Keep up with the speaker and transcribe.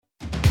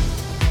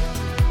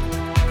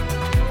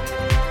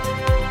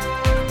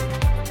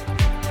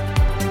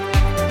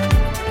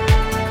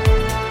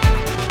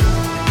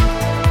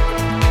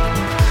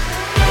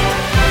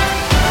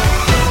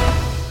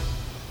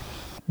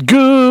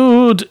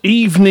Good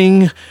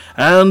evening,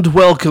 and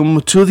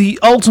welcome to the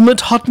ultimate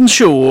Hutton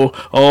show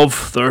of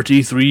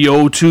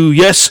 3302.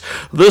 Yes,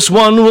 this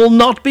one will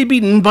not be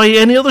beaten by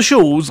any other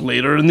shows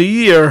later in the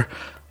year.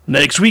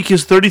 Next week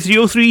is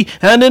 3303,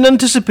 and in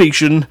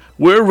anticipation,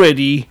 we're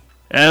ready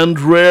and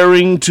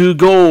raring to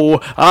go.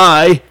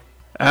 I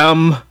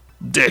am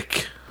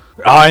Dick.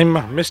 I'm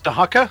Mr.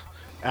 Hucker,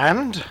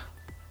 and...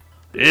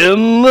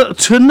 in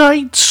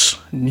tonight's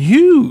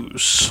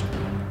news...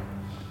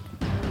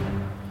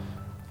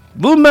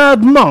 the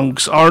Mad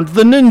Monks aren't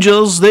the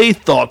ninjas they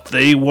thought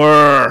they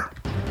were.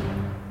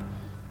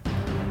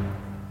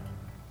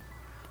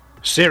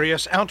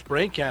 Serious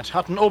outbreak at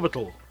Hutton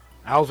Orbital.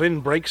 Alvin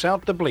breaks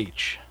out the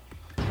bleach.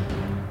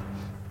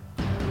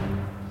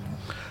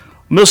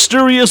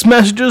 Mysterious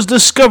messages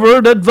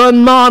discovered at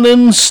Van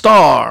Maanen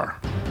star.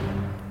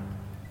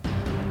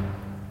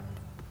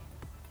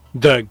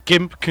 The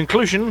GIMP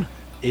conclusion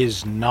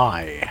is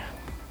nigh.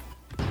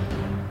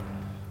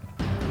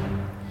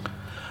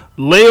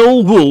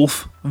 Leo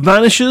Wolf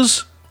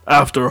vanishes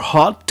after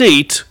hot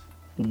date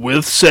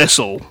with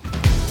Cecil.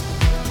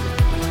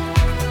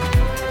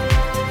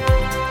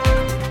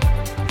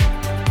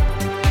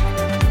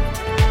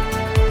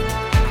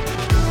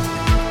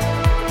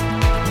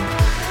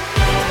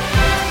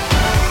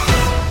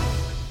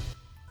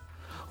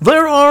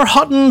 There are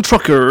Hutton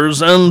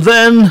truckers, and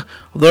then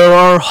there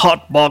are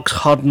Hotbox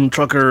Hutton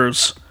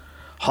truckers.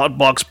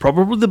 Hotbox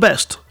probably the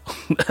best.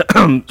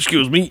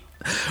 Excuse me.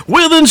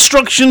 With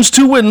instructions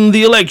to win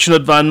the election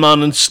at Van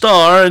Maanen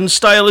Star in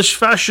stylish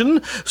fashion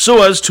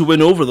so as to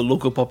win over the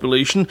local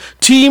population,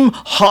 Team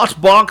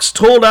Hotbox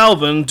told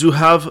Alvin to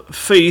have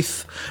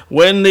faith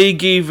when they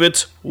gave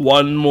it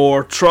one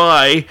more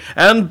try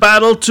and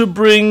battled to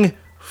bring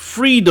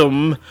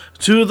freedom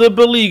to the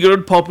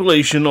beleaguered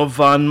population of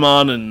Van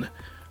Maanen.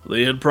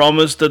 They had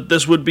promised that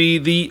this would be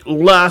the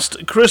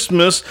last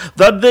Christmas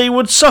that they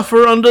would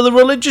suffer under the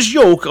religious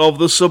yoke of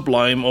the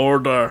Sublime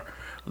Order.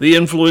 The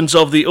influence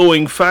of the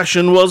owing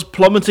fashion was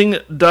plummeting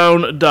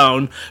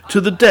down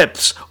to the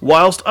depths,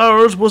 whilst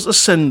ours was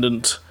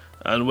ascendant.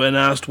 And when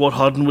asked what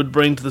Hutton would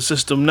bring to the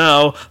system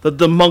now that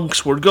the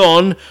monks were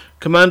gone,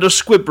 Commander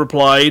Squib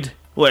replied,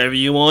 "Whatever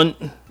you want,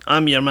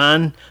 I'm your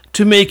man,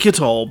 to make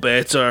it all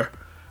better."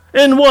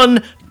 In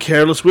one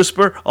careless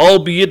whisper,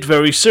 albeit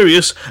very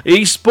serious,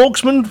 a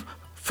spokesman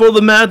for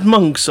the Mad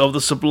Monks of the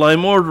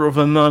Sublime Order of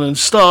Van Maanen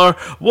Star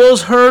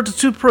was heard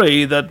to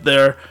pray that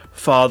their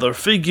father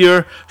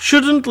figure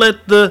shouldn't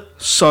let the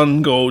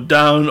sun go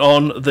down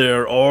on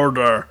their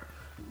order.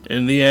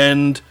 In the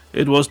end,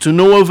 it was to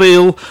no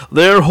avail.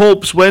 Their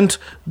hopes went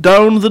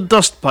down the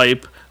dust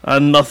pipe,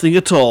 and nothing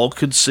at all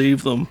could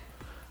save them.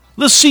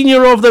 The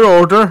senior of their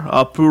order,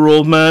 a poor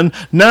old man,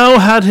 now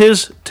had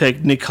his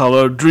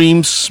Technicolor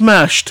dreams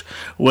smashed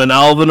when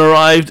Alvin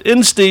arrived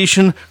in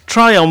station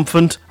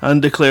triumphant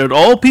and declared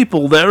all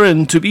people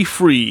therein to be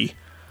free.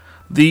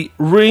 The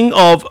ring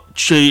of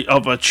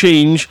a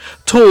change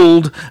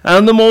tolled,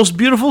 and the most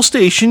beautiful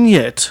station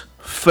yet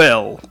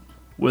fell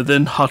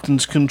within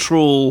Hutton's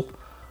control.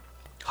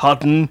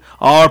 Hutton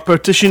are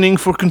petitioning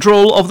for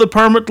control of the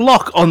permit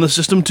lock on the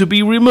system to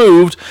be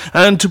removed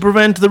and to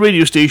prevent the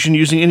radio station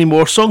using any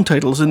more song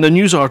titles in their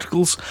news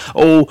articles.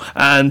 Oh,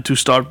 and to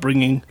start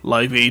bringing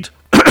Live Aid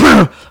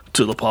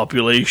to the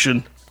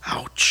population.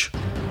 Ouch.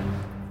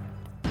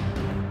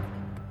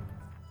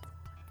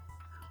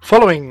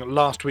 Following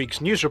last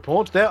week's news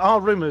report, there are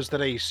rumours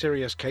that a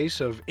serious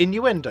case of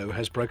innuendo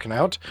has broken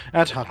out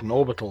at Hutton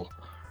Orbital.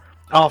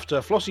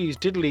 After Flossie's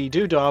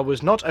diddly-doodah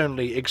was not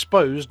only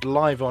exposed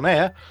live on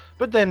air,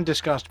 but then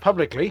discussed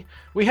publicly,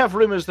 we have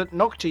rumours that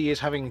Nocti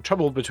is having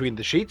trouble between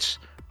the sheets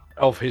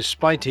of his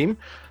spy team,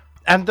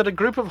 and that a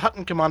group of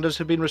Hutton commanders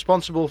have been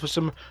responsible for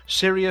some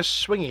serious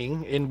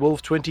swinging in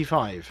Wolf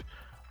 25.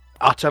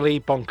 Utterly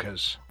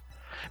bonkers.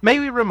 May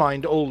we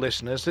remind all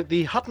listeners that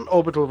the Hutton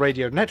Orbital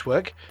Radio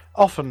Network,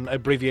 often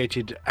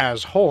abbreviated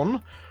as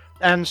HORN,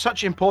 and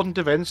such important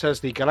events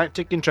as the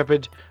Galactic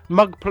Intrepid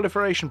Mug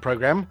Proliferation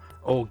Program,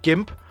 or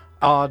GIMP,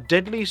 are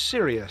deadly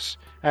serious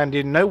and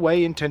in no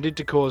way intended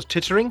to cause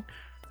tittering,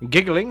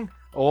 giggling,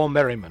 or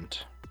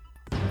merriment.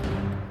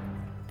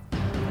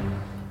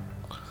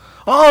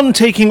 On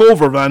taking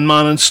over Van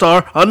Maanen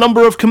Star, a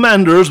number of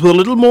commanders with a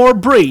little more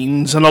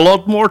brains and a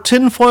lot more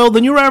tinfoil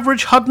than your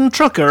average Hutton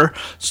trucker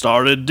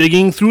started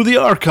digging through the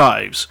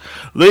archives.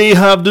 They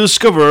have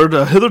discovered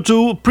a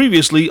hitherto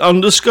previously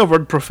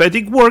undiscovered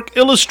prophetic work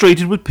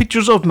illustrated with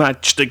pictures of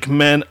matchstick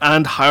men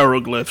and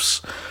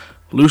hieroglyphs.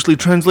 Loosely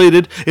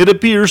translated, it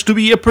appears to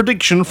be a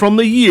prediction from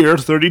the year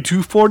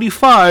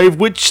 3245,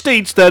 which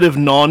states that if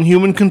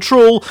non-human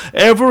control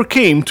ever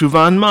came to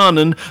Van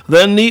Maanen,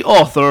 then the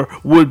author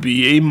would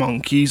be a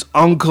monkey's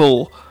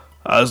uncle.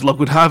 As luck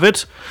would have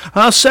it,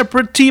 a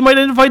separate team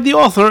identified the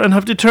author and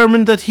have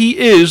determined that he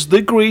is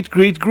the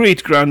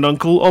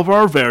great-great-great-granduncle of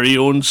our very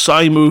own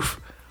Psymoof,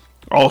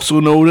 also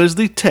known as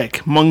the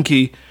Tech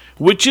Monkey,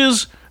 which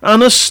is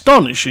an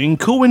astonishing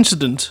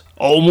coincidence,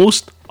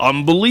 almost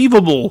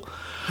unbelievable.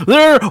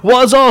 There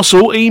was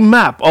also a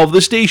map of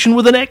the station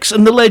with an X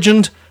and the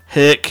legend,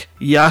 Hic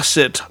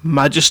Yacet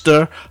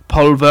Magister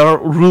Pulver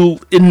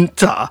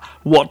Ruinta.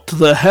 What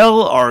the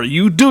hell are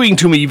you doing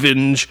to me,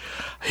 Vinge?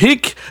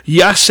 Hic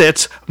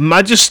Yacet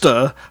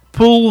Magister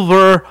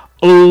Pulver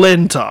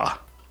Lenta.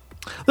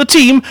 The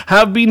team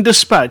have been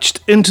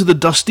dispatched into the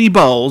dusty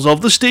bowels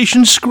of the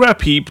station's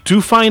scrap heap to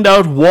find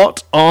out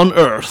what on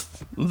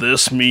earth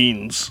this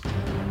means.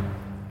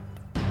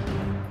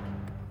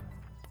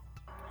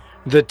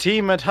 The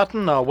team at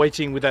Hutton are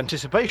waiting with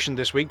anticipation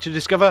this week to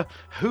discover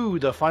who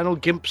the final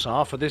Gimps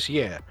are for this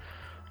year.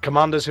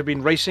 Commanders have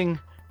been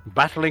racing,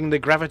 battling the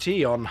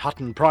gravity on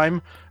Hutton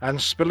Prime,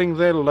 and spilling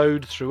their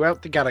load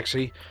throughout the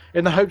galaxy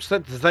in the hopes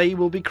that they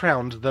will be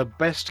crowned the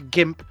best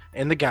Gimp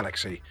in the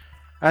galaxy,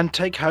 and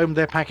take home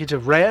their packet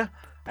of rare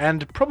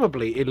and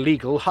probably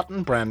illegal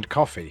Hutton brand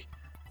coffee.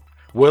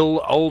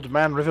 Will Old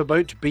Man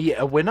Riverboat be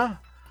a winner?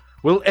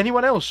 Will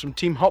anyone else from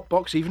Team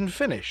Hotbox even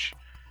finish?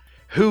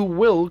 Who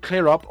will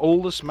clear up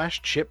all the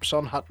smashed ships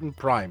on Hutton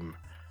Prime?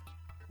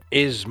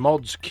 Is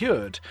Mods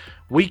cured?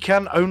 We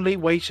can only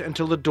wait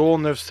until the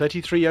dawn of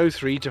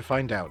 3303 to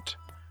find out.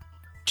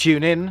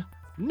 Tune in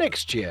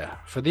next year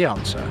for the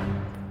answer.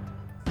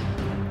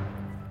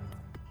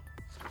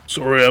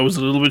 Sorry, I was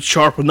a little bit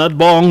sharp on that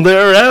bong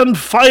there. And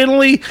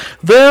finally,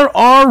 there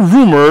are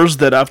rumours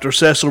that after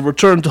Cecil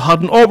returned to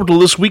Hutton Orbital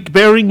this week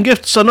bearing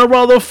gifts and a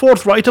rather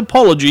forthright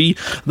apology,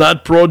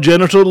 that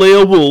progenitor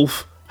Leia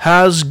Wolf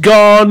has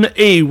gone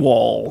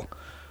AWOL.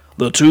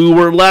 The two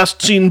were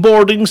last seen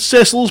boarding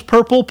Cecil's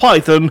purple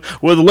python,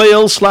 with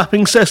Leia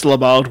slapping Cecil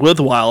about with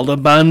wild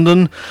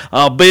abandon,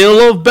 a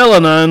bale of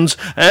Bellanans,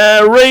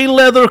 a ray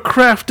leather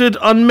crafted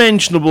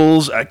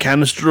unmentionables, a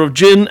canister of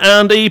gin,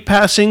 and a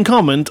passing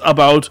comment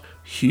about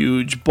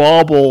huge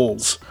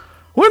baubles.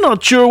 We're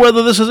not sure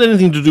whether this has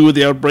anything to do with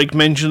the outbreak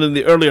mentioned in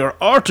the earlier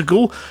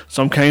article,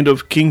 some kind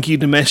of kinky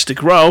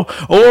domestic row,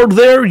 or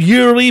their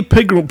yearly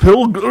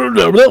pilgrimage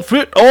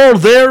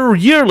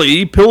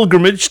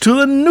to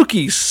the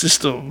Nookie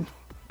system.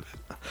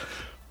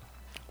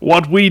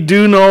 What we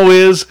do know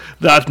is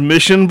that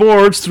mission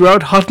boards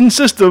throughout Hutton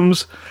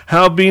systems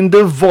have been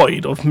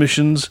devoid of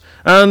missions,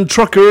 and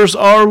truckers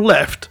are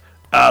left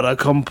at a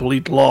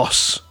complete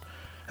loss.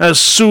 As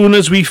soon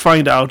as we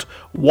find out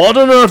what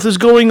on earth is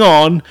going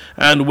on,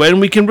 and when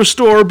we can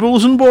restore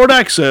bulletin board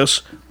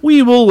access,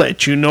 we will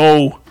let you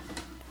know.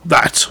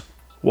 That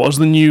was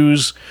the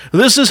news.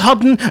 This is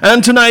Hutton,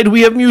 and tonight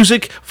we have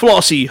music,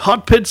 Flossie,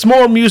 Hot Pits,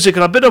 more music,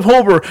 and a bit of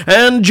Hober,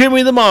 and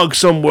Jimmy the Mog,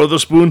 some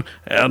Witherspoon,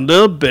 and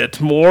a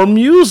bit more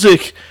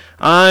music.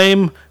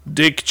 I'm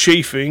Dick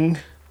Chafing.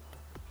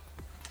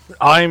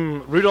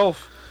 I'm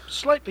Rudolph,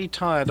 slightly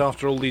tired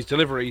after all these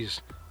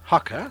deliveries.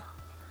 Hucker.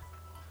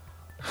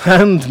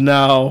 And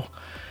now,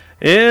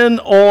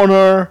 in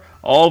honor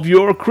of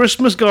your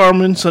Christmas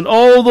garments and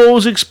all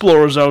those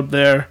explorers out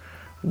there,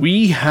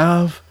 we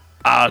have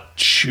a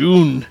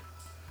tune.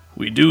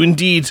 We do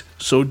indeed,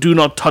 so do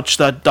not touch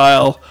that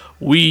dial.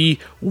 We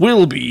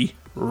will be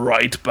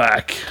right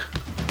back.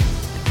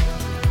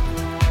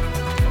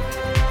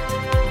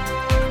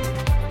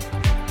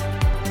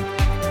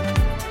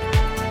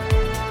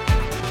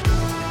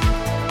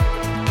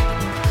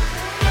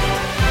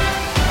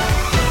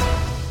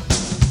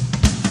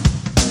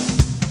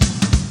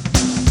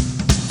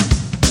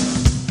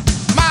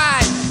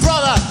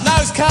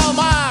 Karl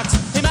Marx,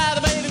 he made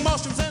the eating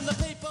mushrooms and the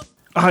people.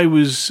 I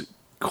was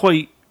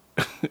quite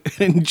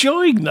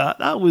enjoying that.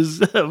 That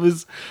was a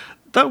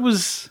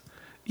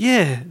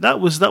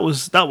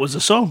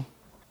song.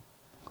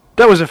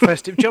 That was a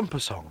festive jumper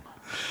song.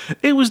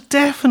 It was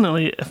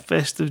definitely a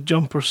festive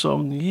jumper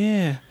song,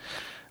 yeah.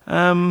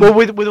 Well,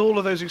 with all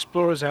of those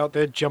explorers out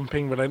there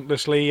jumping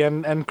relentlessly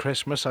and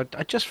Christmas, I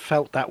just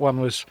felt that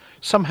one was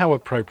somehow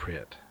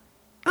appropriate.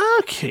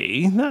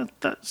 Okay,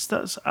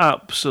 that's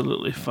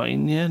absolutely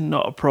fine. Yeah,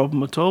 not a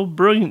problem at all.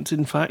 Brilliant,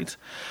 in fact.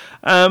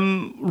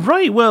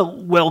 Right, well,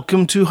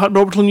 welcome to Hutton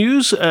Orbital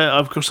News.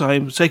 Of course,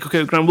 I'm Psycho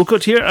Count Graham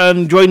Wilcott here,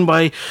 and joined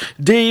by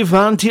Dave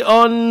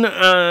Antion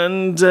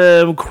and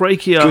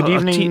Crikey.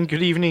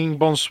 Good evening,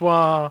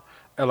 bonsoir,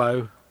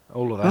 hello,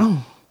 all of that.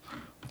 Oh,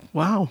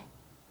 wow,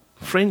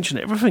 French and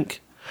everything.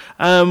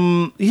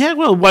 Yeah,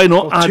 well, why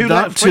not add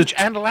that to French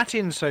and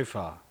Latin so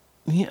far?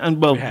 Yeah, and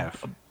well. We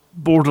have.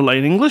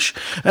 Borderline English.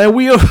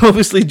 We are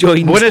obviously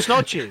joined. Buenas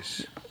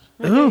noches.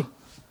 Oh,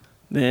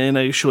 now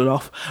you're showing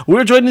off.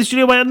 We're joined in the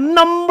studio by a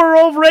number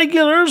of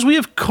regulars. We,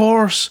 of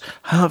course,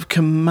 have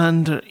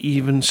Commander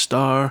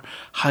Evenstar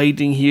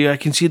hiding here. I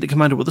can see that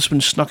Commander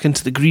Witherspoon snuck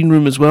into the green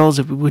room as well, as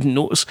if we wouldn't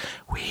notice.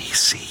 We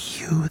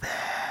see you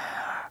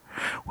there.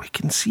 We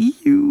can see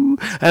you.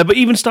 But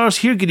Evenstar's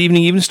here. Good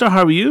evening, Evenstar.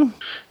 How are you?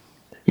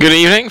 Good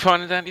evening.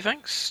 Fine and dandy,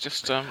 thanks.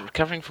 Just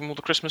recovering from all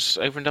the Christmas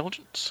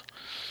overindulgence.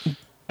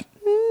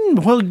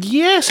 Well,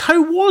 yes.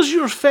 How was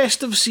your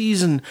festive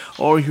season,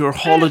 or your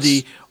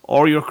holiday,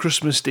 or your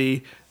Christmas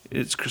day?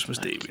 It's Christmas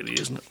Day, really,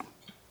 isn't it?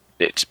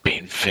 It's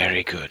been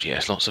very good,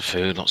 yes. Lots of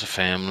food, lots of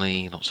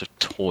family, lots of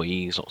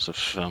toys, lots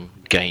of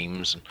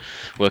games, and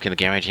working the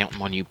garage out on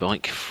my new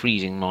bike,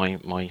 freezing my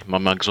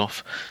mugs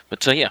off.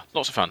 But yeah,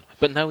 lots of fun.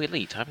 But no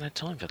Elite. I haven't had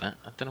time for that.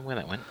 I don't know where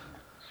that went.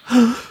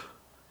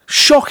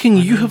 Shocking,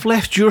 you have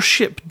left your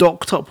ship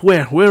docked up.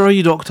 Where? Where are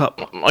you docked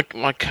up? My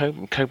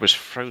Cobra's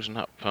frozen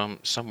up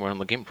somewhere on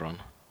the Gimp run.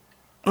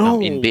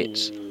 In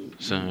bits.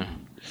 So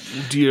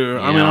Dear,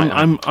 I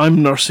Yeah, mean,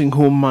 I'm nursing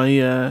home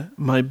my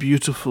my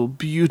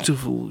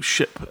beautiful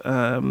ship.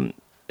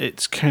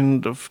 It's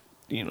kind of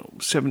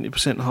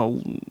 70%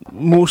 hull,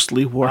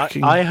 mostly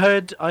working. I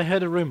heard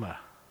a rumor.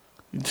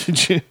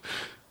 Did you?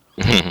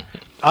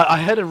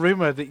 I heard a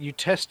rumor that you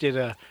tested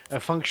a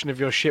function of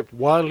your ship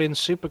while in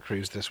Super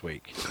Cruise this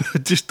week.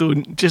 just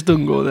don't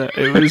go there.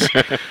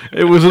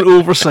 It was an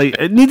oversight.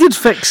 It needed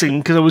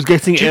fixing because I was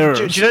getting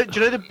errors. Do you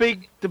know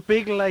the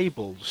big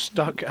label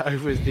stuck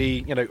over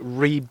the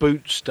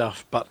reboot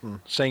stuff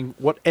button saying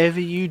whatever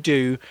you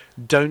do,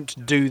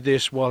 don't do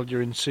this while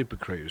you're in Super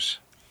Cruise.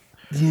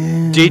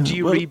 Yeah. Did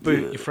you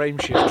reboot your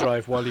frameshift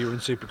drive while you were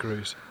in Super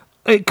Cruise?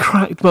 It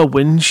cracked my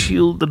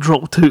windshield. It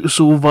dropped out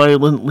so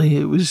violently.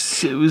 It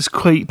was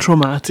quite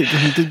traumatic.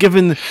 And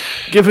given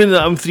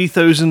that I'm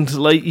 3,000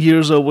 light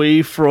years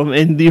away from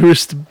any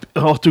nearest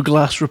auto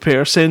glass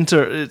repair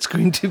centre, it's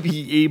going to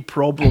be a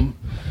problem.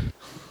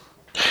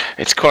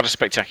 it's quite a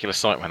spectacular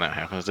sight when that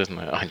happens, isn't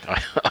it?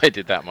 I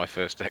did that my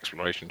first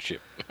exploration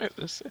ship.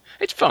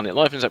 It's fun. It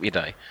livens up your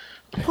day.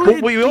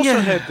 But we also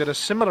heard that a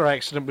similar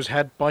accident was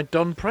had by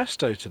Don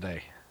Presto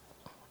today.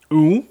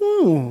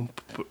 Ooh,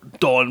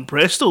 Don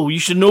Presto, you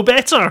should know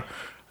better.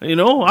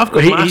 I've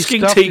got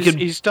masking stuffed taken.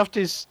 He stuffed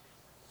his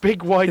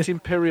big white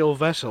Imperial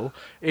vessel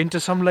into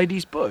some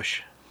lady's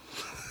bush.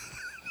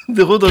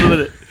 Hold on a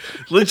minute.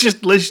 Let's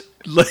just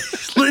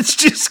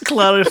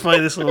clarify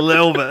this a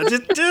little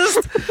bit.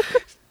 Just.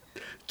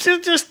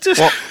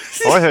 What?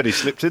 I heard he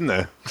slipped in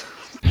there.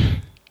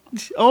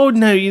 Oh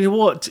no! You know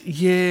what?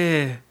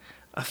 Yeah,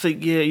 I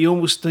think he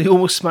almost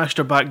smashed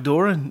her back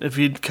door in if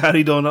he'd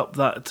carried on up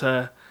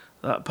that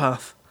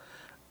path.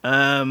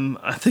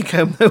 I think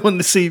I'm now on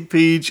the same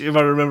page, if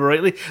I remember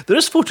rightly. There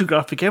is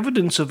photographic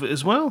evidence of it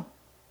as well.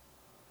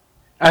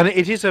 And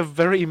it is a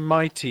very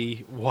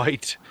mighty,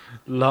 white,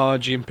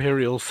 large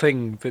Imperial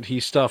thing that he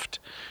stuffed.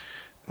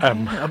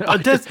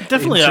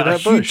 Definitely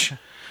into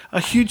a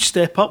huge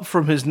step up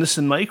from his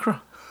Nissan Micra.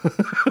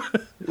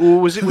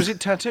 Or was it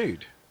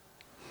tattooed?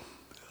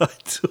 I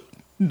don't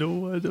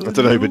know. I don't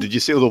know, but did you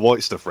see all the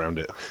white stuff around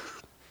it?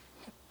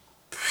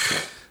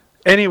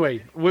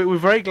 Anyway, we're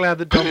very glad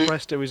that Don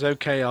Presto is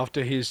okay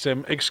after his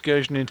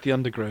excursion into the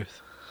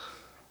undergrowth.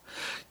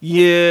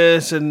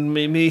 Yes, and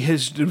may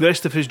the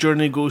rest of his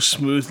journey go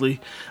smoothly.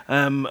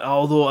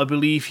 Although I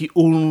believe he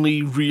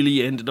only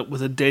really ended up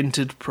with a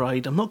dented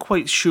pride. I'm not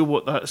quite sure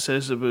what that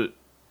says about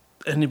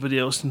anybody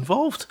else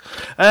involved.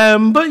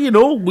 But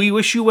we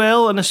wish you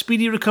well and a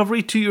speedy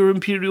recovery to your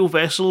Imperial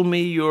vessel.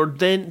 May your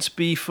dents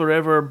be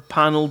forever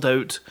panelled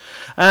out.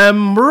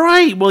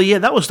 Right, well, yeah,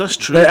 that's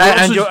true.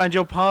 And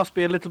your path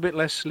be a little bit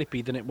less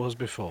slippy than it was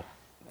before.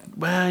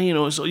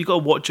 Well, so you got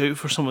to watch out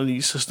for some of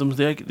these systems.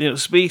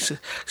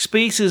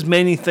 Space is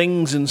many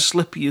things, and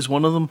Slippy is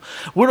one of them.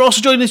 We're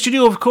also joined in the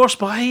studio, of course,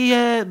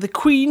 by the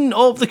Queen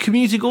of the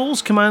Community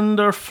Goals,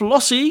 Commander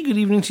Flossie. Good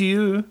evening to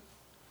you.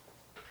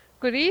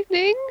 Good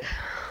evening.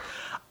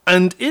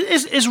 And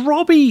is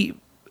Robbie,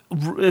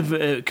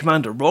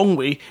 Commander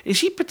Wrongway, is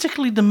he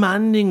particularly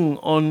demanding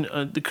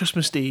on the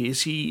Christmas day?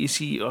 Is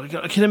he?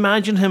 I can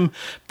imagine him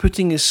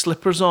putting his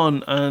slippers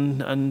on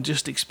and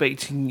just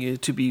expecting you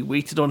to be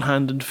waited on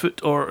hand and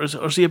foot, or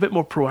is he a bit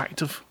more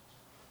proactive?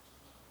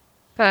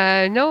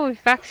 No, in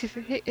fact,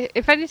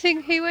 if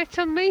anything, he waits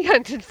on me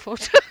hand and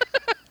foot.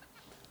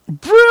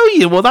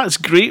 Brilliant. Well, that's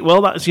great.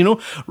 Well, that's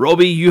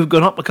Robbie, you've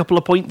gone up a couple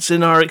of points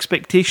in our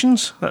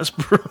expectations. That's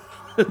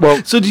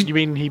Well, so you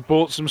mean he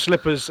bought some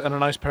slippers and a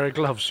nice pair of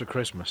gloves for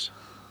Christmas?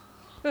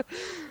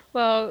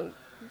 Well,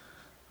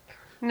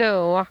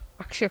 no,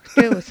 actually I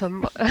could do with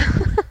them.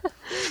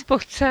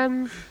 But,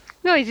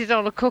 no, he did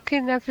all the cooking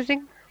and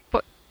everything,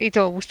 but he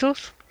always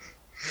does.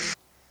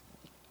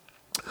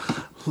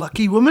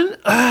 Lucky woman.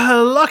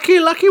 Lucky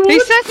woman.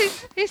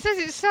 He says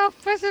it's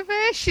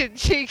self-preservation,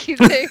 cheeky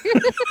thing.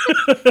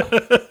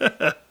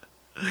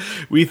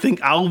 We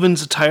think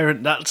Alvin's a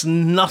tyrant. That's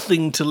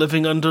nothing to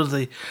living under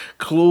the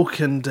cloak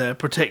and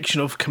protection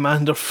of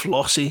Commander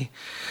Flossie.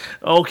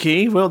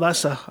 Okay, well,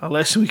 that's a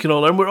lesson we can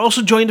all learn. We're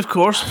also joined, of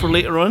course, for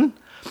later on.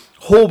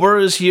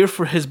 Hober is here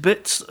for his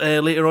bits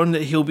later on.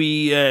 That he'll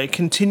be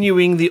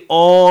continuing the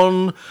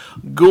ongoing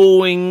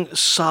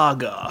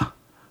saga.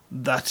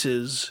 That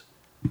is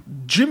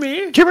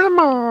Jimmy the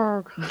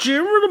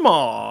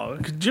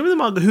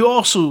Mog, who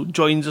also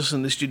joins us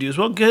in the studio as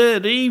well.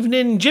 Good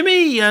evening,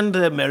 Jimmy, and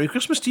Merry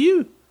Christmas to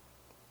you.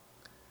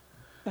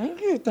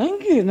 Thank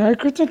you. Merry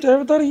Christmas to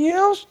everybody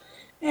else.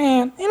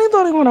 And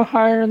anybody want to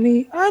hire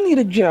me? I need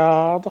a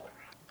job.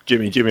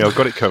 Jimmy, I've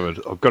got it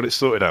covered. I've got it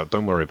sorted out.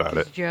 Don't worry about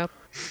it. Job.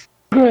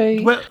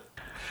 Great. Well,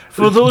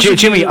 for those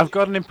Jimmy, I've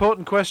got an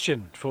important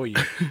question for you.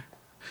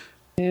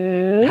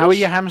 Yes. How are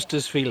your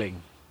hamsters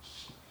feeling?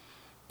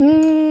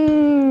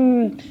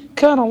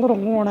 Kind of a little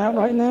worn out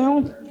right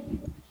now.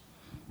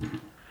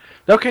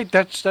 Okay,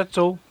 that's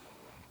all.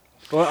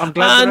 Well, I'm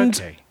glad And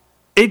they're okay.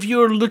 if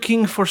you're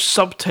looking for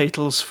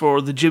subtitles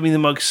for the Jimmy the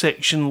Mug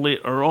section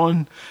later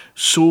on,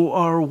 so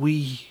are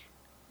we.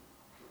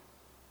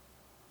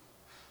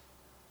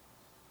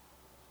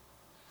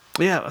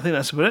 Yeah, I think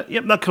that's about it.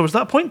 Yep, that covers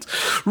that point.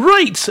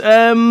 Right.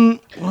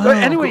 But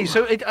anyway,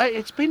 so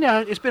it's been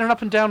an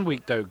up and down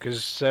week though,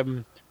 because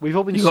we've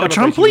all been You got a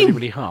celebrating trampoline? really,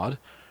 really hard.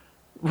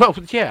 Well,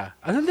 yeah,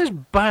 and then there's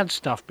bad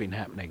stuff been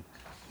happening.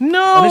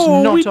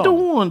 No, not we on.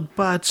 don't want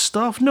bad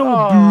stuff. No.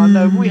 Oh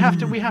no, we have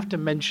to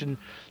mention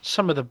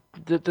some of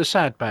the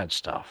sad bad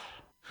stuff.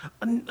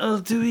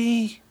 Do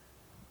we?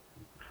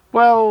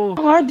 Well,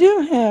 I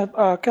do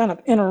have kind of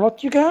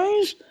interrupt you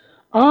guys.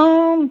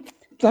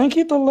 Thank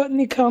you for letting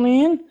me come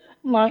in.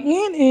 My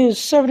aunt is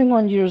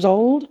 71 years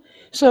old,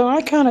 so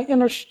I kind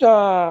of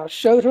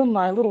showed her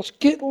my little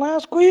skit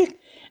last week,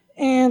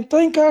 and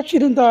thank God she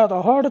didn't die of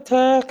a heart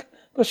attack,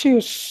 but she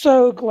was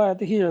so glad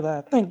to hear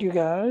that. Thank you,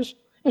 guys.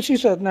 And she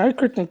said, Merry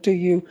Christmas to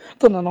you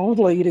from an old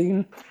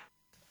lady.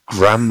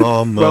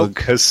 Grandma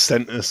Mug has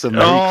sent us a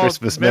Merry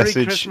Christmas Merry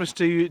message. Christmas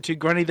to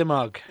Granny the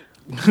Mug.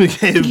 Yeah,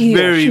 Yeah,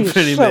 very, she was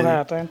very so many.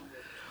 happy.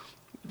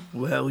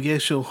 Well, yeah,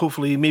 so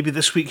hopefully maybe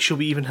this week she'll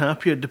be even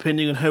happier,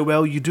 depending on how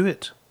well you do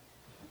it.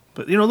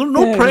 But, you know,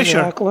 no pressure.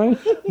 Exactly.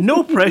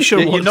 No pressure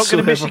You're not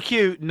going to miss whatsoever. a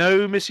cue.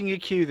 No missing a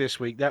cue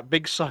this week. That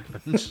big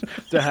silence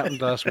that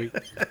happened last week.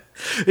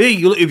 Hey,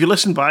 if you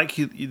listen back,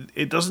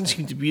 it doesn't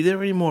seem to be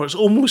there anymore. It's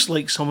almost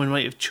like someone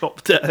might have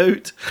chopped it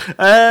out.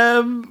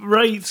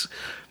 Right.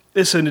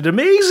 It sounded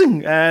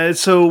amazing.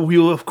 So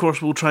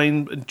we'll try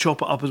and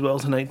chop it up as well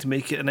tonight to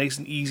make it nice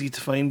and easy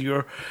to find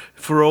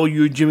for all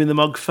you Jimmy the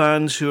Mug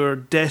fans who are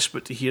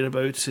desperate to hear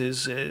about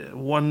his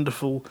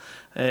wonderful,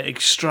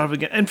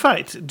 extravagant. In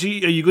fact, are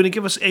you going to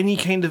give us any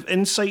kind of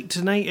insight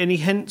tonight? Any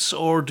hints,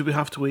 or do we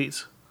have to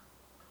wait?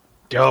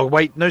 Oh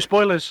wait, no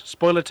spoilers.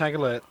 Spoiler tag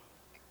alert.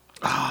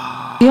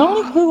 The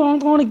only clue I'm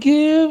going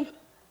to give,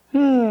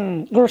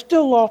 we're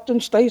still lost in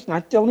space and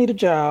I still need a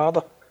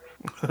job.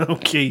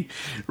 Okay,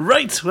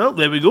 right, well,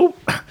 there we go.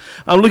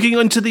 I'm looking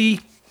onto the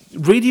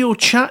radio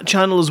chat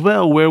channel as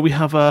well, where we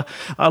have a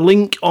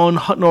link on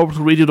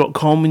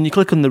huttonorbitalradio.com. When you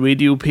click on the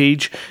radio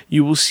page,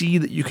 you will see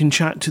that you can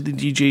chat to the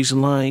DJs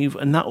live,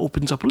 and that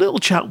opens up a little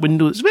chat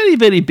window. It's very,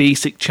 very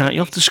basic chat. You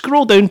have to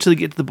scroll down to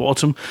get to the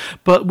bottom,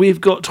 but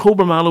we've got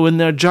Hober Mallow in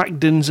there, Jack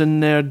Dins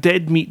in there,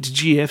 Dead Meat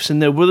GFs in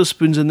there,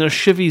 Witherspoons in there,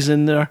 Shivies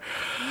in there.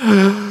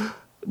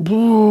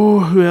 Whoa,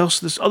 who else?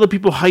 There's other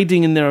people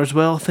hiding in there as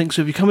well, I think.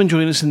 So if you come and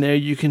join us in there,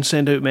 you can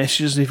send out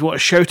messages. And if you want a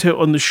shout out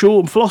on the show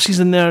and Flossie's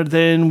in there,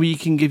 then we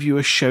can give you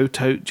a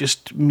shout out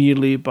just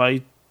merely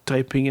by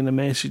typing in a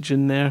message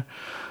in there.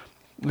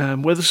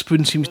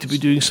 Witherspoon seems to be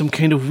doing some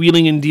kind of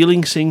wheeling and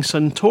dealing, saying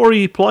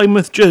Suntory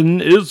Plymouth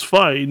Gin is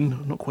fine.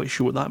 I'm not quite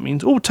sure what that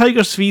means. Oh,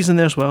 Tiger Svi's in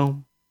there as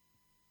well.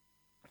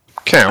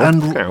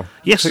 Cow?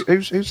 Yes.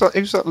 Who's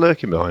that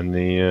lurking behind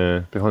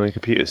the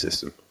computer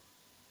system?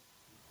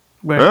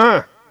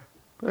 Where?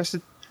 That's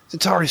the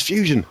Atari's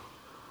Fusion.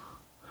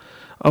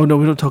 Oh no,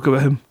 we don't talk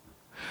about him.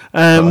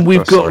 Oh,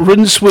 We've got sorry.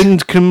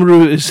 Rinswind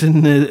Kimru is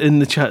in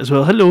the chat as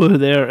well. Hello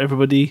there,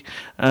 everybody.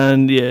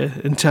 And yeah,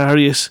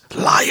 Antarius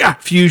Liar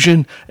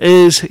Fusion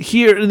is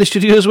here in the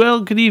studio as well.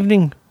 Good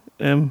evening.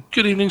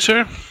 Good evening,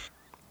 sir.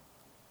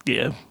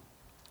 Yeah.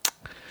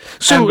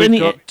 So So we've any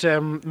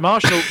got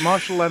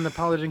Marshall and the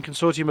Paladin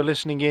Consortium are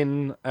listening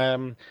in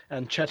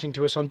and chatting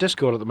to us on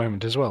Discord at the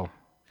moment as well.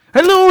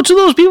 hello to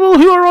those people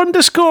who are on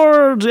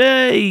Discord.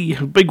 Yay!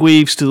 Big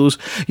waves to those.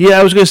 Yeah,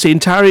 I was going to say,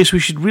 Antarius, we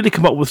should really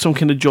come up with some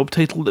kind of job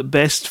title that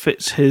best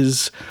fits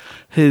his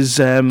skill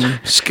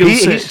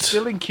set. He's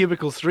still in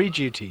Cubicle 3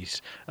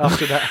 duties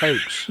after that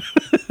hoax.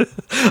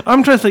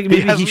 I'm trying to think.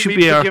 Maybe he hasn't should been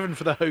be forgiven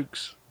for the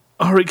hoax.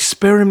 our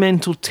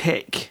experimental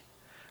tech.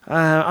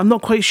 I'm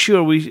not quite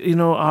sure.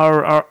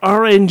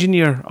 Our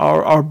engineer,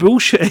 our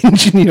bullshit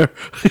engineer,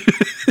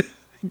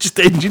 just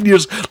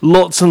engineers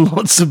lots and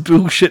lots of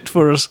bullshit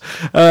for us.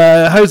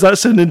 How's that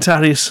sounding,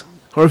 Tarius?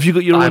 Or have you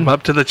got your I'm own?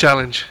 up to the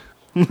challenge.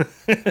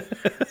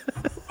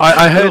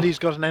 I heard he's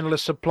got an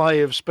endless supply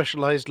of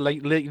specialised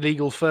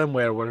legal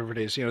firmware or whatever it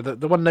is. You know,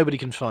 the one nobody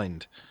can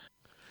find.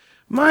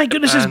 My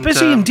goodness, it's And,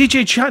 busy in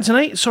DJ chat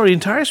tonight. Sorry,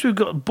 Tarius, we've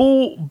got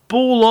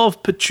Bowl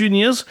of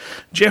Petunias,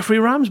 Jeffrey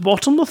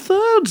Ramsbottom the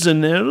Third's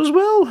in there as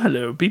well.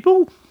 Hello,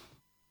 people.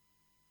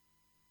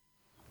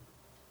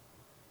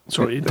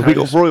 Sorry, Have we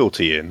got Tarius.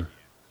 royalty in?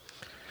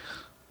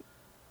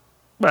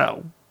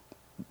 Well,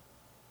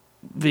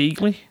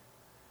 vaguely.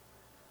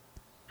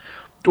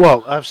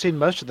 Well, I've seen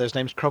most of those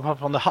names crop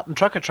up on the Hutton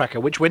Trucker Tracker,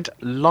 which went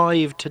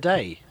live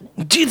today.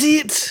 Did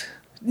it?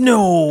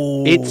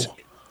 No.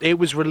 It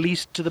was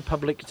released to the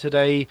public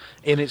today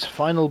in its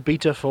final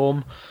beta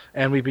form,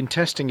 and we've been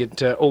testing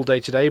it all day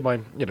today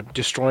by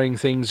destroying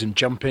things and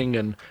jumping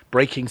and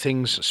breaking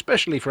things,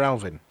 especially for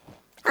Alvin.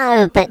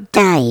 Oh, but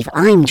Dave,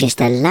 I'm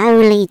just a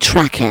lowly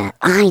tracker.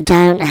 I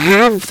don't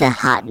have the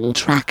Hutton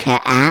Tracker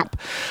app.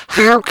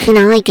 How can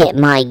I get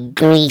my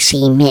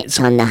greasy mitts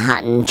on the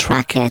Hutton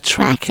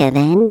Tracker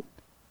then?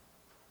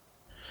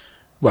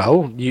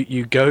 Well,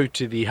 you go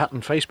to the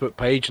Hutton Facebook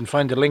page and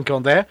find a link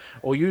on there,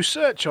 or you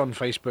search on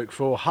Facebook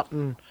for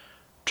Hutton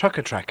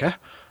Trucker Tracker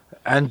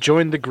and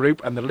join the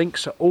group, and the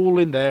links are all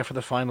in there for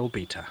the final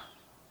beta.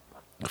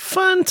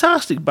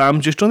 Fantastic, Bam.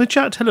 Just on the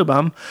chat. Hello,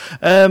 Bam.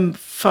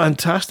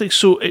 Fantastic.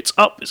 So it's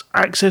up, it's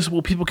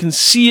accessible, people can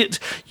see it.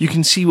 You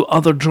can see what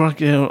other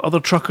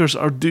truckers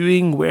are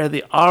doing, where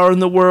they are in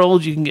the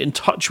world. You can get in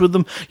touch with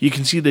them. You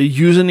can see their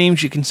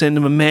usernames. You can send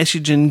them a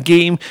message in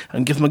game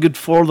and give them a good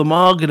for the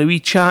mug and a wee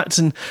chat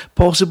and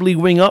possibly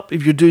wing up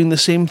if you're doing the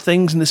same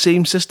things in the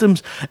same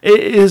systems. It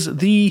is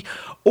the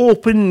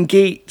open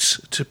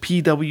gates to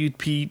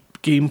PWP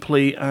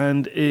gameplay,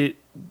 and it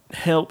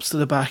helps to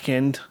the back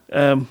end.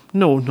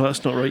 No,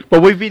 that's not right.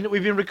 Well, we've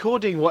been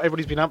recording what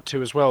everybody's been up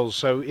to as well,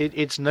 so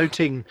it's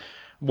noting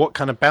what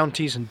kind of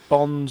bounties and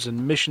bonds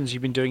and missions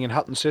you've been doing in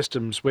Hutton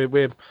Systems.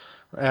 We're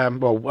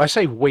well, I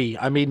say we,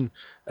 I mean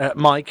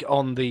Mike,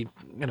 on the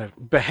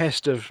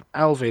behest of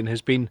Alvin,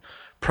 has been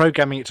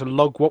programming it to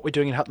log what we're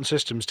doing in Hutton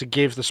Systems to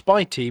give the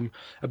spy team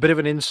a bit of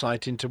an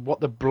insight into what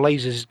the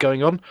blazes is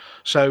going on.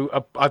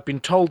 So I've been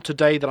told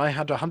today that I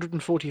had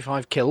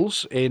 145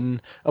 kills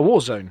in a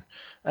war zone.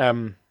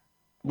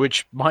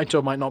 Which might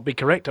or might not be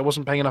correct. I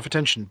wasn't paying enough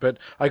attention, but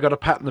I got a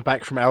pat on the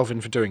back from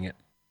Alvin for doing it.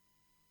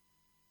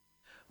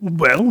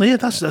 Well, yeah,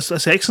 that's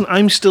excellent.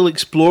 I'm still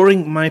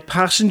exploring. My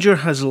passenger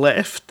has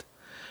left.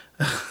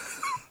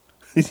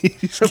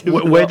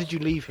 Where did you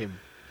leave him?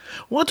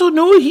 Well, I don't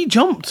know. He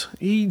jumped.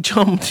 He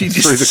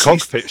just Through the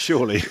cockpit,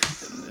 surely.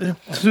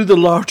 Through the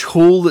large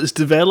hole that's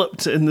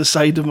developed in the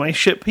side of my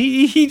ship.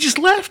 He just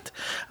left.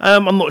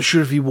 I'm not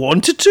sure if he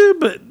wanted to,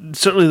 but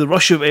certainly the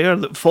rush of air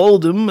that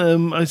followed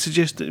him, I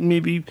suggest that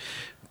maybe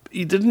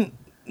he didn't.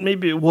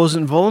 Maybe it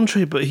wasn't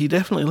voluntary, but he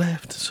definitely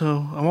left.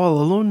 So I'm all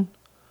alone.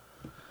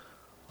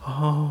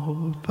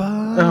 All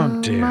by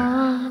dear.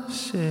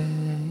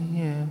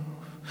 myself.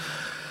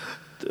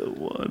 Don't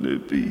wanna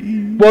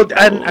be. Well,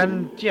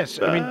 and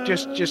yes, I mean,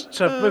 just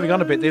moving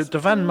on a bit, the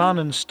Van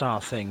Manen Star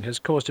thing has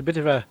caused a bit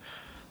of a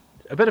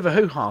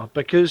hoo-ha,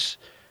 because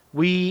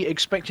we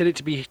expected it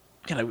to be,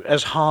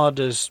 as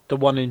hard as the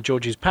one in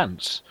George's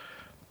pants,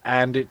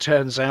 and it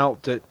turns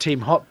out that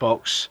Team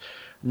Hotbox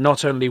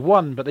not only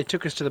won, but they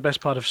took us to the best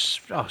part of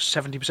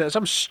 70%,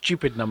 some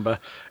stupid number,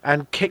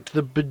 and kicked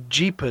the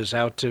bejeepers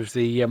out of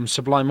the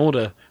Sublime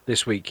Order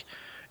this week.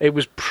 It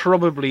was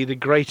probably the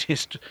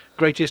greatest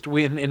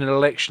win in an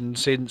election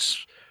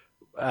since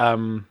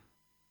Putin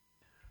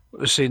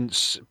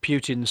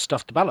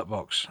stuffed the ballot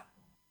box.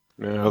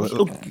 Yeah,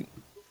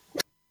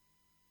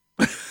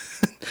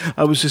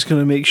 I was just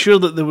going to make sure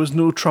that there was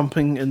no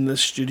trumping in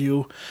this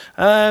studio.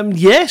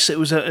 Yes, it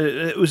was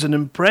an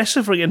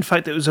impressive ring. In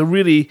fact, it was a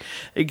really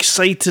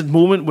excited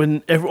moment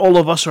when all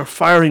of us are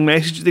firing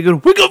messages. They go,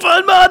 "We got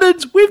Van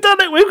Manens! We've done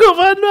it! We've got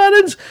Van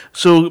Manens!"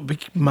 So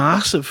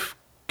massive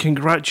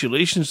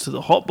congratulations to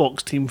the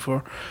Hotbox team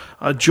for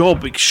a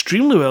job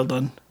extremely well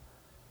done.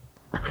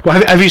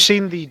 Well, have you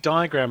seen the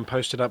diagram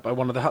posted up by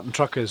one of the Hutton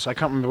truckers? I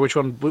can't remember which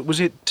one. Was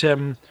it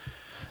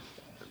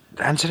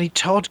Anthony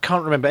Todd?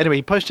 Can't remember. Anyway,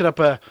 he posted up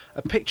a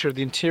picture of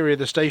the interior of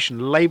the station,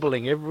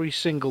 labelling every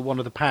single one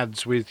of the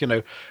pads with,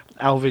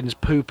 Alvin's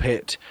poo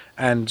pit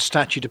and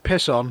statue to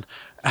piss on,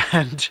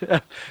 and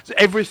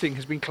everything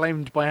has been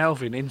claimed by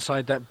Alvin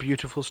inside that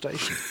beautiful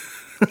station.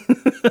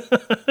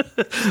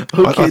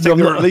 I think there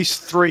are at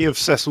least 3 of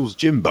Cecil's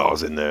gin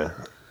bars in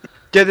there.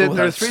 Yeah, there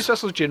are 3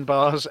 Cecil's gin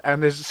bars,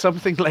 and there's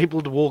something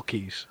labelled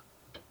walkies.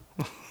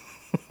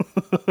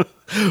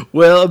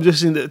 Well, I'm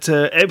just saying that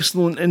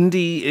Epsilon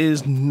Indy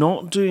is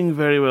not doing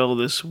very well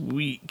this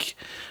week.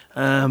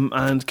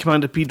 And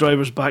Commander P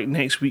Driver's back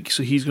next week,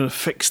 so he's going to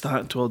fix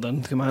that. Well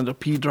done, Commander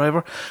P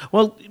Driver.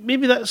 Well,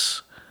 maybe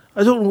that's...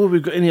 I don't know if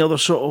we've got any other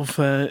sort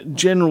of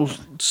general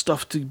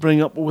stuff to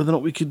bring up, or whether or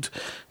not we could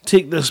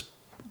take this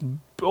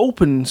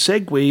open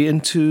segue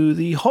into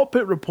the Hot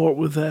Pit report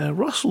with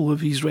Russell, if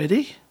he's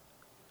ready.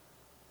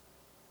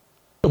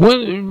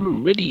 Well,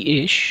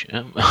 ready-ish.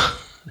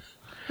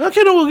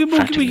 Okay, no,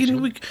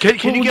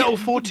 Can you get all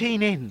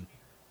 14 in?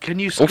 Can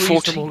you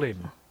squeeze them all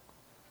in?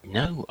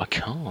 No, I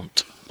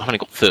can't. I've only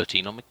got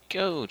 13 on my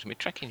go to my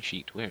tracking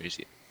sheet. Where is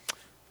it?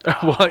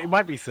 Well, it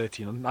might be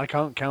 13. I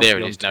can't count. There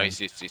it is. No,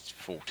 it's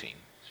 14.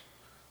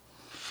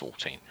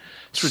 14.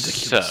 It's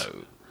ridiculous.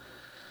 So,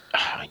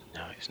 I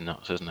know, it's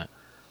nuts, isn't it?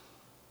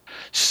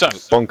 So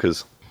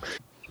bonkers.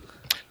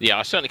 Yeah,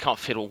 I certainly can't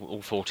fit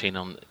all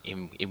 14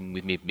 in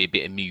with me a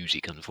bit of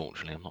music,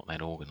 unfortunately. I'm not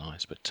that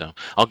organised, but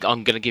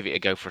I'm going to give it a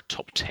go for a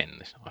top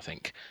 10, I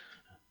think.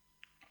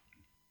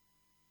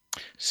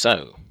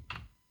 So,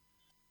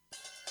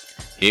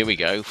 here we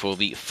go for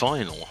the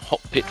final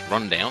Hot Pit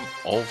rundown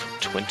of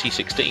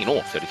 2016,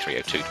 or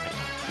 3302, depending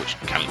on which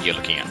calendar you're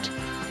looking at.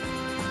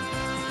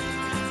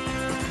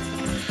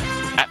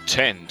 At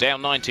 10,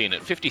 down 19.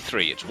 At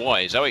 53, it's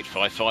Wise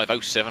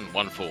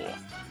 08550714.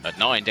 At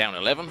 9, down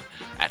 11.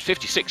 At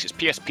 56, it's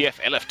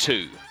PSPF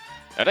LF2.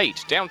 At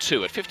 8, down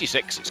 2. At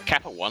 56, it's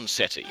Kappa 1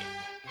 SETI.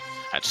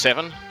 At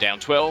 7, down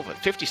 12. At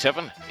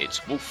 57,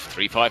 it's Wolf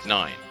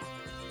 359.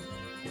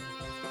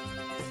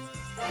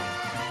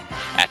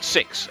 At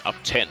 6, up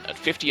 10. At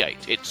 58,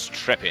 it's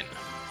Trepin.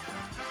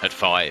 At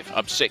 5,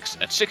 up 6.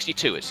 At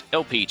 62, it's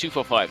LP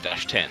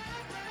 245-10.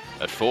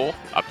 At 4,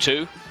 up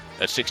 2.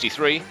 At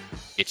 63,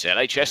 it's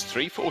LHS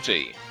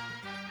 340.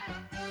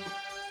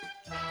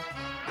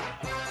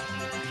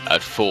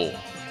 At 4,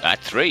 at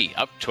 3,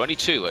 up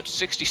 22. At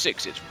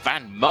 66, it's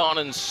Van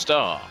Marnen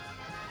Star.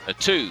 At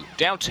 2,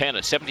 down 10.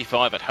 At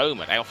 75, at home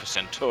at Alpha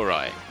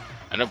Centauri.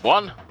 And at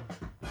 1,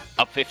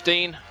 up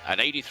 15. At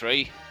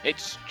 83,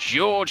 it's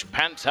George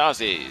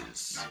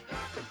Pantazis.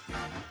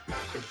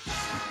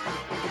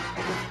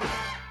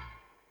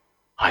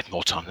 I had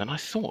more time than I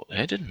thought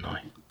there, didn't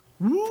I?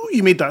 Ooh,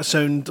 you made that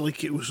sound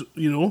like it was,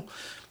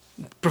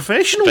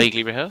 professional.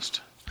 Vaguely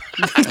rehearsed?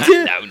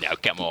 No,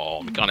 come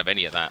on. We can't have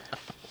any of that.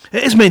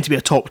 It is meant to be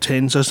a top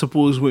 10, so I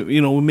suppose,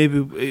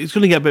 maybe it's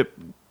going to get a bit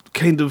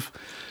kind of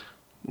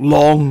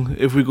long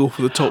if we go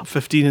for the top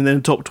 15 and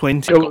then top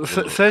 20. Well,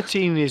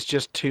 13 is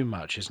just too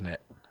much, isn't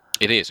it?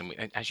 It is,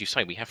 and as you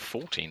say, we have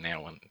 14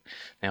 now, and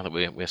now that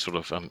we're sort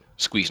of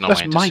squeezing our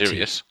That's way into mighty.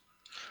 Sirius.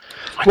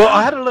 Well,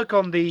 I had a look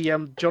on the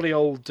jolly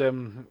old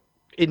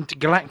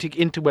galactic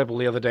interwebble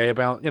the other day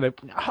about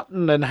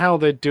Hutton and how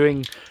they're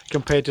doing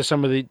compared to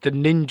some of the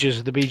ninjas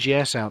of the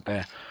BGS out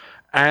there,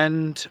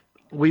 and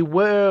we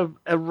were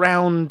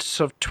around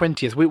sort of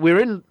 20th. We're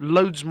in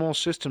loads more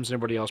systems than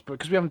everybody else, but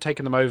because we haven't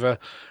taken them over,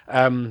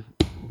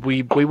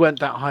 we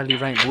weren't that highly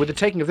ranked. But with the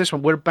taking of this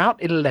one, we're about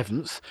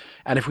 11th,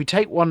 and if we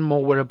take one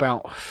more, we're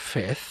about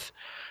 5th,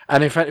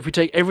 and in fact, if we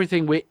take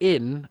everything we're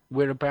in,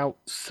 we're about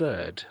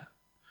 3rd.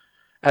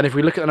 And if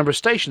we look at the number of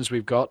stations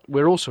we've got,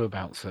 we're also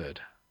about 3rd.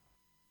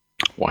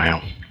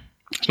 Wow.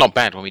 It's not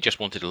bad when we just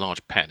wanted a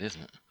large pad,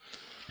 isn't it?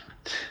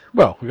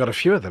 Well, we've got a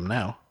few of them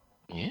now.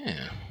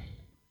 Yeah.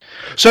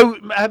 So,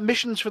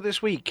 missions for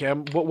this week.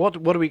 What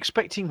are we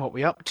expecting? What are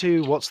we up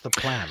to? What's the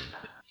plan?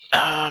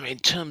 In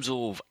terms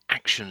of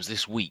actions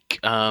this week,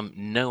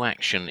 no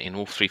action in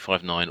Wolf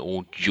 359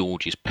 or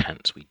George's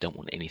Pants. We don't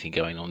want anything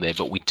going on there,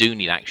 but we do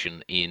need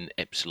action in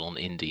Epsilon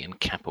Indy and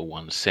Kappa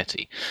 1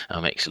 Ceti.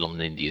 Epsilon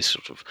Indy is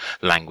sort of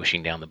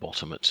languishing down the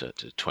bottom at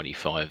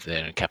 25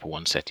 there, and Kappa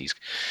 1 Ceti's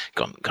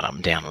gone up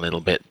and down a little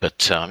bit,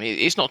 but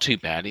it's not too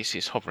bad.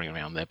 It's hovering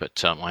around there,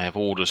 but I have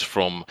orders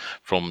from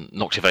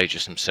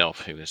Noctivagus himself,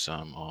 who is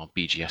our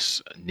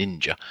BGS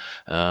ninja,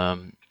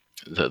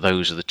 that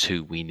those are the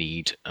two we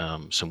need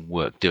some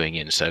work doing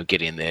in. So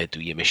get in there,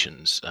 do your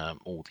missions,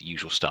 all the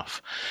usual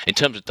stuff. In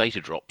terms of data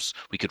drops,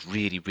 we could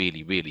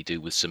really do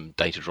with some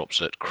data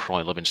drops at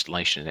Krylov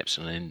installation in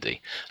Epsilon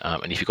Indy.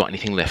 And if you've got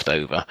anything left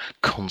over,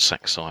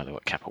 Consac Silo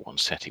at Kappa 1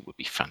 Ceti would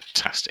be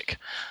fantastic.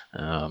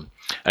 And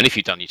if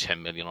you've done your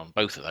 10 million on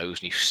both of those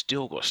and you've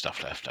still got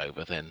stuff left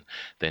over,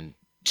 then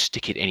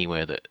stick it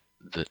anywhere that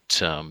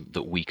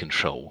we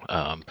control.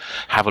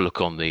 Have a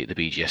look on the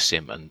BGS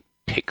sim and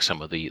pick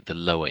some of the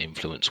lower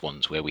influence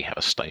ones where we have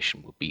a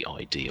station would be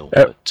ideal.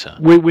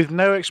 With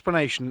no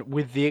explanation,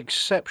 with the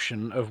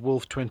exception of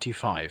Wolf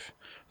 25.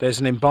 There's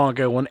an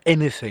embargo on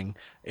anything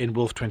in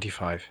Wolf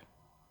 25.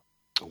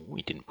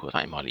 We didn't put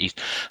that in mind.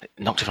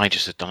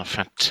 Noctivagus has done a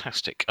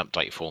fantastic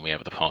update for me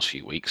over the past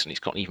few weeks, and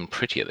it's gotten even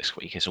prettier this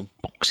week. It's all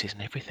boxes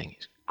and everything.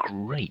 It's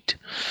great.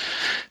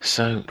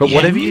 So, but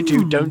whatever you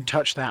do, don't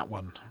touch that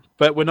one.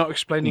 But we're not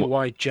explaining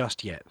why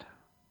just yet.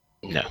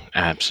 No,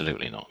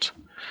 absolutely not.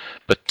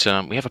 But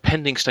we have a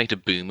pending state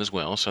of boom as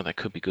well, so that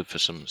could be good for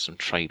some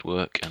trade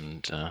work,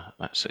 and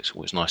it's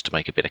always nice to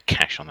make a bit of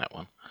cash on that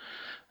one.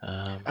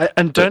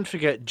 And don't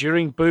forget,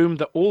 during boom,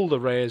 that all the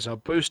rares are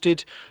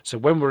boosted, so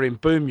when we're in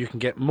boom, you can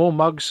get more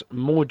mugs,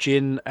 more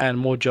gin, and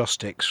more joss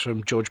sticks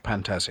from George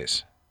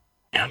Pantazis.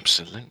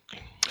 Absolutely.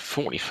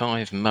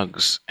 45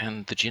 mugs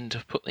and the gin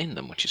to put in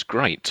them, which is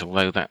great,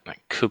 although that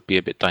could be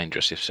a bit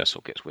dangerous if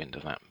Cecil gets wind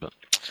of that, but...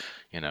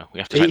 we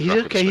have to. He's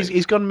okay.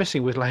 He's gone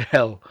missing with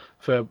Lahel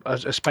for a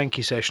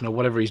spanky session or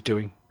whatever he's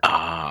doing.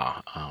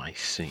 I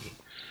see.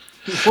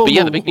 But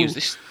yeah, the big news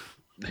this.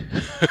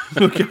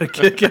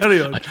 Okay,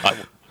 carry on.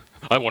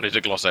 I wanted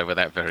to gloss over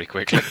that very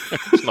quickly.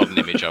 It's not an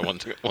image I want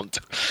to.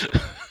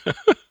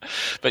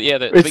 But yeah,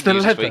 the big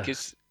news this week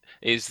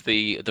is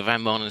the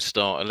Van Marnen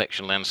Star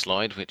election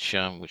landslide, which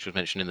was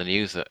mentioned in the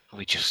news, that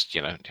we just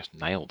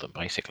nailed them.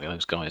 Basically,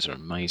 those guys are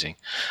amazing,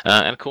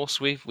 and of course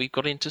we've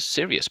got into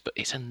Sirius, but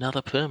it's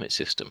another permit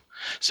system.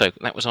 So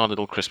that was our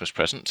little Christmas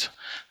present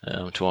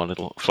to our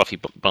little fluffy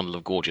bundle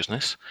of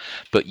gorgeousness.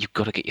 But you've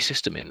got to get your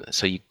system in,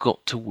 so you've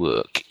got to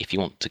work if you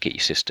want to get your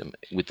system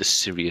with the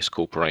Sirius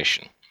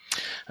Corporation.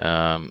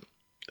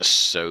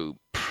 So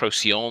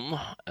Procyon,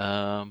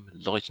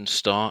 Light &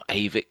 Star,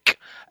 Avik,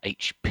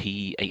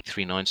 HP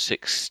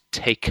 8396,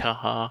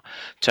 Tekaha,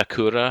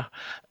 Takura,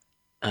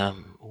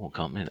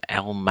 Almagest,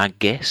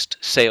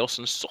 Seos,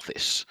 and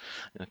Sothis.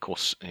 And of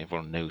course,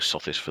 everyone knows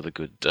Sothis for the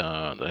good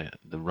the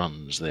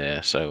runs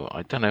there. So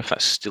I don't know if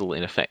that's still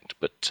in effect,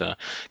 but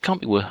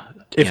can't be worth.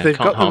 If they've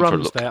got the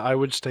runs there, I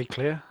would stay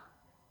clear.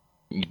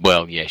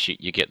 Well, yes,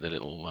 you get the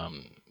little.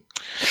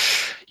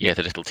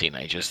 The little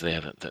teenagers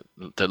there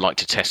that like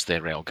to test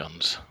their rail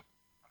guns.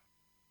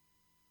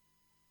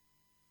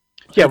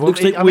 Yeah, It well,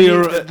 looks like I mean,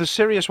 we're- the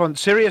Sirius one.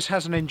 Sirius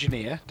has an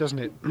engineer, doesn't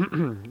it?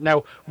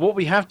 Now, what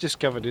we have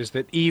discovered is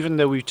that even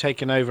though we've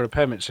taken over a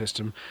permit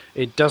system,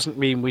 it doesn't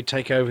mean we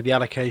take over the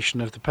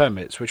allocation of the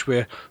permits, which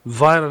we're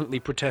violently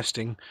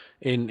protesting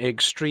in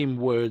extreme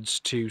words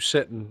to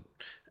certain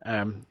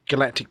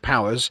galactic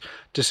powers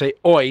to say,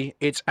 "Oi,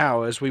 it's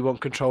ours. We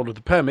want control of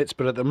the permits."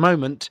 But at the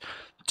moment,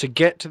 to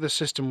get to the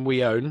system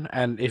we own,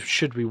 and if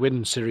should we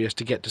win Sirius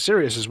to get to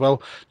Sirius as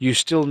well, you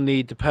still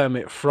need the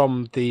permit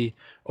from the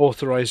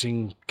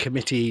authorizing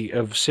committee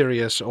of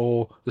Sirius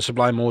or the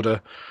Sublime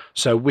Order.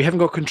 So we haven't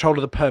got control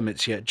of the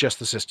permits yet, just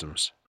the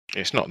systems.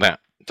 It's not that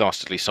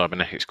dastardly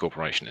Cybernetics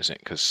Corporation, is it?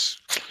 Because,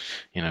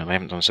 they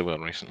haven't done so well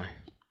recently.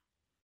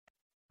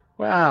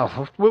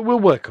 Well, we'll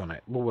work on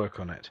it. We'll work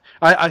on it.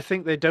 I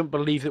think they don't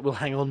believe that we'll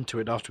hang on to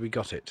it after we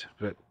got it,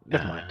 but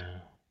never mind.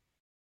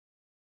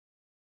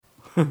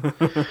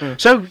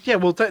 So yeah,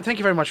 well, thank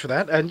you very much for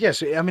that. And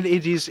yes, I mean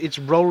it's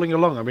rolling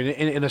along. I mean,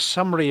 in a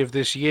summary of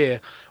this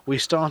year, we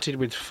started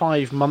with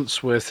 5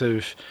 months worth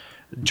of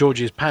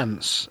George's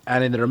pants,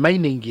 and in the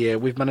remaining year,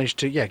 we've managed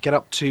to get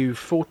up to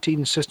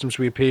 14 systems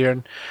we appear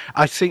in.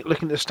 I think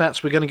looking at the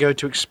stats, we're going to go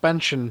to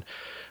expansion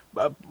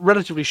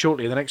relatively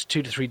shortly, in the next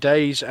 2 to 3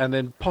 days, and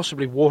then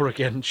possibly war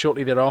again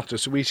shortly thereafter.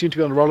 So we seem to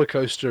be on a roller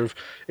coaster of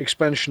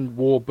expansion,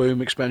 war,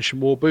 boom, expansion,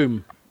 war,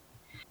 boom.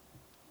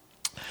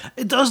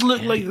 It does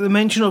look like the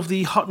mention of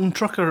the Hutton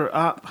Trucker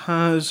app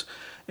has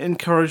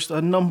encouraged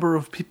a number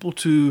of people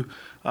to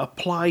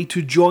apply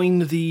to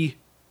join the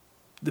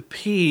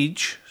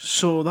page,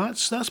 so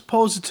that's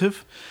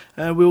positive.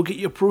 We'll get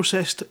you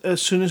processed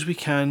as soon as we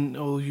can,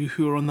 all you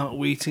who are on that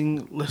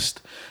waiting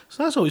list.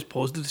 So that's always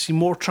positive to see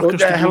more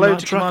truckers. Hello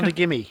to Commander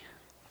Gimme,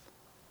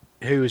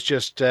 who has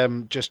just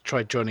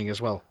tried joining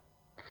as well.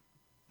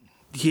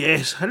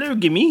 Yes, hello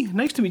Gimme,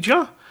 nice to meet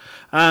you.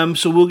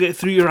 So we'll get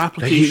through your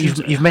applications.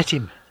 You've met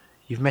him.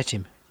 You've met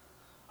him.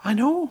 I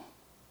know.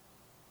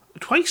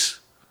 Twice.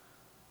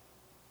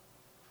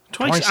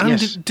 And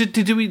yes.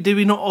 did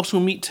we not also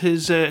meet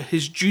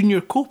his junior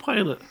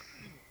co-pilot?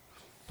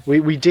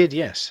 We did,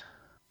 yes.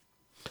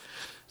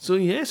 So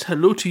yes,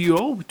 hello to you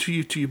all, to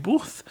you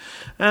both.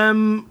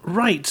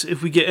 Right,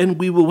 if we get in,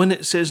 we will win.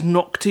 It says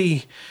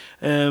Nocti.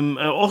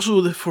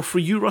 Also, for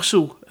you,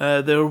 Russell,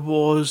 there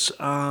was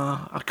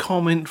a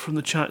comment from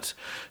the chat.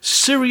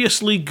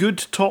 Seriously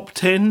good top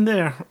 10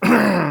 there.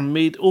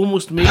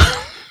 almost made.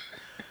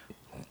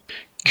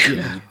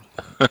 Yeah.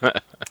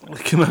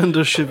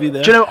 Commander should be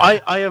there. Do you know,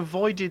 I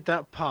avoided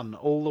that pun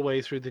all the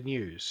way through the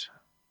news.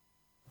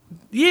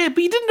 Yeah,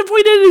 but you didn't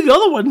avoid any of the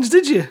other ones,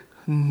 did you?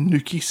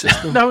 Nuki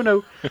system.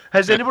 No.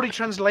 Has anybody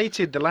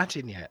translated the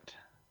Latin yet?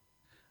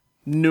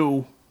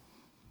 No.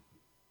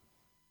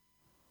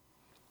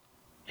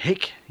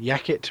 Hic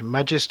jacet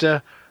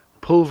magister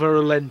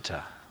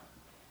pulverulenta.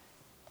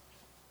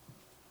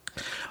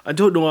 I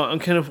don't know. I'm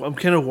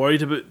kind of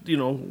worried about,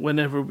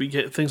 whenever we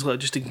get things like that,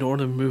 just ignore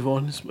them and move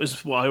on.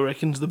 Is what I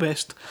reckon is the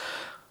best.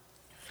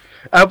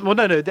 Well,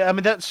 no. I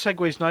mean, that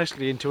segues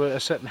nicely into a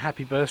certain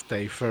happy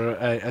birthday for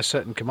a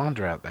certain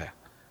commander out there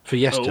for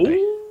yesterday.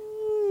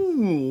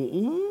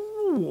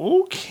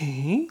 Oh,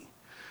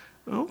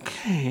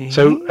 okay.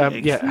 So,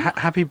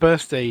 happy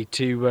birthday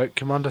to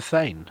Commander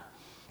Thane.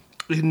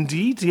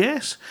 Indeed,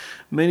 yes.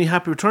 Many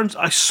happy returns.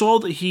 I saw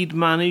that he'd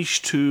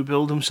managed to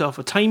build himself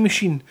a time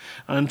machine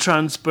and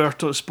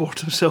transport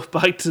himself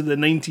back to the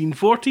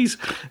 1940s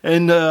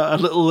in a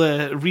little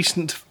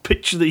recent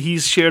picture that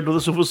he's shared with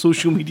us over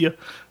social media.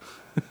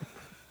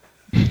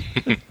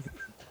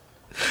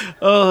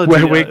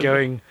 Where we're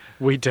going,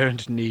 we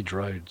don't need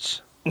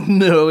roads.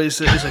 No,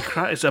 it's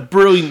a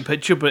brilliant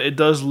picture, but it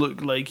does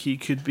look like he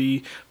could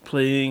be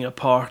playing a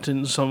part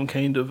in some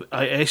kind of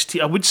IST.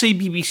 I would say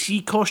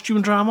BBC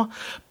costume drama,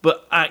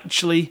 but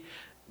actually,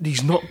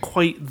 he's not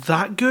quite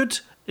that good.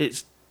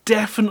 It's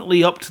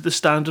definitely up to the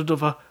standard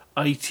of a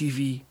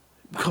ITV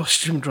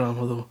costume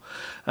drama, though.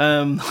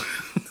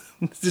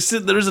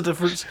 There is a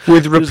difference.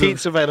 With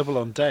repeats available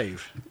on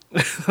Dave.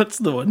 That's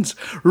the ones.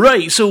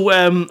 Right, so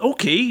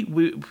okay,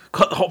 we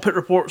cut the hot pit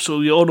report, so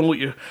you all know what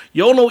you're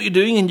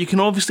doing, and you can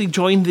obviously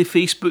join the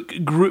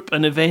Facebook group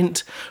and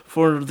event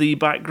for the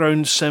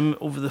background sim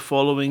over the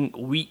following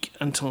week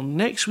until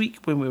next week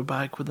when we're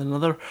back with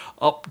another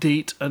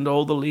update and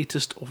all the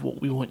latest of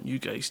what we want you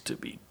guys to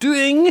be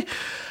doing. Is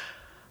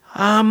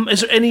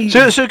there any?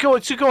 So go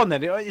on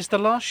then. It's the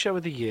last show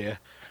of the year.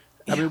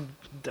 I mean,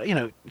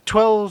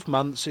 12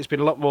 months, it's been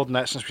a lot more than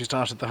that since we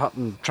started the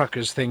Hutton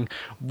Truckers thing.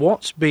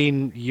 What's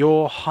been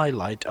your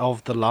highlight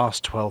of the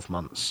last 12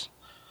 months?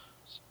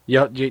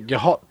 Your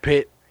hot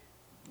pit,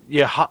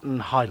 your Hutton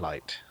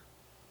highlight.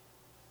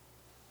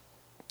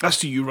 That's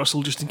to you,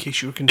 Russell, just in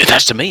case you're confused.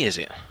 That's to me, is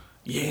it?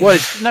 Yeah. Well,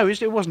 no,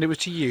 it wasn't. It was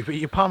to you, but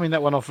you're palming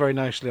that one off very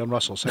nicely on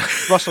Russell. So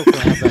Russell can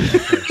have that one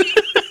first.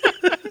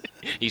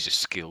 He's a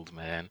skilled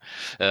man.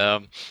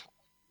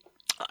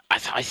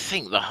 I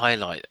think the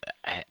highlight,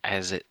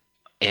 as it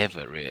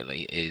ever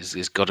really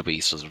is got to be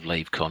sort of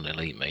LaveCon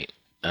Elite Meet.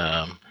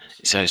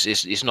 So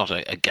it's not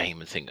a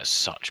game thing as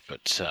such,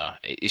 but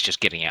it's just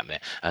getting out there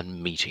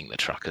and meeting the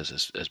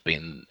truckers has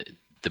been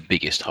the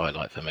biggest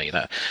highlight for me.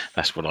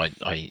 That's what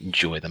I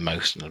enjoy the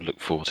most and I look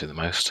forward to the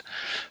most.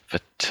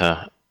 But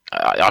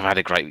I've had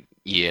a great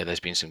year. There's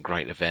been some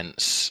great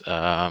events,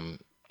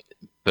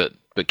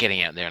 but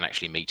getting out there and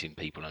actually meeting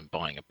people and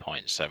buying a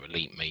pint, so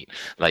Elite Meat,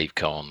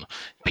 LaveCon,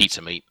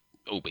 Pizza Meat,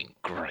 all been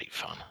great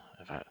fun.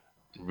 I've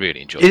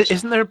really enjoyed it.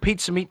 Isn't there a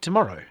Pizza Meat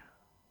tomorrow?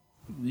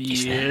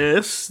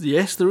 Yes,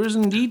 there is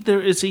indeed.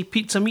 There is a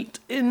Pizza Meat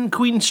in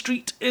Queen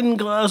Street in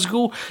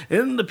Glasgow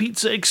in the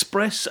Pizza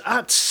Express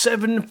at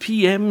 7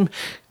 p.m.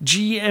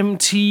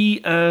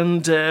 GMT,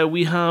 and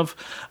we have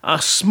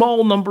a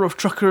small number of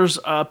truckers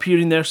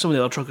appearing there. Some of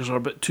the other truckers are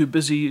a bit too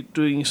busy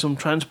doing some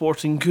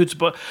transporting goods,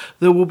 but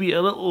there will be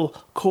a little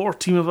core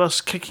team of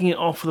us kicking it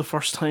off for the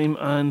first time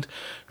and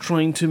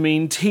trying to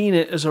maintain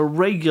it as a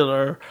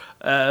regular,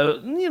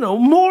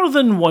 more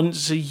than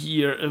once a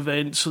year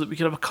event, so that we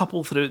can have a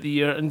couple throughout the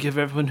year and give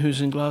everyone who's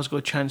in Glasgow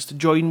a chance to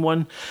join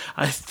one.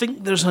 I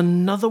think there's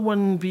another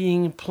one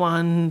being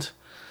planned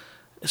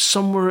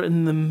somewhere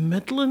in the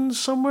Midlands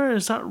somewhere.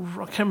 Is that,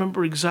 I can't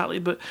remember exactly,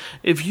 but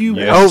if you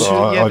I've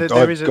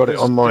got it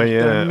on my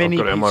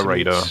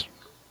radar.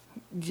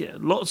 Yeah,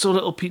 lots of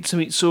little Pizza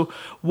Meats. So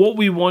what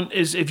we want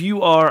is, if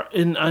you are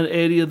in an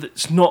area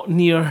that's not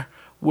near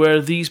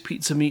where these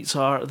Pizza Meats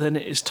are, then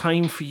it is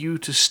time for you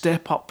to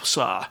step up,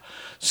 sir.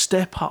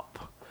 Step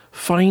up.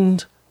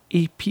 Find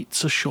a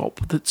pizza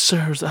shop that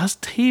has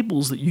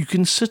tables that you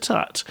can sit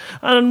at,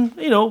 and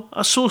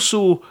a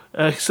so-so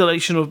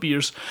selection of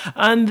beers,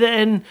 and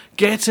then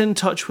get in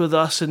touch with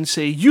us and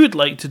say you'd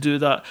like to do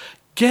that.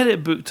 Get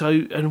it booked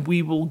out, and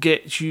we will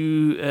get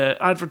you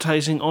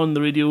advertising on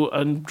the radio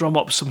and drum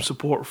up some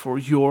support for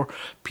your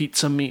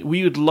Pizza Meat.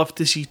 We would love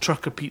to see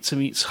trucker Pizza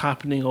Meats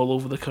happening all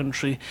over the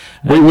country.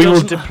 We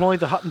will deploy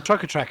the Hutton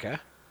Trucker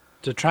Tracker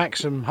to track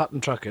some Hutton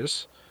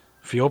truckers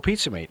for your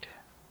Pizza Meat.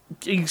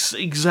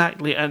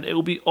 Exactly, and it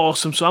will be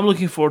awesome. So I'm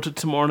looking forward to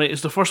tomorrow night.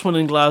 It's the first one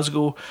in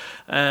Glasgow,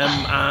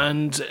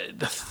 and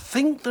I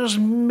think there's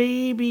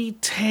maybe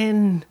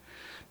 10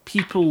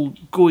 people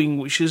going,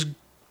 which is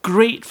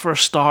great for a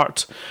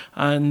start,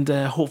 and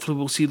hopefully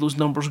we'll see those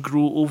numbers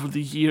grow over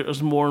the year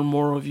as more and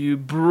more of you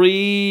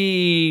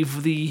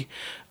brave the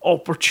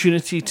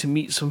opportunity to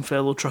meet some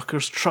fellow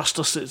truckers. Trust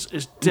us,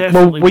 it's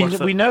definitely worth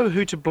it. We know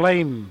who to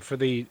blame for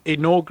the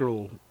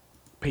inaugural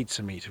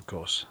Pizza Meat, of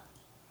course.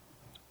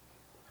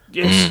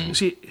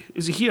 Yes,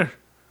 is he here?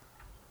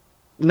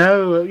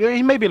 No,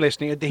 he may be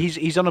listening.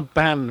 He's on a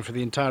ban for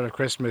the entire of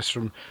Christmas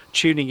from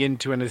tuning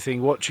into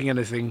anything, watching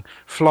anything,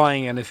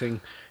 flying anything.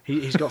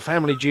 He's got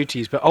family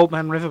duties, but Old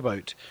Man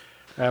Riverboat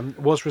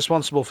was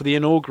responsible for the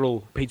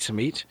inaugural Pizza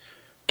Meat,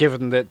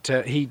 given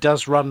that he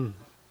does run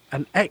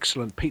an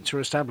excellent pizza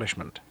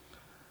establishment.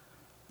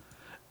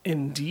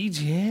 Indeed,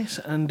 yes,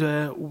 and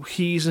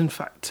he's in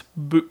fact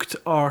booked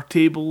our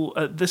table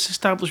at this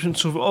establishment,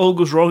 so if it all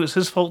goes wrong, it's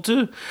his fault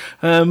too.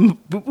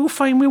 But we'll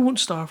find we won't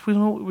starve. We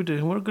know what we're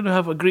doing. We're going to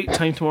have a great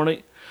time tomorrow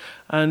night.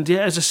 And yeah,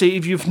 as I say,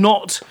 if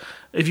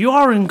you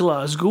are in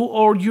Glasgow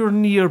or you're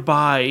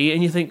nearby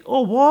and you think,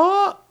 oh,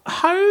 what?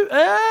 How?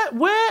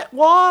 What?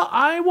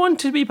 I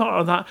want to be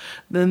part of that.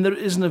 Then there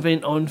is an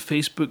event on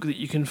Facebook that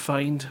you can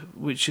find,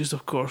 which is,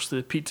 of course,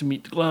 the Pizza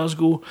Meat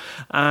Glasgow.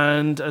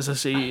 And as I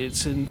say,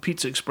 it's in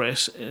Pizza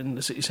Express in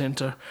the city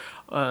centre,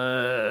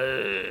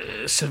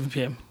 7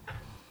 p.m.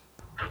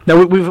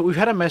 Now, we've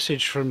had a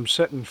message from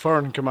certain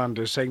foreign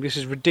commanders saying this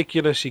is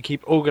ridiculous. You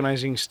keep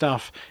organising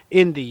stuff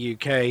in the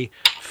UK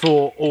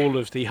for all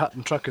of the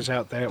Hutton truckers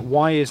out there.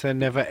 Why is there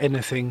never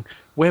anything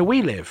where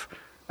we live?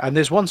 And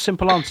there's one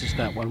simple answer to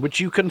that one, which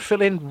you can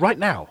fill in right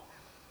now.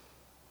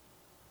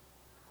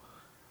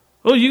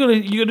 Oh, you're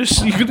gonna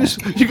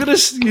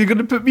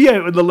put me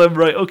out on the limb,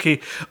 right? Okay,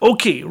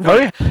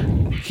 right. Oh,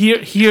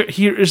 yeah.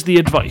 Here is the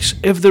advice.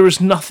 If there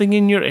is nothing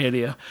in your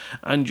area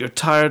and you're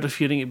tired of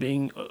hearing it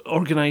being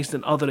organised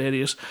in other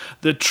areas,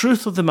 the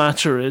truth of the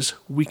matter is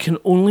we can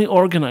only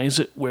organise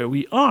it where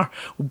we are.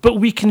 But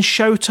we can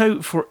shout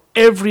out for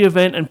every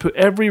event and put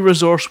every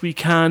resource we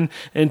can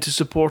into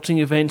supporting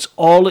events.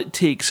 All it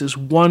takes is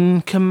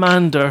one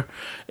commander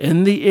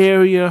in the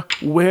area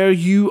where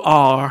you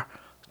are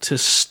to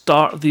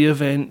start the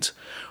event.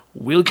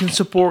 We can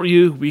support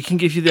you, we can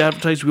give you the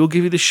advertise, we'll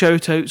give you the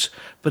shout outs,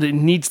 but it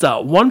needs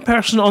that one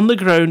person on the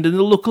ground in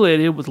the local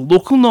area with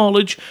local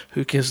knowledge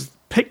who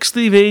picks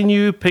the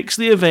venue, picks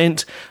the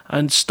event,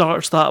 and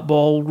starts that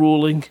ball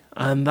rolling.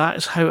 And that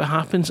is how it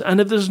happens. And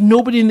if there's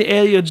nobody in the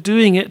area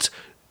doing it,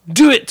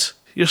 do it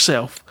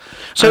yourself.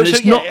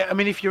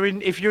 If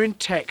you're in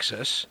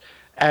Texas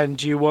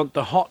and you want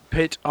the Hot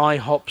Pit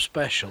IHOP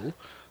special,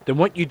 then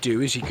what you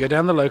do is you go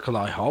down the local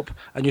IHOP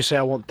and you say,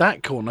 I want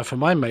that corner for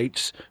my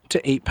mates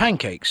to eat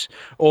pancakes.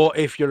 Or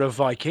if you're a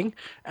Viking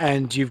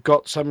and you've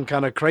got some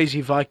kind of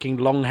crazy Viking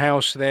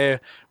longhouse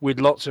there with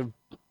lots of,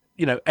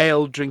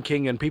 ale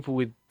drinking and people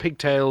with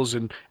pigtails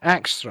and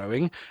axe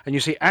throwing, and you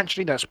see,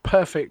 actually, that's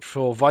perfect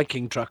for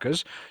Viking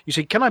truckers. You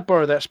say, can I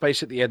borrow that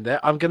space at the end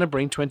there? I'm going to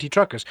bring 20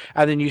 truckers.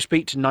 And then you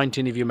speak to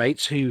 19 of your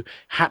mates who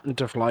happen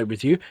to fly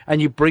with you,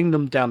 and you bring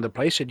them down the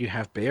place, and you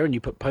have beer, and you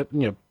put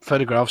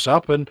photographs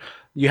up, and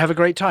you have a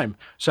great time.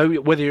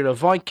 So whether you're a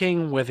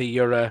Viking, whether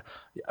you're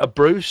a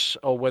Bruce,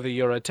 or whether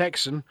you're a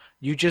Texan,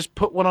 you just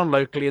put one on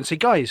locally and say,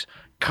 guys,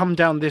 come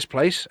down this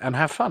place and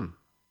have fun.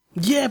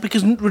 Yeah,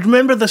 because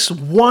remember this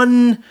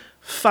one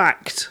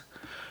fact.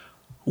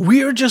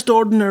 We're just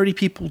ordinary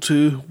people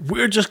too.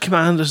 We're just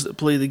commanders that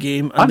play the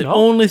game. And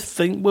only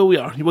thing... Well, we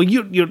are. Well,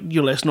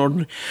 you're less than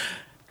ordinary.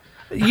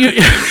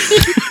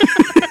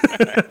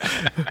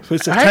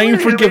 It's a time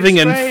for giving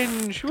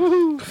and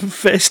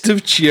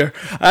festive cheer.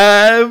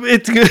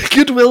 It's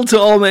goodwill to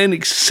all men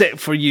except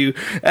for you.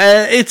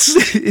 It's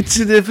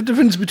the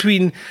difference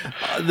between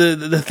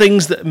the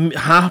things that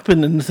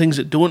happen and the things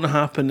that don't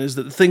happen is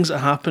that the things that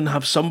happen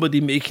have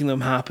somebody making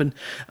them happen,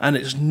 and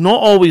it's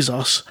not always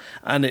us,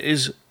 and it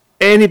is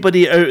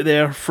anybody out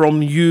there,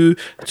 from you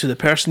to the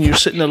person you're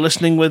sitting there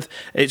listening with.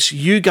 It's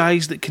you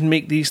guys that can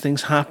make these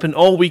things happen.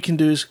 All we can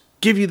do is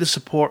give you the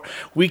support.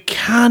 We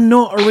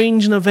cannot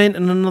arrange an event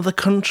in another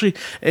country.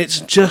 It's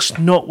just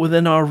not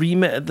within our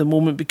remit at the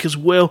moment because,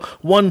 well,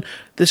 one,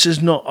 this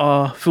is not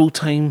a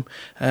full-time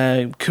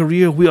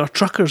career. We are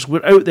truckers.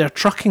 We're out there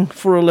trucking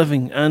for a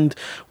living, and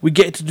we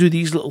get to do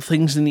these little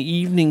things in the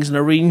evenings and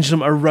arrange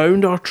them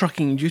around our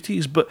trucking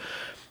duties. But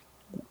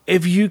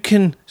if you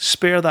can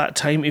spare that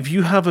time, if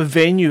you have a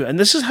venue, and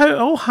this is how it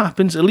all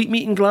happens. Elite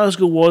Meet in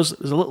Glasgow was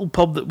a little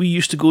pub that we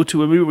used to go to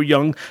when we were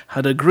young,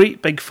 had a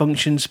great big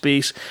function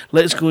space.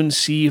 Let's go and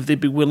see if they'd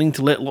be willing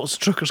to let lots of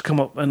truckers come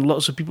up and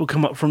lots of people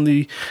come up from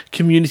the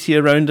community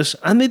around us.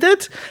 And they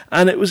did,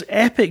 and it was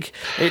epic.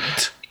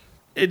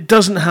 It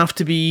doesn't have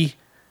to be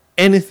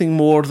anything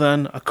more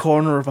than a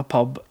corner of a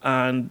pub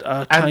and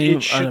a time and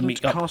it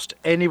shouldn't cost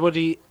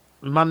anybody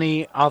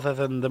money other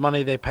than the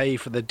money they pay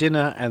for the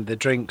dinner and the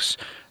drinks.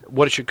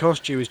 What it should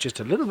cost you is just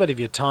a little bit of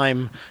your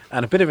time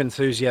and a bit of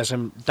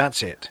enthusiasm.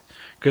 That's it.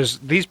 Because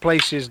these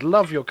places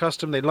love your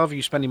custom. They love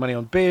you spending money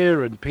on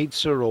beer and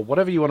pizza or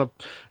whatever you want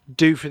to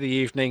do for the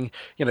evening.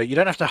 You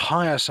don't have to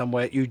hire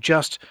somewhere. You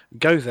just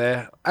go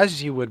there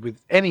as you would with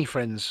any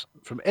friends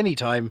from any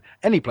time,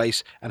 any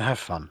place, and have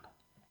fun.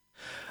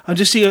 I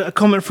just see a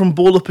comment from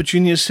Bola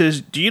Petunia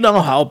says, do you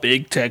know how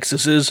big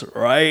Texas is,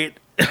 right?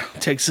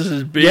 Texas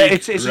is big. Yeah,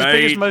 it's right? as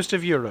big as most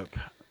of Europe.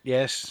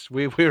 Yes,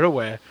 we're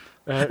aware.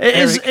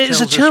 It's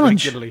a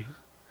challenge.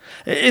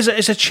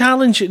 It's a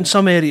challenge in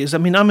some areas. I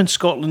mean, I'm in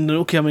Scotland, and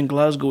okay, I'm in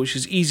Glasgow, which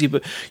is easy,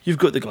 but you've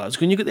got the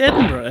Glasgow and you've got the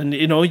Edinburgh, and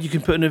you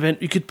can put an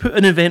event. You could put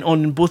an event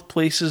on in both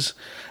places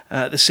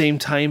at the same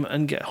time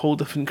and get a whole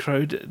different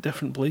crowd at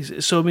different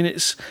places. So I mean,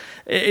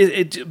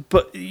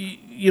 but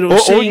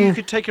or you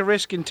could take a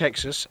risk in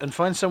Texas and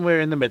find somewhere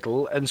in the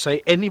middle and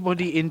say,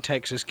 anybody in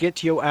Texas,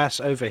 get your ass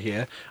over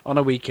here on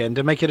a weekend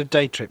and make it a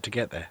day trip to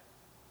get there.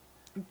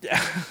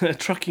 A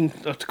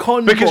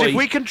convoy. Because if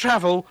we can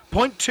travel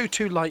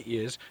 0.22 light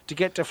years to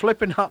get to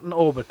flipping Hutton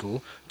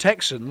Orbital,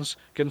 Texans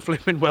can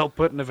flipping well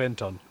put an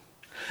event on.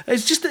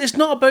 It's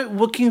not about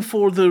looking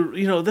for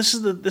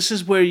this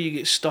is where you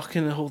get stuck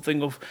in the whole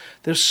thing of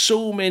there's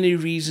so many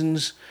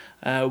reasons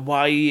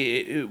why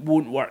it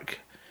won't work,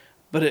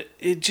 but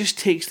it just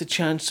takes the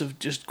chance of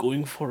just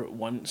going for it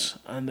once,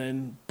 and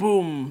then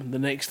boom, the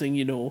next thing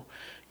you know,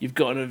 you've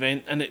got an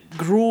event, and it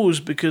grows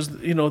because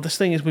this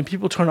thing is when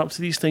people turn up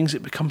to these things,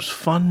 it becomes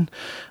fun,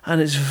 and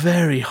it's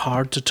very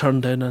hard to turn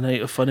down a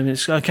night of fun. I mean,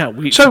 I can't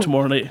wait for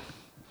tomorrow night.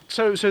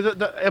 So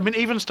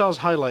Even Star's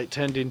highlight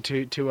turned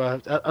into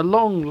a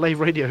long live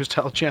radio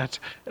style chat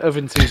of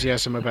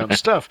enthusiasm about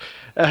stuff.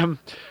 So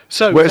where's that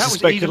the was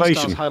speculation? Even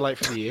Star's highlight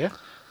for the year.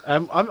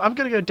 I'm going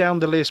to go down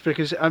the list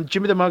because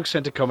Jimmy the Mug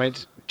sent a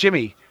comment.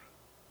 Jimmy,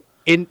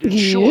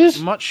 Yes?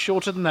 much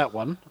shorter than that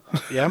one.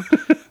 Yeah.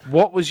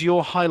 What was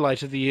your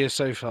highlight of the year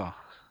so far?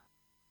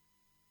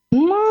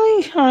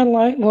 My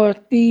highlight was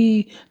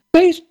the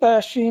base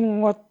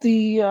bashing with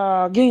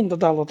the game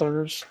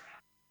developers.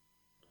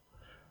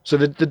 So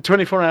the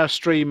 24-hour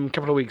stream a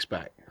couple of weeks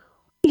back.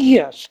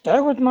 Yes,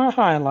 that was my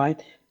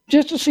highlight.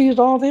 Just to see it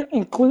all there,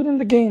 including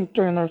the game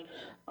trainers.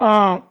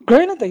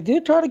 Granted, they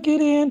did try to get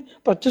in,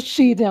 but to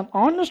see them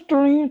on the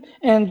stream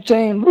and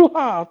saying,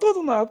 "Ruha,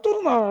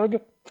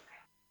 tudunag."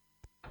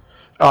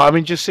 I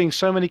mean, just seeing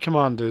so many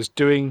commanders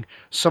doing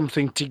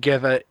something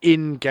together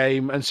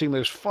in-game and seeing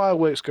those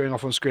fireworks going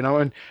off on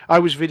screen. I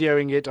was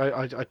videoing it.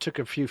 I took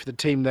a few for the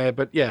team there.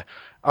 But yeah,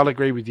 I'll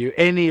agree with you.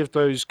 Any of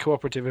those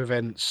cooperative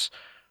events,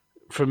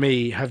 for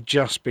me, have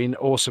just been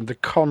awesome. The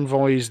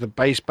convoys, the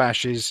base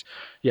bashes.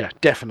 Yeah,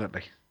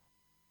 definitely.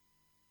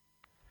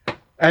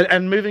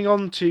 And moving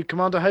on to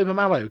Commander Homer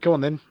Mallow. Go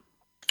on then.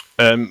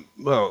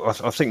 Well,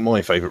 I think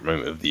my favourite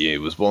moment of the year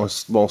was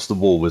whilst the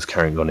war was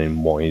carrying on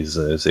in WISE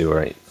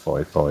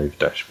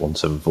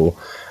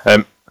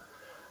 0855-174.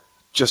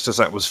 Just as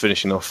that was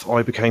finishing off,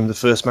 I became the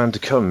first man to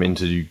come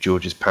into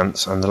George's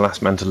pants and the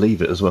last man to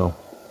leave it as well.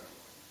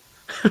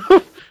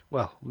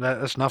 Well,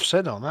 that's enough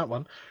said on that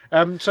one.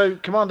 So,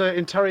 Commander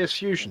Intarius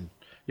Fusion,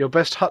 your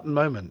best Hutton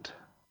moment.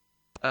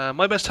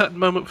 My best Hutton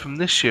moment from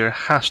this year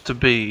has to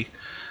be,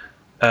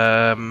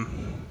 I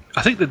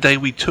think the day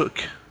we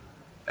took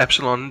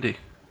Epsilon Indy.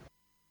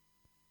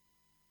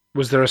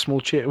 Was there a small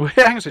cheer?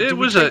 It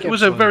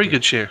was a very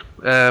good cheer,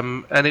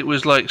 and it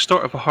was like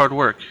start of a hard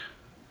work.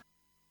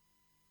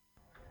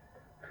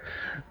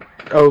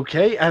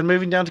 Okay, and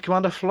moving down to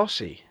Commander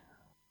Flossie.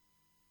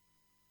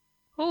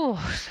 Oh,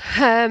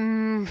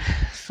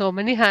 so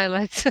many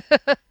highlights.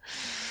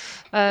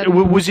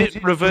 Was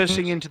it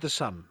reversing into the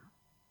sun?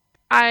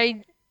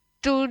 I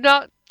do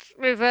not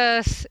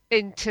reverse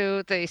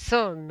into the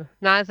sun.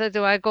 Neither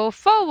do I go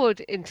forward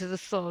into the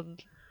sun.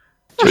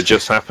 So it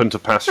just happened to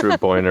pass through a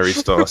binary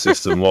star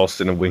system whilst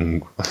in a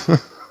wing.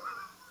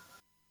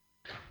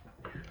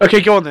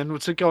 Okay, go on then.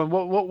 So go on.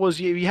 What was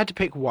you had to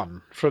pick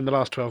one from the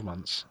last 12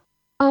 months?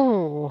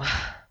 Oh,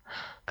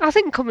 I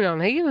think coming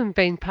on here and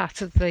being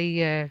part of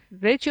the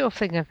radio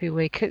thing every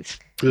week, it's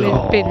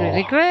been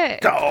really great.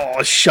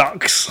 Oh,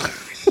 shucks.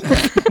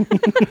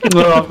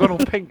 Well, I've got all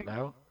pink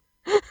now.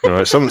 All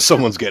right,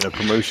 someone's getting a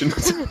promotion.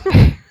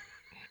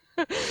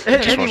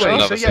 Anyway,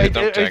 so yeah,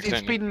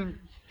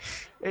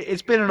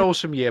 it's been an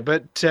awesome year,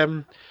 but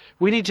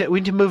we need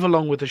to move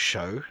along with the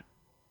show.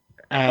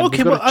 And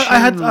Okay, well, I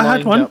had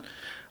one. Up.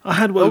 I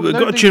had one. Oh,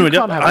 Got a tune with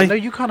it. No,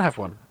 you can't have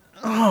one.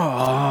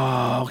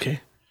 Oh,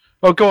 okay.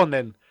 Oh, go on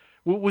then.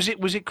 Was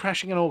it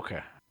crashing an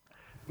orca?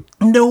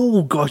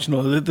 No, gosh,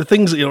 no. The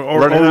things that are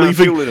Running out of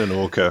leaving fuel in an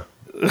orca.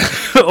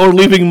 or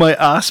leaving my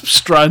asp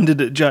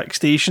stranded at Jack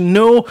Station.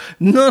 No,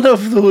 none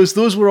of those.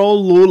 Those were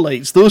all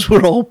lowlights. Those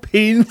were all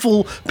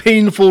painful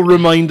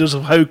reminders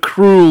of how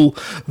cruel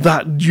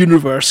that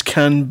universe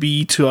can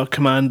be to a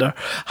commander.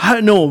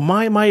 No,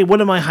 my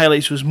one of my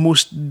highlights was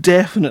most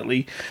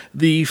definitely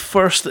the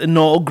first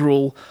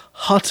inaugural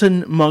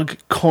Hutton Mug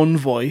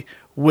convoy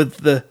with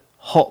the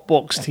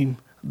Hotbox team.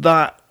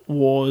 That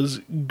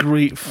was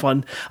great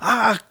fun.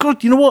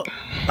 God, you know what?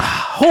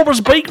 Homer's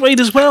bike ride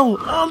as well.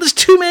 Oh, there's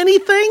too many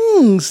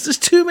things.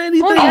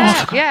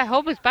 Yeah,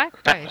 Homer's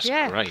bike That ride. was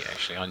Yeah. great,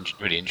 actually. I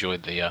really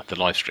enjoyed the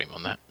live stream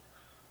on that.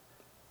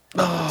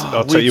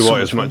 I'll tell you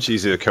what, it's much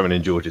easier coming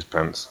in George's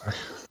pants.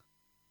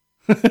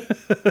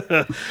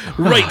 Right.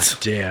 Oh,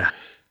 dear.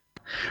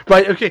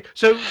 Right, okay,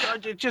 so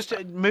just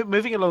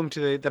moving along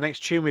to the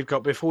next tune we've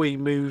got before we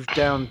move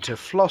down to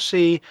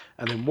Flossie,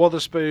 and then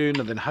Wotherspoon,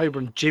 and then Hober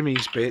and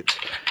Jimmy's bit.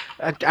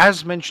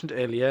 As mentioned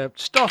earlier,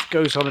 stuff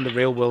goes on in the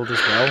real world as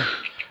well,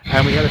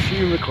 and we had a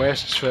few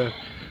requests for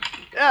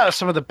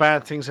some of the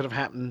bad things that have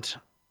happened,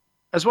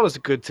 as well as the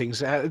good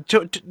things.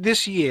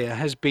 This year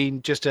has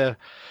been just a...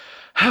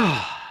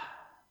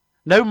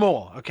 no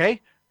more, okay?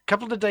 A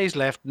couple of days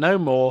left, no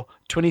more.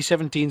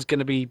 2017 is going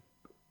to be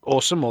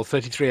awesome, or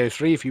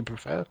 3303 if you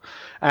prefer.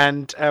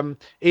 And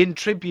in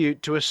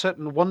tribute to a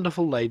certain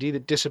wonderful lady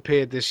that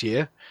disappeared this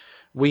year,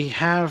 we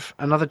have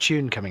another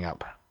tune coming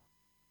up.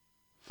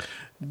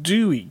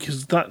 Do we?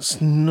 Because that's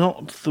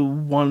not the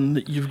one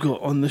that you've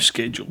got on the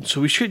schedule.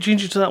 So we should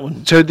change it to that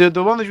one. So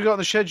the one that you've got on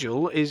the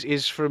schedule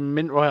is from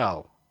Mint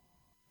Royale.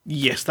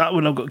 Yes, that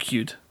one I've got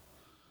queued.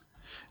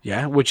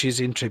 Yeah, which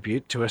is in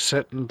tribute to a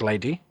certain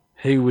lady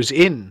who was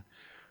in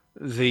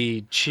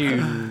the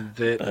tune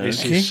that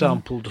this is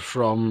sampled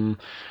from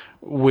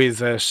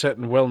with a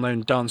certain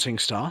well-known dancing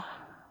star.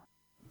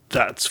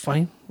 That's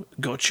fine.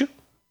 Gotcha.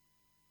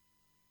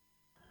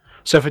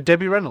 So for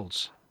Debbie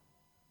Reynolds.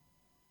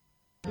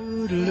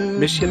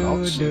 Miss you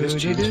lots. This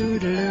tune's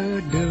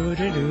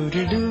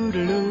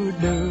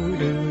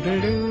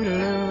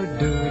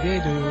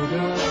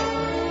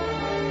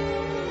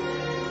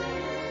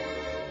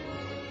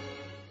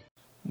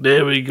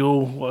There we go.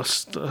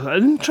 What's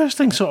an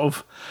interesting sort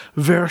of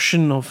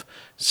version of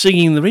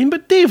Singing the Rain,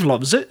 but Dave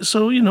loves it,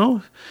 so you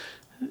know,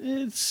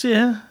 it's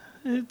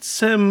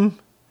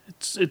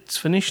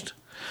finished.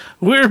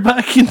 We're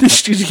back in the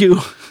studio.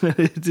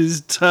 It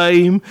is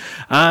time,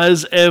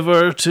 as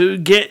ever, to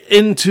get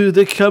into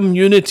the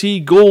community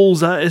goals.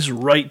 That is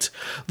right.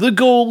 The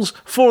goals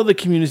for the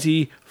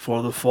community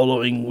for the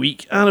following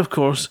week. And of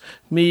course,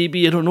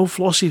 maybe, I don't know,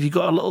 Flossie, have you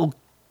got a little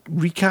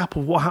recap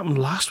of what happened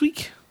last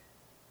week?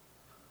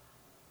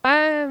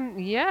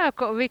 Yeah, I've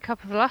got a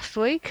recap of last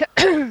week.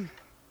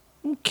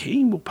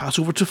 Okay, we'll pass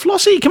over to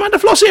Flossie. Commander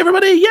Flossie,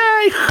 everybody!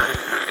 Yay!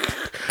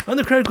 And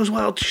the crowd goes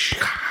wild.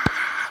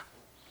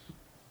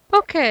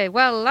 Okay,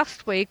 well,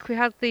 last week we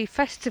had the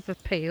festive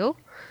appeal.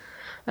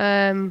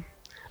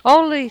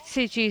 All the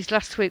CGs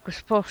last week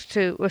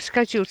were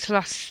scheduled to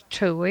last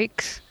 2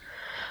 weeks.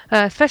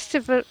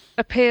 Festive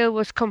appeal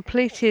was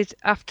completed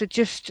after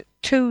just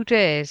 2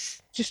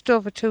 days, just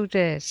over 2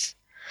 days.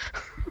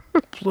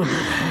 Bloody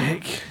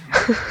heck.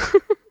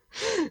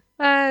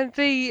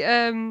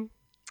 The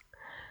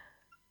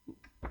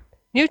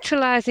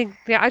neutralising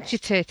the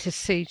agitators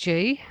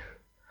CG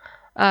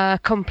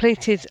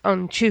completed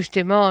on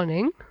Tuesday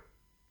morning,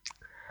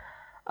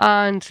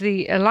 and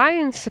the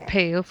Alliance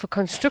appeal for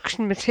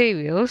construction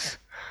materials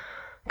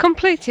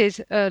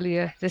completed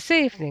earlier this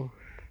evening.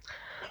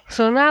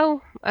 So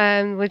now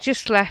we're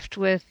just left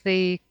with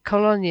the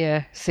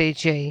Colonia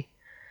CG,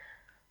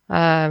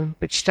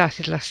 which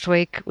started last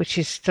week, which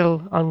is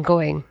still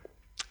ongoing.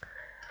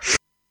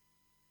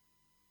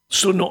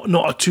 So not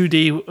a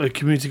 2-day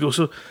community goal.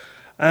 So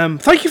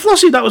thank you,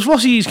 Flossie. That was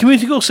Flossie's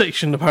community goal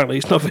section. Apparently,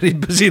 it's not very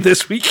busy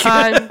this week.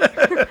 And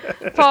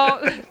for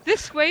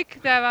this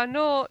week, there are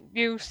no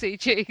new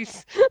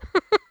CGs.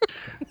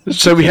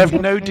 So we have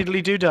no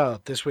diddly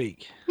doodah this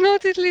week. No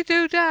diddly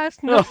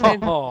doodads,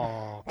 nothing.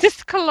 Oh.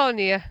 Just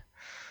Colonia.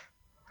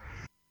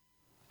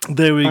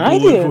 There we I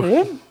go.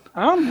 did it.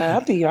 I'm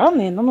happy.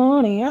 I'm in the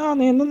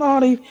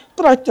money,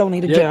 but I still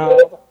need a Yeah.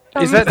 job.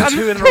 Is that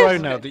 2 in a row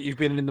now that you've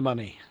been in the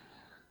money?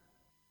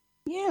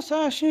 Yes,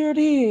 I sure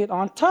did.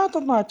 On top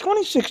of my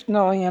 26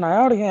 million I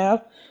already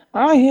have,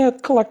 I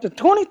have collected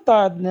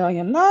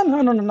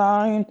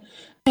 25,909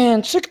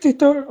 and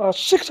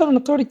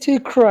 632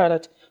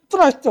 credit,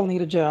 but I still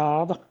need a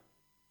job.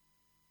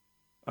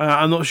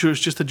 I'm not sure it's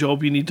just a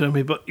job you need,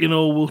 Tommy, but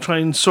we'll try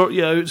and sort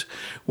you out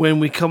when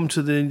we come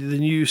to the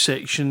new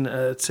section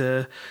at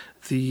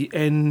the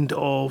end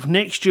of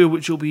next year,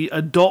 which will be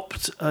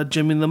Adopt a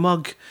Jimmy the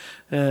Mug,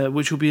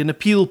 which will be an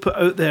appeal put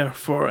out there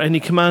for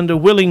any commander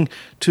willing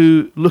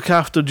to look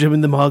after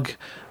Jimmy the Mug.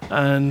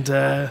 And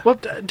Well,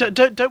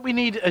 don't we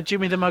need a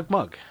Jimmy the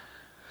Mug?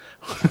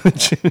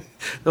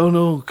 oh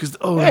no, because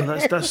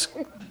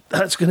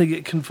that's going to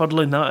get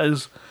confuddling. That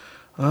is.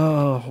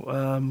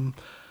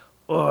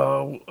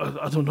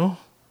 I don't know.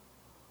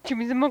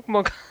 Jimmy the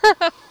Mug.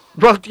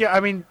 Well, yeah, I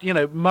mean,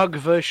 Mug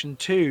version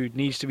 2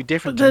 needs to be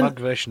different to Mug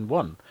version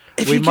 1.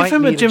 If we you might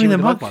give him a need Jimmy the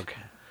Mug.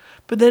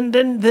 But then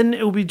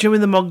it'll be Jimmy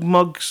the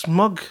Mug's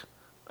mug,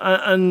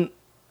 or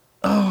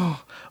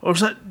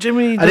is that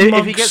Jimmy the And Mug's?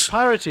 if he gets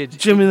pirated,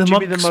 Jimmy the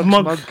Mug's Mug's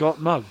mug got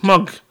mugged.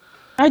 Mug.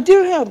 I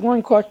do have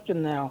one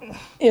question now.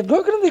 If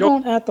we're going to be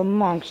going at the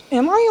monks,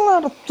 am I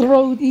allowed to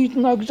throw these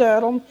mugs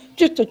at them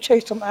just to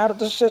chase them out of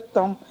the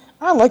system?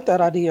 I like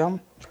that idea.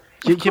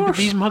 Yeah, but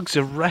these mugs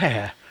are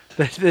rare.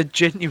 They're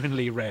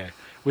genuinely rare.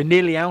 We're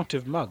nearly out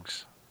of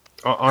mugs.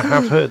 I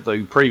have heard,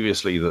 though,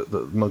 previously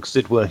that mugs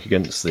did work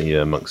against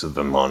the monks of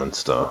Vermont and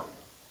Star.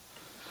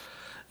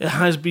 It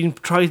has been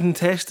tried and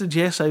tested,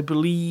 yes, I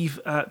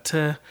believe, at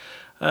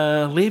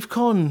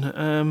LaveCon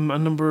a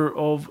number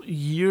of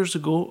years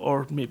ago,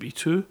 or maybe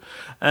 2,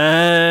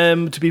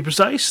 to be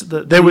precise.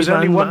 There was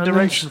only one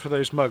direction for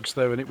those mugs,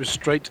 though, and it was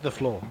straight to the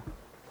floor.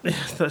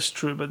 That's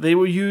true, but they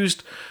were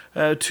used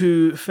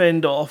to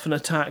fend off an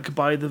attack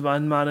by the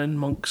Van Manen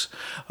monks.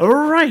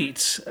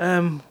 Right,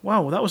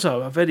 wow, that was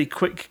a very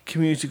quick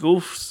community goal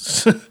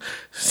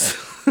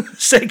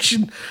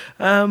section.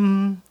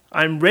 I'm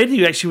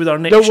ready, actually, with our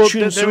next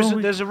tune.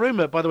 There's a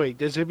rumour, by the way,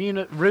 there's a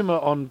rumour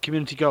on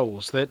community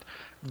goals that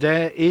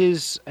there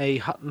is a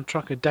Hutton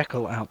Trucker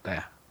decal out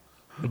there.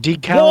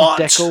 Decal,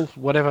 decal,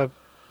 whatever.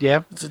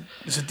 Yeah, it's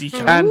a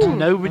decal, and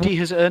nobody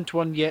has earned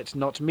one yet.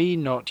 Not me,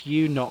 not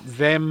you, not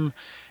them.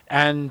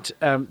 And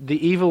the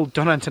evil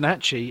Don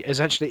Antonacci is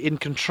actually in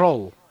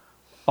control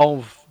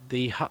of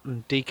the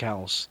Hutton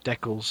decals,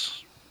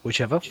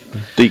 whichever.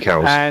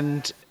 Decals.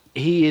 And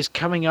he is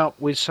coming up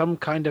with some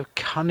kind of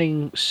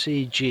cunning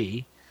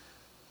CG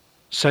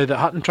so that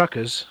Hutton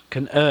Truckers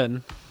can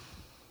earn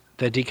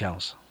their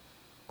decals.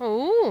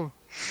 Oh.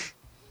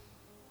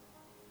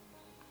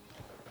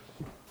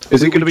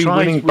 Is it going to be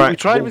winning back? We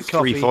tried with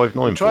coffee,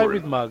 359 we tried for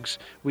with it? mugs,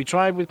 we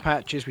tried with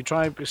patches, we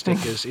tried with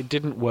stickers. It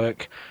didn't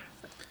work.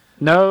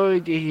 No,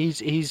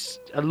 he's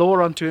a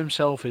law unto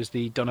himself, is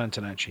the Don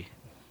Antonacci.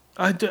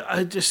 I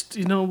just,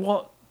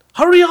 what?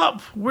 Hurry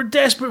up! We're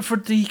desperate for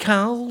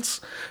decals.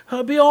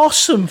 That'd be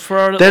awesome for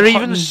our little They're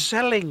even Hutton.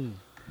 selling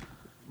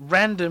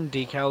random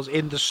decals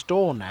in the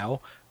store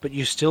now, but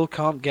you still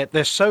can't get.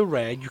 They're so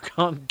rare, you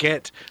can't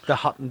get the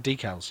Hutton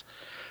decals.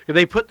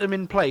 They put them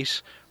in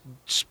place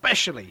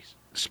specially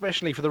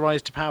for the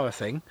Rise to Power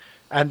thing,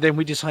 and then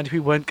we decided we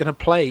weren't going to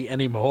play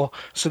anymore,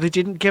 so they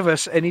didn't give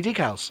us any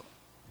decals.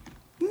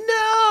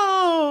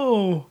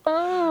 No!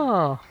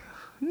 Oh.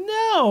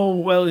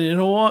 No! Well, you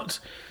know what?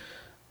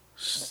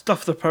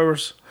 Stuff the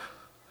powers.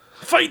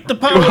 Fight the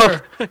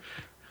power!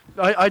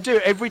 I do.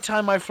 Every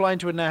time I fly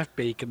into a nav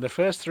beacon, the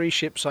first 3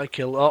 ships I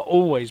kill are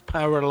always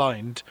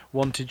power-aligned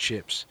wanted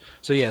ships.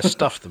 So yeah,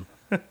 stuff them.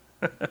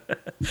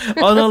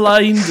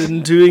 Unaligned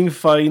and doing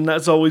fine.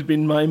 That's always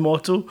been my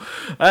motto.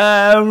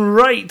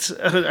 Right.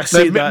 I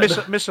say that.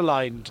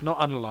 Misaligned, not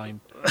unaligned.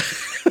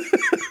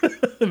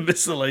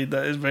 Misaligned,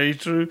 that is very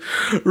true.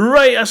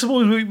 Right, I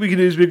suppose what we can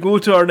do is we go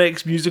to our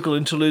next musical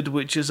interlude,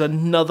 which is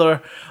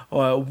another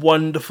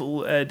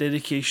wonderful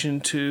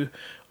dedication to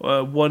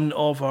one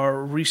of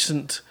our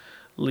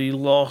recently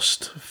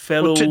lost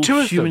fellow two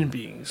of human them.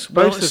 beings.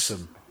 Both of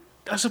them.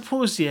 I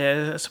suppose,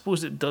 yeah, I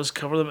suppose it does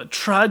cover them.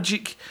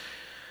 Tragic.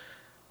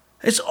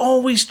 It's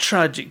always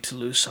tragic to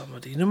lose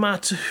somebody, no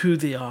matter who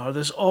they are.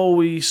 There's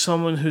always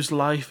someone whose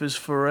life is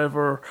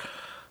forever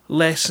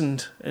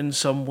lessened in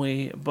some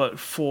way, but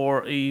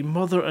for a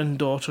mother and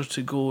daughter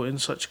to go in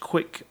such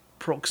quick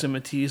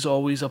proximity is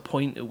always a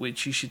point at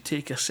which you should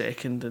take a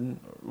second and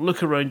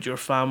look around your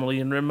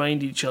family and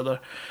remind each other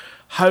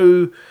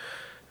how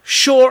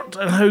short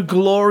and how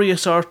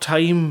glorious our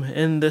time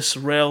in this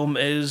realm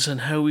is,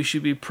 and how we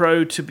should be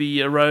proud to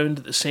be around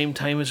at the same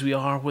time as we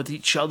are with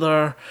each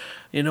other.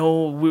 You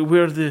know,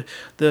 we're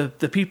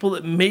the people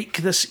that make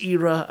this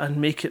era and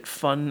make it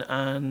fun.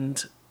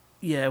 And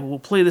yeah, we'll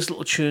play this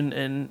little tune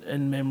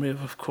in memory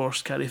of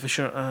course, Carrie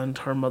Fisher and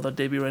her mother,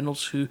 Debbie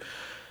Reynolds, who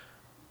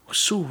was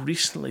so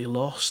recently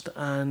lost.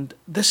 And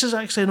this is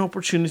actually an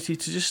opportunity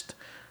to just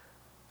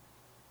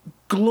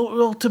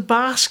to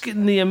bask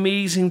in the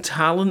amazing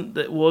talent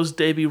that was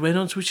Debbie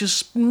Reynolds, which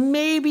is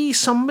maybe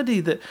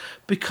somebody that,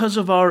 because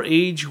of our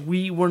age,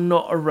 we were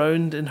not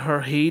around in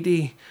her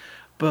heyday.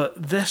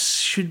 But this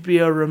should be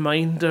a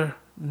reminder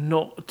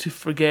not to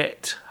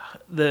forget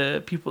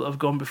the people that have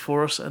gone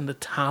before us and the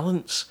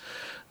talents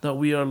that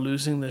we are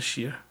losing this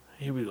year.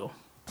 Here we go.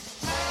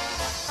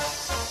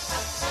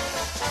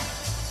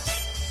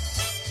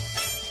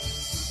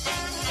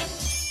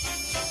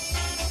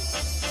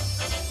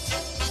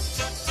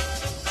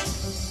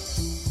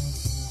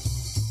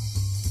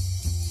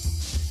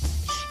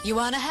 You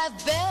wanna have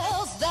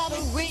bells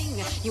that'll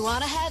ring, you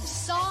wanna have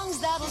songs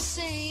that'll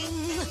sing,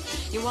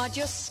 you want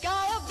your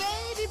sky a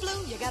baby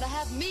blue, you gotta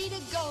have me to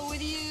go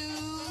with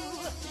you.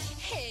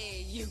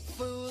 Hey, you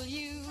fool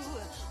you,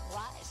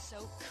 why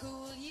so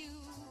cool you?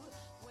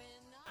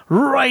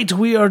 Right,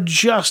 we are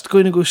just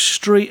going to go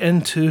straight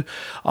into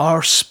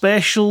our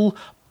special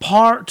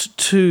part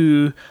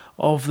 2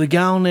 of the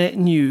Galnet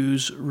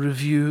News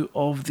review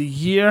of the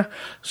year.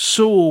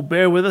 So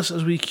bear with us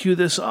as we cue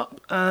this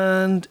up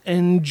and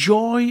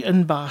enjoy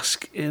and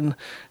bask in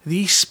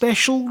the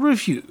special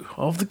review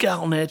of the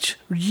Galnet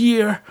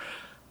year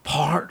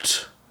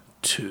part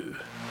 2.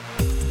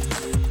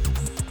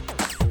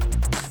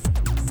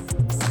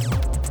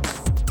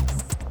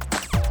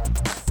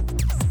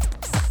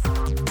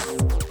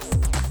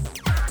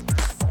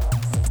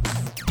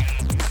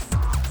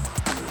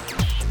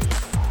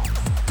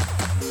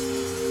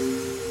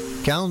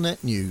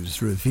 Galnet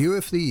News Review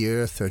of the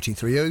Year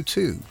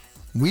 3302.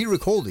 We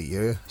recall the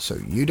year so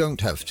you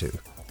don't have to.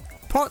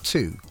 Part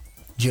 2.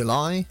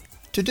 July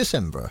to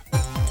December.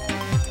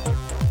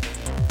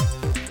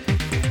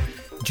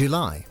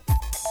 July.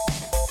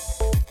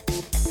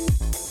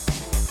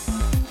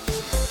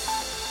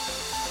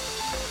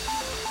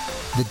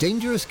 The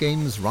Dangerous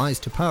Games Rise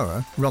to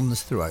Power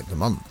runs throughout the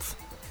month.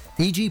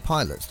 EG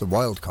pilots the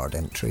wildcard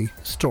entry,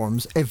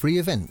 storms every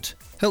event,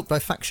 helped by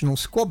factional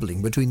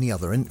squabbling between the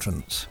other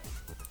entrants.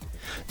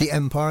 The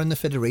Empire and the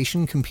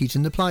Federation compete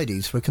in the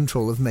Pleiades for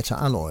control of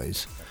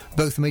meta-alloys.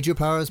 Both major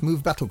powers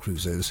move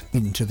battlecruisers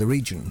into the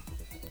region.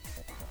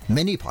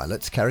 Many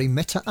pilots carry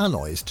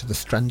meta-alloys to the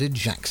stranded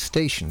Jax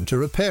station to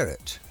repair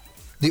it.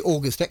 The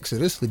August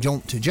exodus, the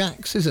Jaunt to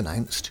Jax, is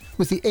announced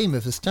with the aim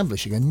of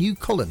establishing a new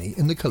colony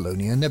in the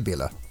Colonia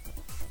Nebula.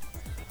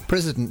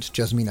 President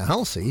Jasmina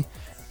Halsey,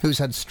 who's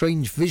had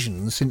strange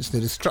visions since the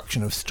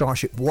destruction of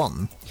Starship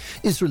One,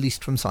 is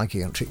released from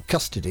psychiatric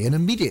custody and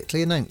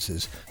immediately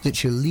announces that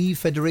she'll leave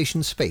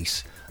Federation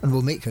space and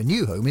will make her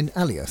new home in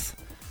Alioth,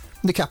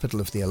 the capital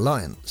of the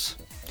Alliance.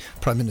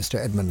 Prime Minister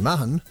Edmund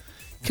Mahon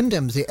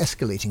condemns the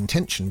escalating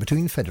tension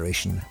between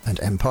Federation and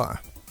Empire.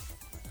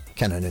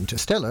 Canon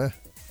Interstellar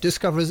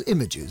discovers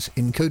images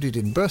encoded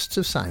in bursts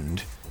of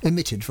sound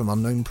emitted from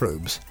unknown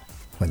probes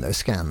when they're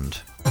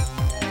scanned.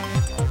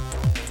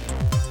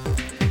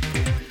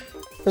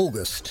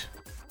 August.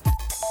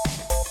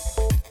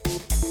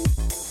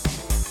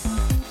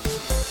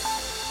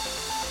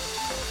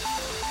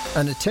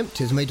 An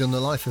attempt is made on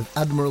the life of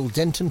Admiral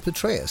Denton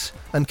Petraeus,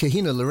 and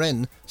Kahina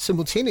Loren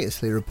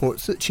simultaneously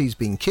reports that she's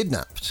been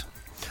kidnapped.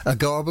 A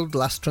garbled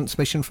last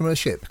transmission from her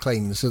ship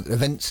claims that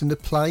events in the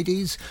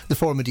Pleiades, the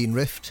Formidine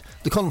Rift,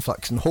 the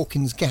Conflux and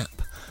Hawkins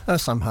Gap are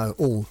somehow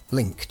all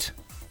linked.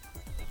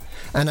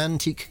 An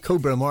antique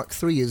Cobra Mark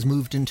III is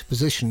moved into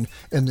position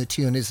in the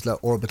Tionisla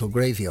orbital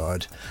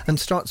graveyard and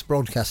starts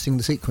broadcasting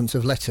the sequence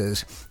of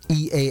letters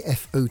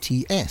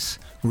EAFOTS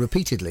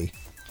repeatedly.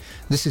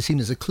 This is seen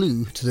as a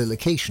clue to the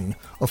location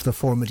of the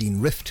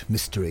Formidine Rift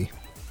mystery.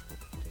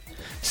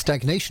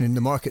 Stagnation in the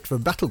market for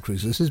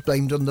battlecruisers is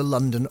blamed on the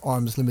London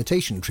Arms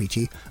Limitation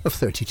Treaty of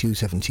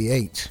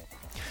 3278.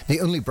 The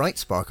only bright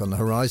spark on the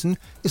horizon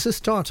is a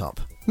start-up,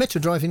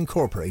 Metadrive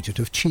Incorporated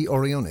of Chi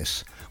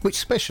Orionis, which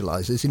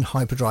specialises in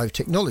hyperdrive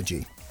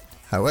technology.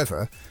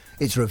 However,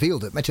 it's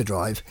revealed that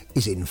Metadrive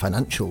is in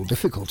financial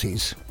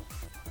difficulties.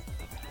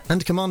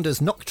 And Commanders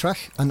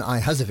Noktrach and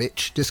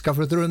Ihazovich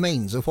discover the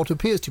remains of what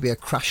appears to be a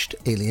crashed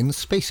alien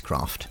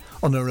spacecraft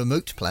on a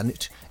remote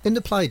planet in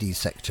the Pleiades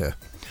sector,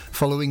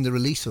 following the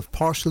release of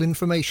partial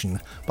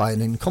information by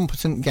an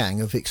incompetent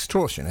gang of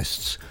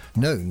extortionists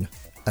known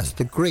as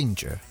the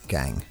Granger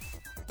Gang.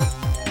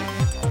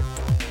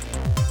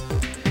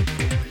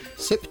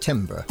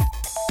 September.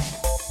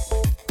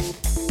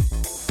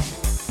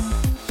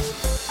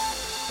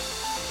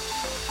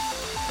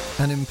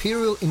 An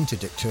Imperial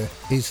interdictor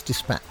is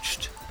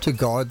dispatched to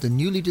guard the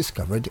newly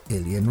discovered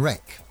alien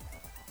wreck.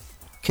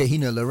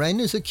 Kahina Loren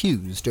is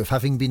accused of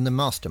having been the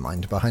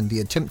mastermind behind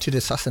the attempted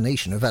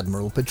assassination of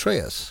Admiral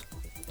Petraeus.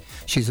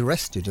 She's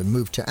arrested and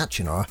moved to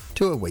Achinar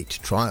to await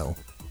trial.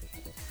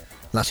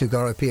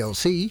 Latugara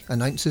plc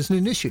announces an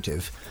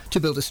initiative to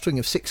build a string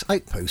of 6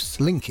 outposts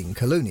linking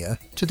Colonia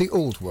to the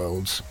Old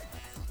Worlds.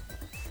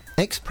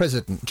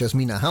 Ex-President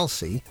Jasmina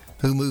Halsey,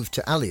 who moved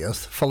to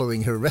Alioth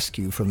following her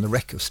rescue from the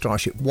wreck of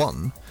Starship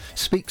One,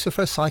 speaks of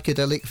her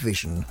psychedelic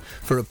vision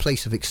for a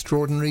place of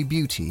extraordinary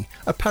beauty,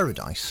 a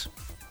paradise.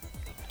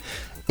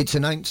 It's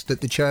announced that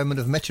the chairman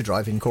of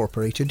Metadrive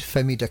Incorporated,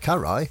 Femi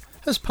Dakarai,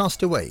 has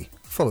passed away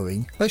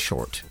following a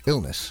short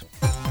illness.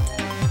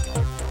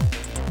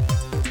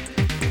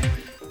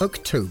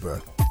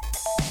 October.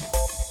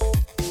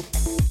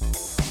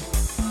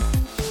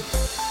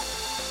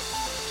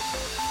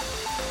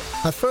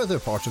 A further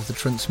part of the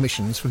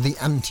transmissions from the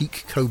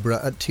antique Cobra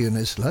at Tir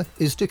Nisla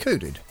is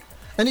decoded,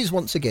 and is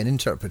once again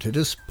interpreted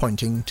as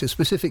pointing to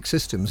specific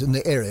systems in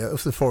the area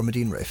of the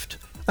Formidine Rift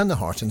and the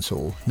Heart and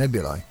Soul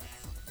Nebulae.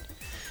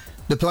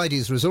 The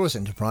Pleiades Resource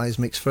Enterprise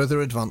makes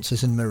further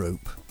advances in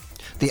Merope.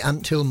 The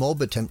Anthill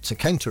mob attempts a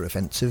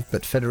counter-offensive,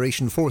 but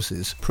Federation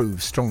forces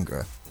prove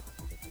stronger.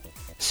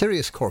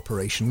 Sirius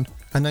Corporation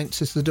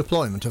announces the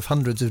deployment of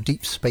hundreds of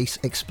deep space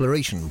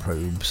exploration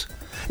probes.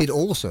 It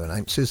also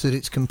announces that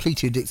it's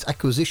completed its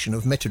acquisition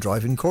of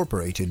Metadrive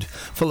Incorporated,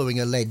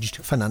 following alleged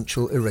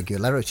financial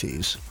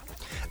irregularities.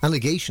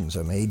 Allegations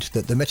are made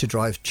that the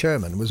Metadrive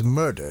chairman was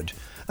murdered,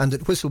 and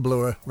that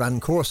whistleblower Ran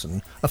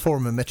Corson, a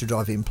former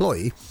Metadrive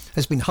employee,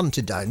 has been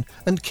hunted down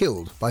and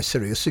killed by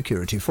Sirius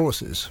security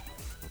forces.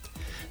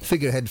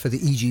 Figurehead for the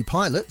EG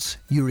pilots,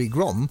 Yuri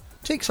Grom,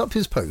 takes up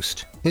his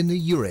post in the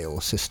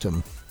Urail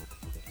system.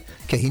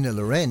 Kahina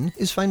Loren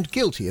is found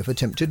guilty of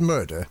attempted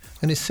murder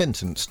and is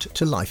sentenced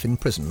to life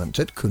imprisonment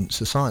at Kuntz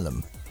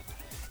Asylum.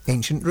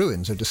 Ancient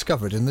ruins are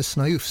discovered in the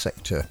Snauf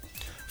sector,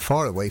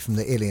 far away from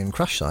the alien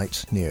crash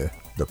sites near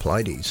the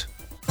Pleiades.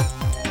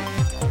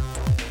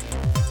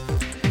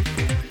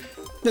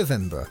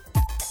 November.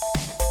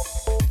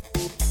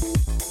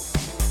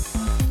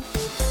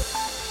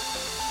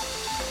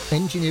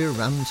 Engineer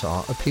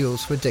Ramtar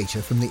appeals for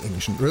data from the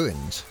ancient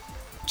ruins.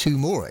 2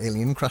 more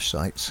alien crash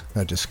sites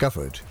are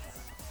discovered.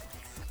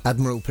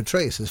 Admiral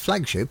Petraeus'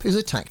 flagship is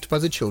attacked by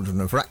the children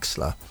of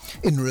Raxla,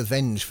 in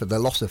revenge for the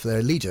loss of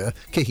their leader,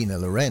 Kahina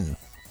Loren.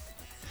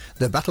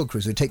 The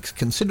battlecruiser takes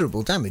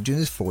considerable damage and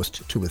is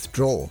forced to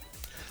withdraw.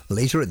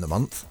 Later in the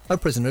month, a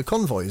prisoner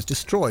convoy is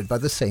destroyed by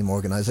the same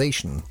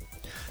organisation.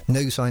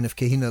 No sign of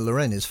Kahina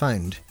Loren is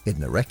found in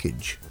the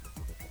wreckage.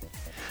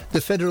 The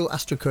Federal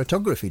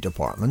Astrocartography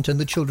Department and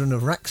the Children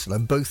of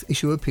Raxla both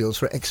issue appeals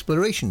for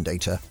exploration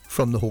data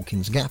from the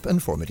Hawkins Gap and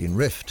Formidine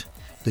Rift.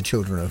 The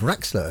Children of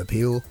Raxla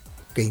appeal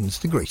gains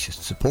the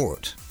greatest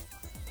support.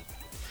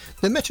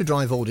 The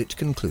Metadrive audit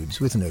concludes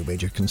with no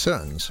major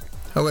concerns.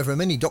 However,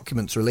 many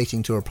documents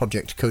relating to a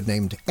project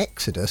codenamed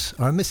Exodus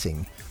are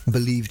missing,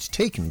 believed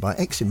taken by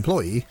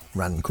ex-employee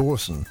Ran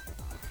Corson.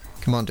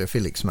 Commander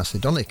Felix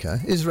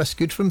Macedonica is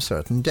rescued from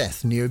certain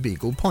death near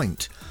Beagle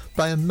Point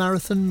by a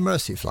marathon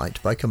mercy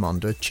flight by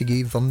Commander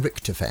Chigi von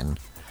Richterfen,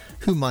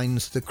 who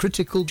mines the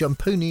critical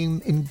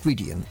jumponium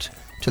ingredient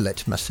to let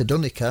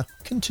Macedonica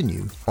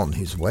continue on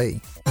his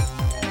way.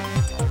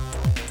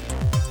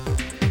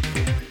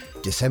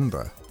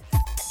 December.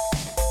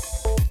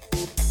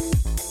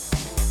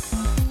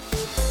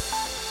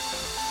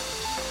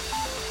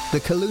 The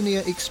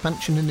Colonia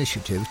Expansion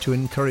Initiative to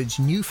encourage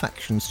new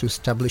factions to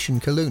establish in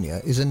Colonia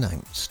is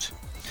announced.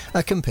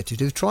 A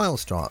competitive trial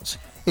starts.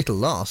 It'll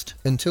last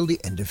until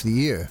the end of the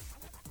year.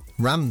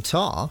 Ram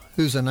Tar,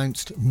 who's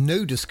announced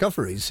no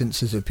discoveries since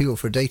his appeal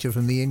for data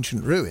from the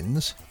ancient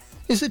ruins,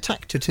 is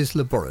attacked at his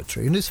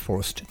laboratory and is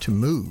forced to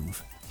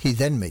move. He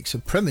then makes a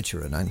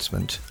premature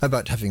announcement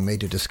about having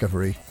made a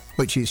discovery,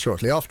 which he's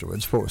shortly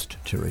afterwards forced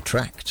to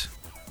retract.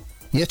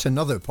 Yet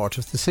another part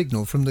of the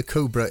signal from the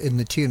Cobra in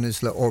the Tir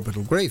Nisla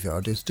orbital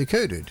graveyard is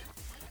decoded.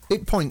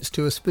 It points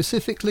to a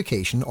specific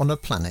location on a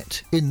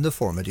planet in the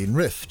Formidine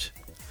Rift,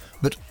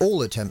 but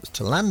all attempts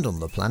to land on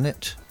the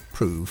planet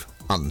prove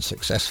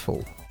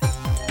unsuccessful.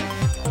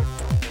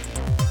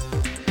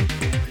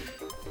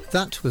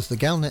 That was the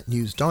Galnet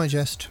News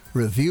Digest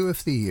Review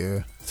of the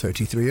Year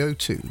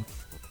 3302.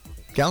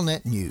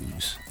 Galnet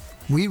News.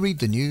 We read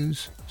the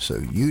news so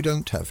you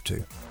don't have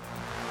to.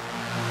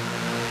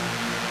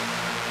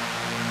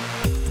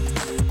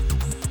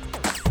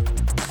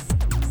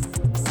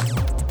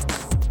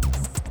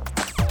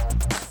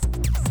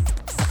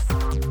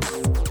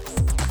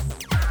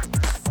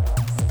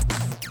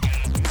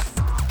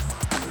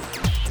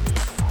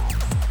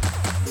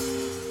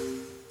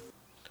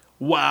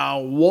 Wow,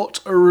 what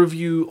a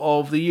review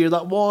of the year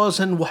that was,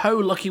 and how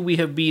lucky we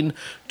have been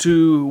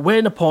to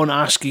win upon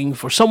asking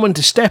for someone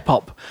to step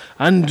up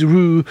and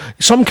do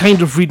some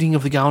kind of reading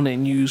of the Galnet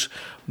News.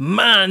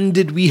 Man,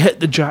 did we hit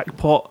the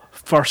jackpot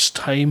first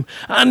time.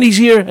 And he's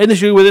here in the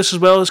studio with us as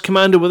well as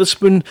Commander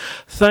Witherspoon.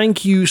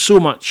 Thank you so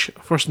much,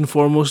 first and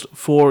foremost,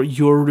 for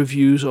your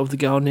reviews of the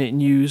Galnet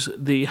News.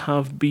 They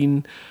have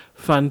been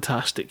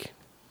fantastic.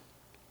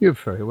 You're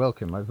very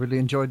welcome. I've really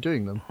enjoyed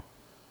doing them.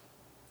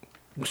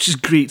 Which is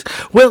great.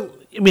 Well,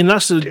 I mean,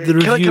 that's the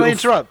review. Can I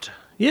interrupt?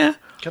 Yeah.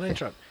 Can I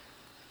interrupt?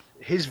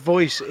 His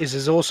voice is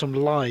as awesome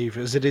live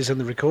as it is in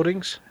the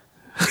recordings.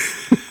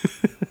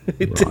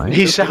 Right.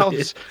 He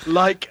sounds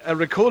like a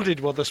recorded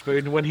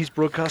Wotherspoon when he's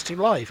broadcasting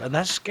live, and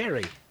that's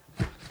scary.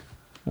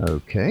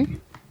 Okay,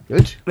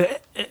 good.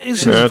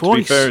 It's his To be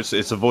voice. fair,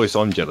 it's a voice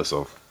I'm jealous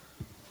of.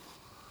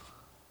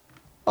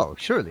 Oh,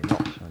 surely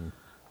not. And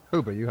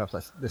Hober, you have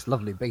this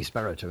lovely bass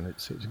baritone.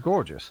 It's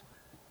gorgeous.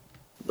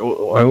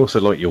 I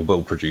also like your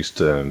well-produced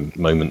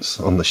moments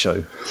on the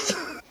show.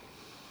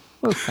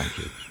 Well, thank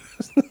you.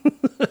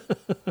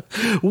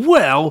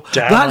 Well,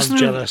 Damn, I'm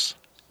jealous.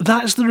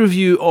 That's the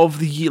review of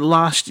the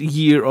last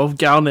year of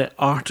Galnet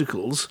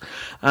articles,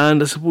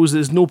 and I suppose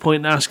there's no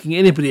point in asking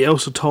anybody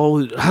else at all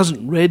who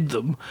hasn't read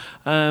them.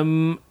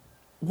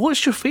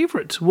 What's your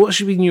favourite?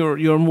 What's been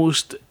your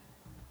most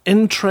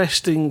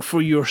interesting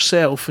for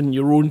yourself and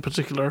your own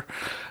particular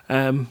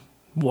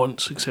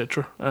wants,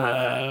 etc.?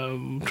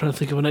 I'm trying to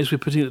think of a nice way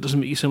of putting it that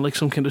doesn't make you sound like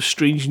some kind of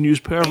strange news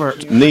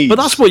pervert. Needs.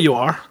 But that's what you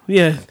are.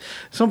 Yeah,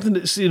 something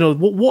that's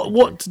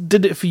what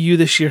did it for you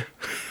this year?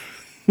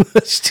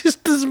 It's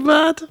just as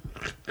mad.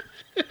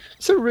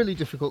 It's a really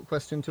difficult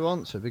question to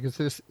answer because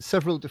there's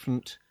several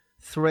different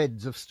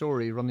threads of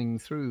story running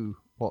through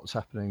what's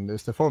happening.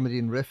 There's the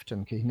Formidian Rift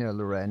and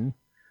Kahina-Loren,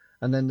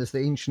 and then there's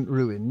the ancient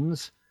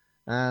ruins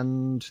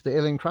and the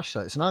alien crash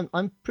sites. And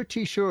I'm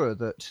pretty sure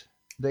that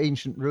the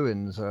ancient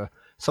ruins are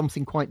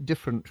something quite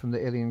different from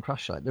the alien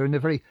crash site. They're in a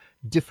very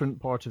different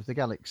part of the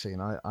galaxy,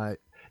 and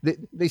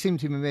they seem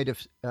to be made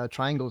of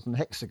triangles and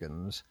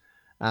hexagons.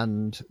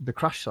 And the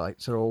crash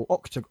sites are all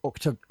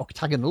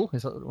octagonal.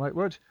 Is that the right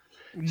word?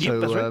 Yep,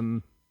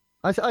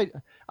 that's right.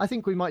 I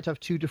think we might have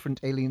two different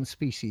alien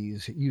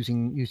species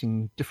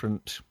using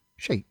different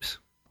shapes.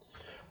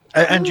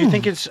 And do you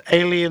think it's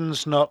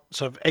aliens, not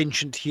sort of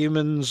ancient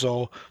humans,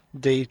 or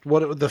the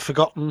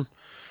forgotten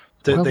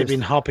that Well, they've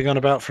been harping on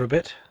about for a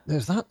bit?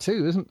 There's that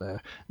too, isn't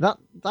there?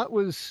 That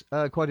was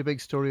quite a big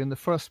story in the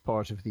first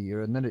part of the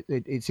year, and then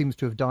it seems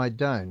to have died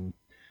down.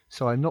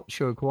 So I'm not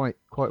sure quite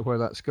where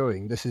that's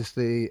going. This is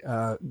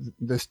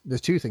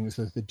there's two things.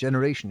 There's the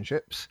generation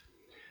ships,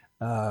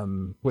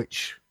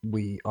 which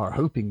we are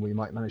hoping we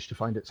might manage to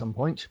find at some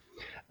point,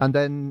 and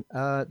then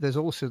there's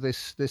also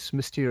this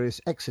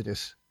mysterious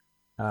Exodus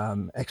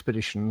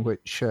expedition,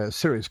 which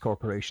Sirius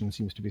Corporation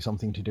seems to be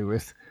something to do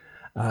with,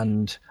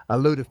 and a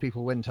load of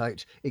people went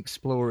out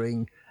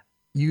exploring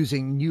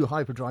using new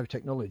hyperdrive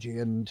technology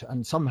and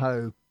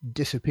somehow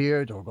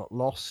disappeared or got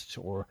lost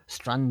or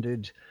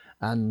stranded.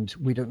 And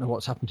we don't know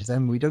what's happened to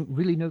them. We don't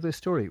really know their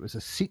story. It was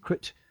a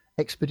secret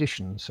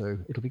expedition, so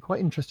it'll be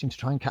quite interesting to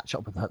try and catch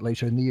up with that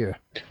later in the year.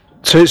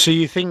 So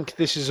you think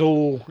this is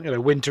all,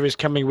 winter is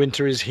coming,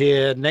 winter is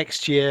here,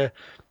 next year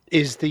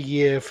is the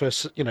year for,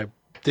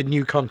 the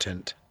new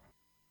content?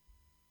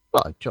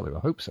 Well, I jolly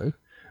well hope so.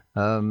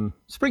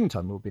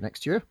 Springtime will be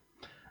next year,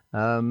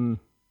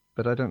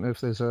 but I don't know if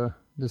there's a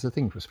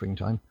thing for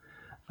springtime.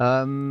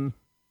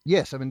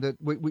 Yes, I mean,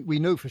 we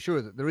know for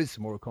sure that there is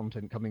some more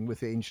content coming with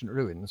the ancient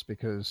ruins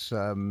because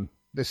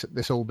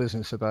this whole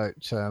business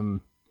about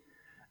sort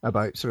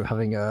of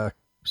having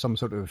some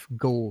sort of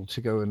goal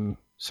to go and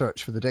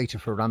search for the data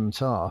for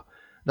Ram-Tar,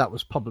 that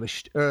was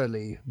published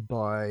early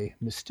by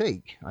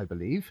mistake, I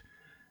believe.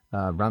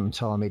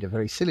 Ram-Tar made a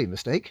very silly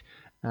mistake,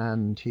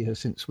 and he has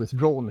since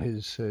withdrawn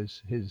his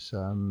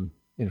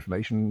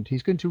information.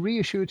 He's going to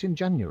reissue it in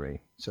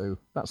January, so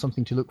that's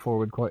something to look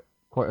forward quite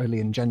early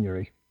in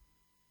January.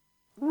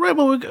 Right,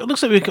 well, it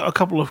looks like we've got a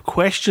couple of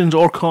questions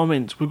or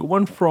comments. We've got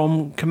one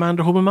from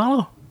Commander Homer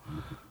Mallow.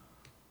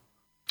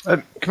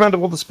 Commander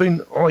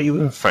Wotherspoon, are you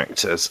in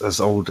fact, as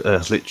old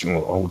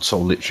old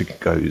soul literature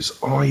goes,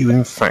 are you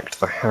in fact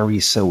the Harry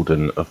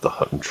Seldon of the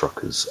Hutton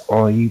Truckers?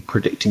 Are you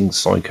predicting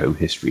psycho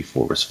history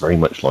for us, very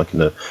much like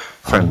in a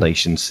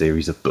Foundation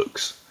series of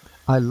books?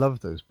 I love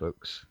those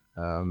books.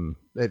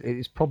 It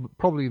is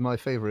probably my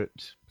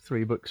favourite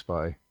 3 books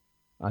by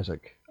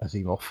Isaac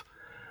Asimov.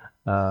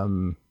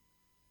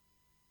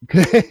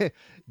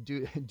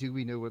 Do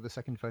we know where the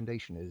second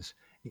Foundation is?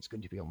 It's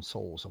going to be on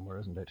Sol somewhere,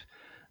 isn't it?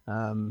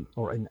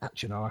 Or in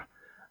Achenar.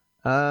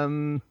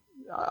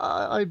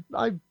 I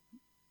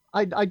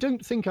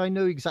don't think I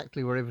know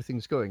exactly where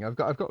everything's going. I've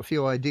got a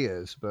few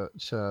ideas, but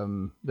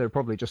they're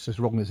probably just as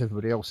wrong as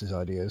everybody else's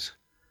ideas.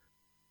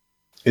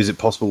 Is it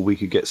possible we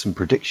could get some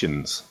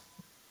predictions,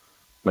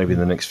 maybe in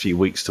the next few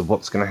weeks, to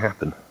what's going to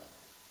happen?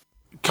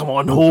 Come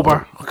on,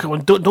 Hober. Oh, come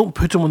on, don't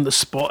put him on the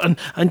spot.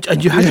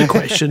 And you had a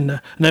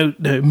question. Now,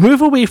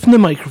 move away from the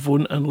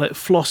microphone and let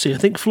Flossie. I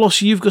think,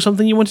 Flossie, you've got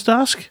something you wanted to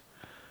ask?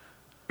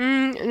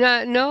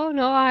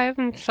 No, I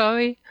haven't.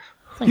 Sorry.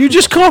 You're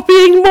just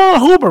copying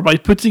Hober by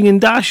putting in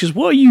dashes.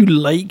 What are you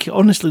like?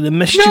 Honestly, the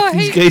mischief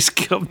these guys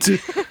come to.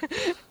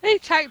 He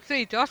typed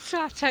 3 dots,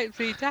 so I typed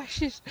 3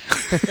 dashes.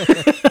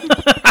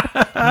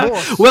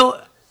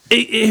 Well,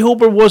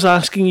 Hober was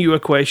asking you a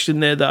question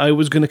there that I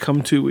was going to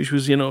come to, which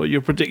was,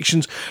 your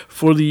predictions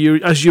for the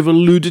year, as you've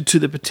alluded to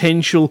the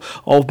potential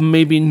of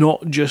maybe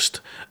not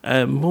just,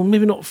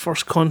 maybe not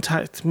first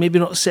contact, maybe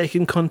not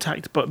second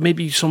contact, but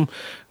maybe some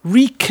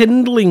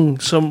rekindling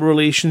some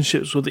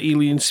relationships with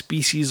alien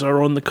species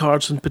are on the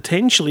cards, and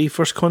potentially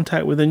first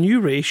contact with a new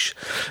race.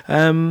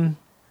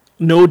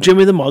 No,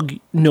 Jimmy the Mug,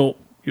 no.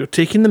 You're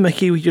taking the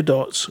mickey with your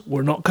dots.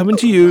 We're not coming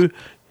to you.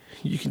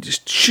 You can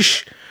just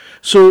shush.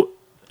 So,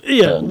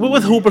 yeah,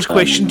 with Hober's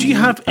question, do you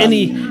have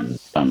any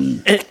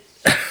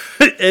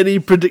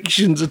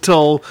predictions at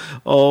all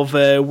of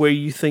where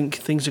you think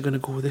things are going to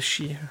go this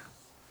year?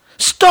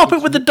 Stop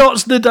it with the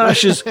dots and the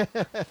dashes.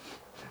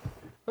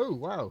 Oh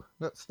wow,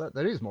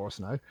 there is more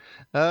snow.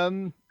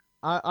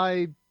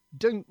 I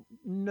don't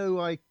know.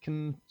 I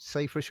can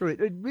say for sure.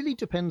 It really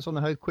depends on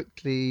how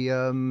quickly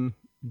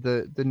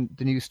the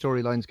new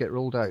storylines get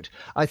rolled out.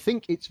 I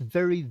think it's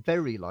very,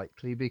 very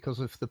likely, because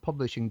of the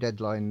publishing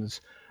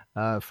deadlines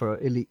for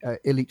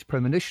Elite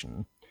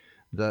Premonition,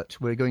 that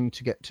we're going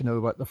to get to know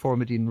about the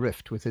Formidine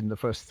Rift within the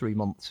first 3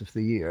 months of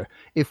the year.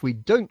 If we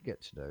don't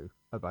get to know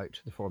about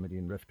the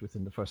Formidine Rift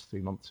within the first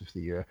 3 months of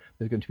the year,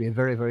 there's going to be a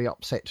very, very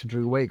upset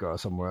Drew Wagar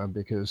somewhere,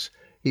 because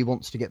he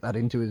wants to get that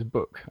into his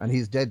book, and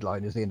his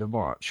deadline is the end of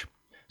March.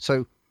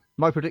 So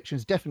my prediction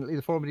is definitely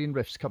the Formidine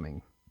Rift's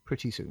coming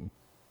pretty soon.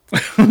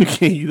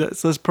 Okay,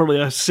 that's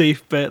probably a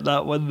safe bet,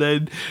 that one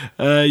then.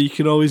 You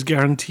can always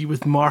guarantee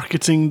with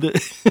marketing that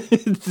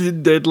the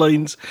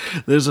deadlines,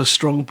 there's a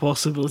strong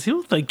possibility.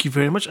 Well, thank you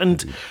very much.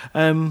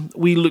 And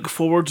we look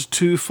forward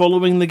to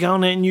following the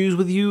Galnet news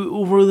with you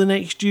over the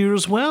next year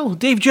as well.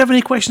 Dave, do you have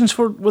any questions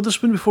for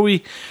Witherspoon before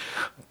we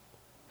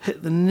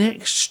hit the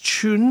next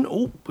tune?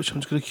 Oh, which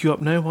one's going to queue up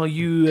now while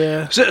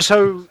you...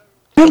 So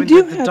I mean,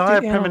 the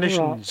dire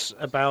premonitions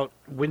about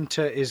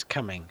winter is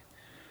coming.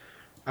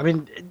 I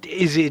mean,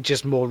 is it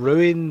just more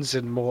ruins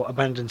and more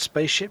abandoned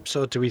spaceships,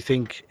 or do we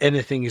think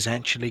anything is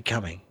actually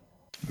coming?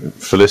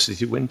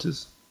 Felicity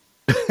Winters?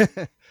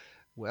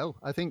 Well,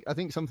 I think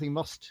something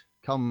must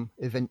come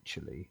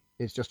eventually.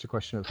 It's just a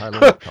question of how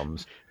long it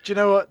comes. Do you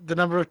know what? The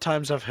number of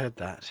times I've heard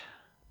that.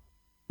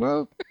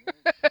 Well,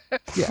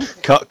 yeah.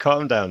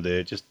 Calm down,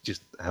 dear.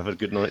 Just have a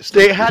good night's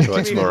sleep. They had to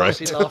be tomorrow.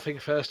 laughing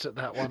first at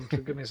that one, for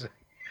goodness sake.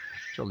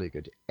 Jolly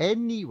good.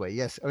 Anyway,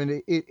 yes. I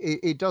mean,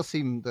 it does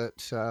seem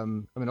that. I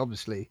mean,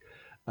 obviously,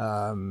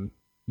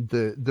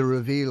 the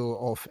reveal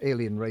of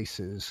alien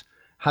races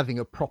having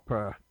a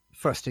proper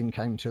first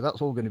encounter, that's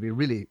all going to be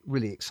really,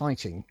 really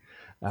exciting,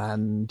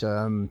 and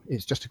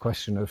it's just a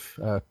question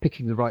of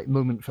picking the right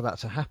moment for that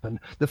to happen.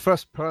 The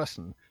first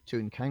person to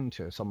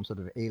encounter some sort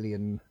of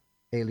alien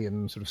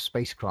sort of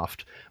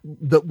spacecraft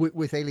that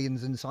with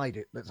aliens inside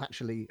it, that's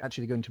actually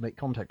going to make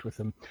contact with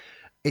them.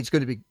 It's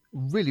going to be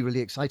really, really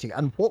exciting.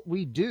 And what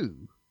we do,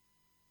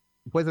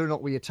 whether or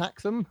not we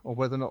attack them or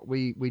whether or not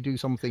we do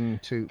something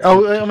to...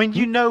 I mean,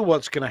 you know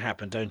what's going to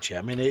happen, don't you?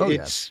 I mean,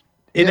 it's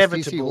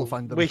inevitable.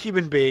 We're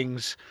human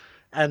beings,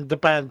 and the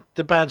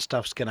bad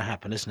stuff's going to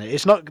happen, isn't it?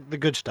 It's not the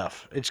good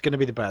stuff. It's going to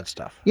be the bad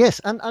stuff. Yes,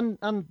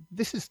 and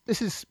this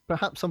is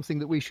perhaps something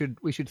that we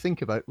should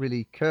think about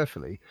really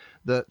carefully,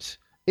 that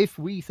if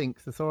we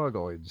think the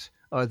Thargoids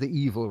are the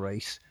evil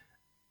race,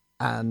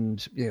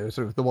 and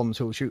sort of the ones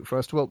who will shoot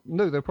first, well,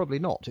 no, they're probably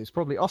not. It's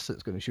probably us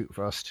that's going to shoot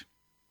first,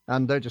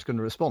 and they're just going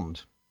to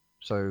respond.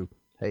 So,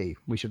 hey,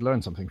 we should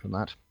learn something from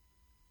that.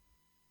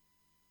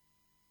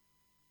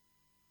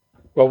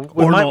 Well,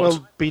 we might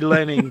well be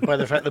learning by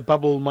the fact that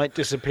Bubble might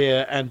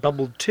disappear, and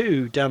Bubble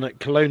 2 down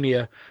at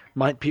Colonia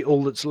might be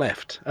all that's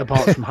left,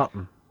 apart from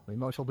Hutton. We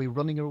might all be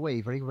running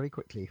away very, very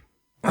quickly.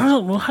 I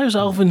don't know, how's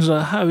Alvin's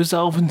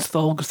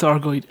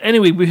Thargoid?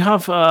 Anyway, we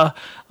have, and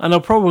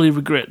I'll probably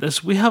regret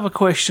this, we have a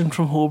question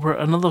from Hober,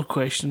 another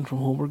question from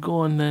Hober. Go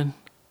on then.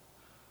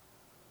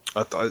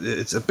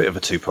 It's a bit of a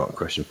two-part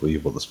question for you,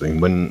 Witherspoon.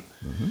 When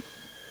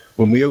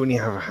we only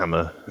have a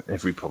hammer,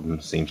 every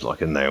problem seems like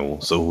a nail,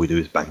 so all we do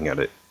is bang at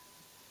it.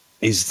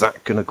 Is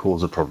that going to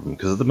cause a problem?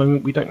 Because at the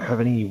moment we don't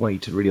have any way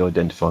to really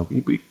identify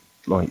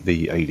like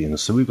the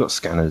aliens, so we've got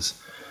scanners,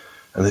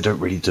 and they don't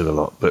really do a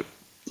lot, but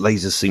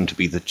lasers seem to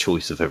be the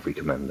choice of every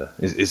commander.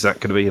 Is that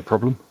going to be a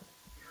problem?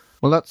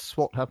 Well, that's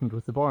what happened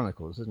with the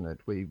barnacles, isn't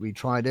it? We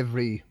tried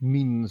every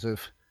means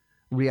of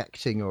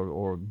reacting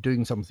or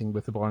doing something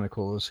with the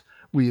barnacles.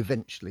 We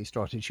eventually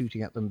started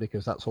shooting at them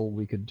because that's all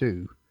we could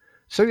do.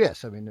 So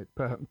yes, I mean,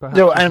 perhaps...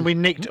 No, and we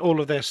nicked all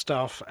of their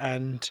stuff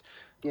and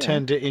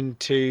turned it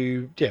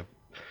into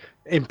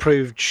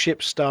improved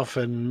ship stuff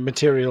and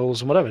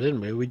materials and whatever,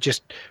 didn't we?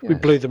 We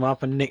blew them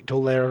up and nicked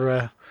all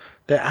their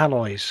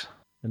alloys.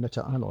 The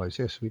meta-alloys,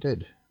 yes, we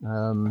did.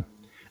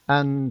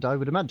 And I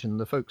would imagine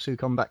the folks who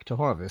come back to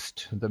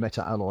harvest the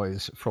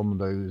meta-alloys from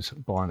those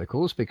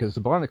barnacles, because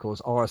the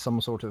barnacles are some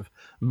sort of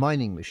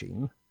mining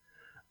machine,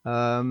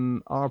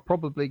 are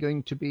probably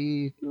going to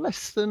be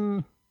less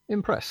than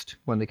impressed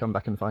when they come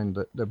back and find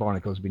that their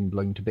barnacles have been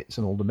blown to bits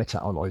and all the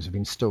meta-alloys have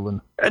been stolen.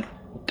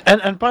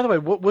 And by the way,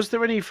 was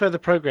there any further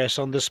progress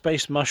on the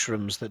space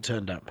mushrooms that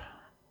turned up?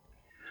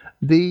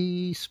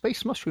 The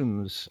space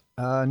mushrooms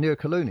near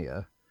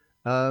Colonia,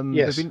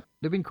 Yes.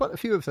 There've been quite a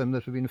few of them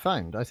that have been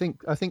found. I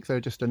think they're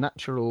just a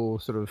natural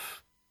sort of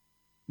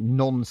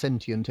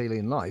non-sentient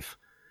alien life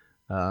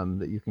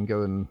that you can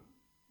go and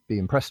be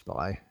impressed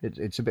by.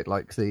 It's a bit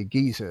like the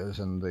geysers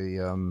and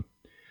the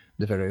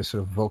various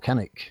sort of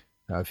volcanic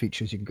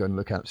features you can go and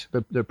look at.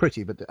 They're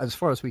pretty, but as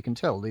far as we can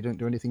tell, they don't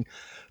do anything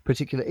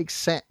particular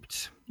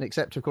except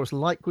of course,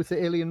 like with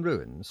the alien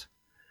ruins,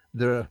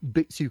 there are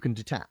bits you can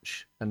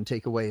detach and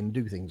take away and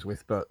do things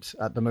with, but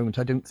at the moment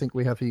I don't think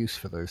we have a use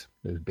for those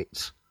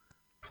bits.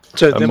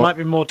 So there might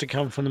be more to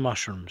come from the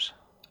mushrooms.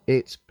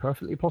 It's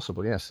perfectly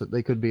possible, yes, that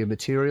they could be a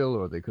material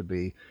or they could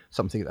be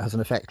something that has an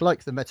effect,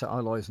 like the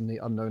meta-alloys and the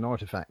unknown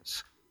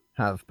artifacts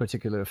have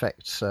particular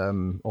effects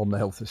on the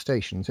health of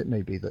stations. It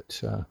may be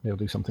that they'll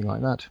do something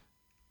like that.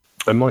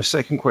 And my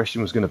second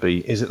question was going to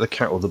be, is it the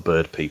cat or the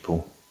bird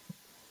people?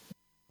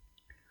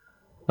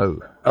 Oh,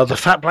 the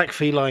fat black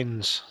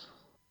felines.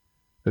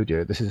 Oh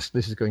dear, this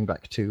is going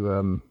back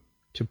to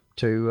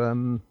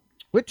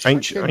which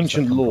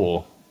ancient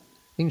lore.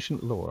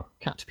 Ancient lore.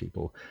 Cat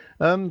people.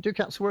 Do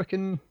cats work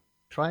in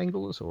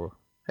triangles or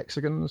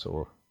hexagons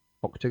or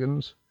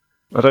octagons?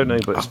 I don't know,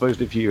 but I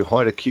suppose if you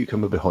hide a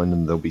cucumber behind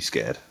them, they'll be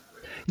scared.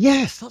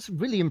 Yes, that's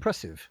really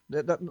impressive.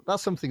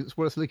 That's something that's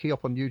worth looking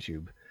up on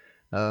YouTube.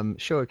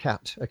 Show a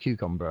cat a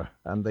cucumber,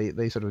 and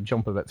they sort of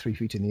jump about 3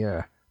 feet in the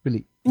air.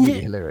 Really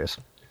hilarious.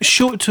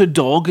 Show it to a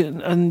dog,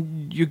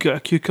 and you get a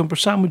cucumber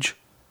sandwich.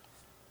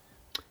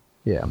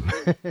 Yeah.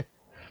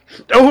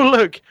 Oh,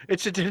 look,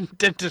 it's a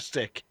dentist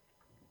stick.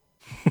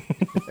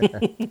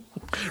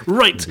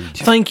 Right.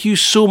 Thank you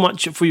so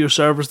much for your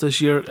service this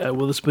year,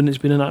 Witherspoon. It's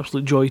been an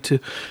absolute joy to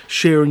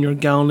share in your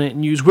Galnet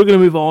news. We're going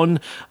to move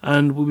on,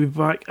 and we'll be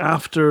back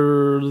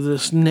after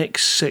this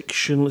next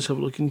section. Let's have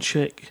a look and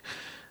check.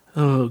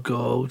 Oh,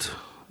 God.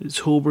 It's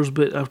Hober's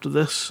bit after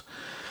this,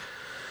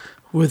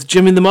 with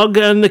Jimmy the Mug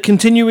and the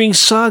continuing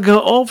saga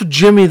of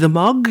Jimmy the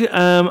Mug.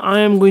 I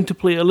am going to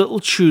play a little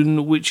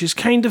tune which is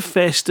kind of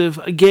festive.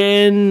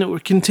 Again, we're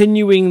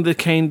continuing the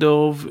kind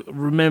of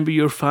remember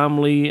your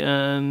family,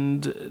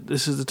 and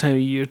this is the time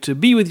of year to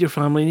be with your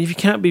family. And if you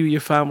can't be with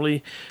your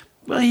family,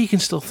 well, you can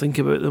still think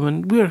about them.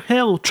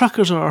 And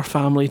truckers are our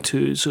family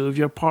too. So if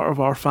you're part of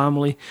our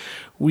family,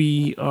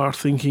 we are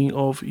thinking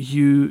of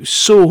you.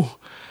 So,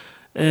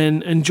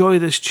 and enjoy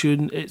this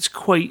tune. It's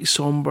quite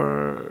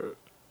somber,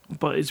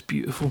 but it's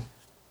beautiful.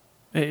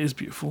 It is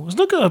beautiful. It's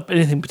not got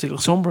anything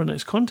particularly somber in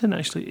its content,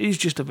 actually. It's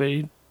just a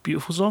very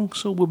beautiful song.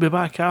 So we'll be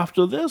back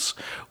after this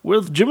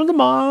with Jimmy the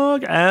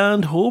Mug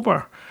and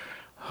Hober.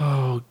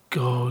 Oh,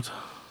 God.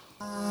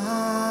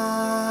 I'm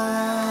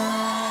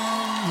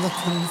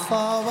looking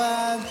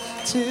forward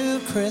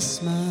to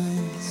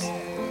Christmas.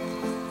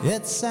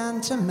 It's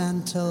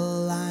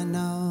sentimental, I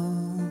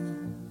know,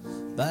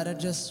 but I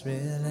just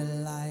really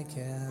like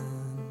it.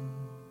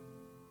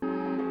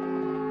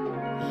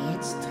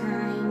 It's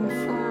time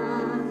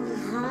for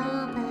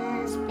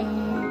Harper's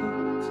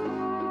Bench.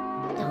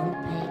 Don't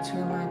pay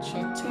too much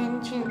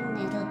attention,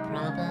 it'll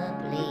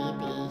probably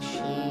be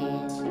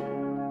shit.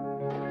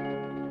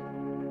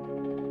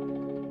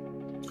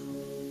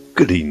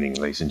 Good evening,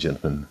 ladies and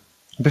gentlemen.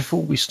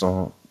 Before we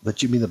start the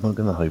Jimmy the Mug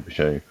and the Hober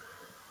Show,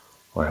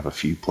 I have a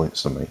few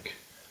points to make.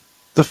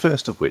 The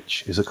first of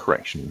which is a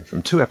correction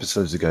from 2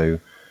 episodes ago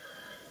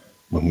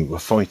when we were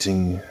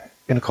fighting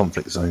in a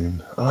conflict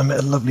zone, and I met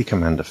a lovely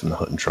commander from the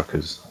Hutton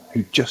Truckers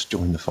who just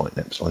joined the fight in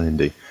Epsilon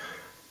Indy,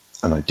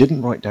 and I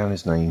didn't write down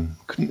his name,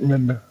 couldn't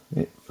remember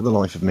it for the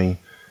life of me,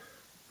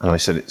 and I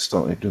said it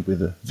started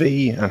with a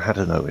V and had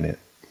an O in it.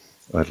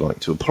 I'd like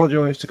to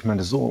apologise to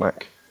Commander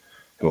Zorlak,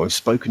 who I've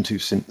spoken to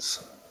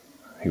since,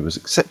 who has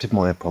accepted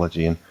my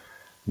apology, and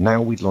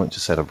now we'd like to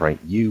celebrate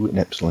you in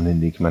Epsilon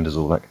Indy, Commander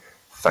Zorlak.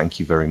 Thank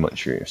you very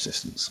much for your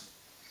assistance.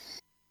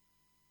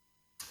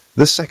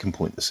 The second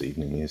point this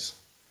evening is,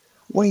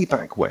 way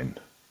back when,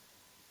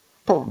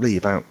 probably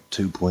about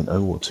 2.0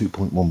 or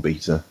 2.1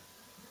 beta,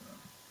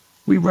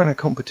 we ran a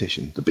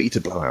competition, the Beta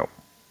Blowout,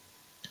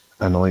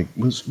 and I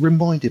was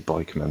reminded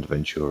by Commander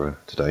Ventura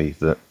today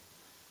that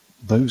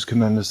those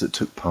commanders that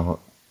took part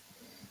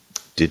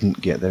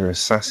didn't get their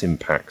assassin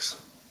packs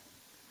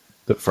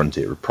that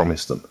Frontier had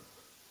promised them.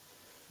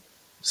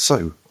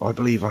 So, I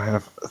believe I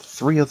have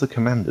 3 other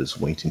commanders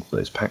waiting for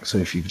those packs, so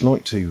if you'd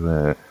like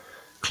to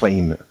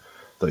claim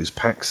those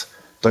packs,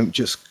 don't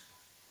just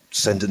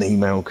send an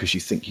email because you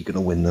think you're going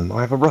to win them.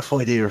 I have a rough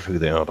idea of who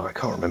they are, but I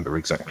can't remember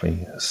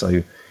exactly.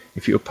 So,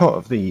 if you're part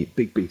of the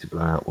big Beta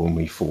Blowout when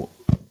we fought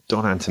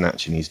Don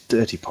Antonacci and his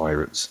dirty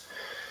pirates,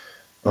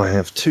 I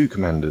have 2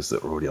 commanders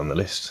that are already on the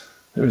list.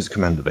 There is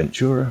Commander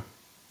Ventura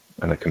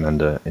and a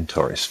Commander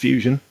Antares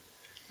Fusion.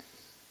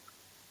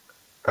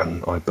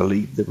 And I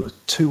believe there were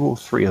 2 or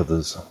 3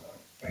 others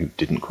who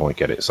didn't quite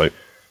get it. So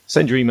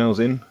send your emails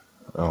in.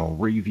 I'll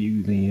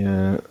review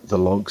the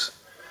logs,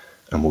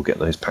 and we'll get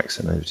those packs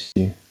sent over to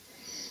you.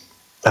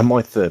 And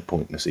my third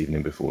point this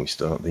evening before we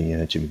start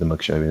the Jimmy the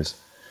Mug show is,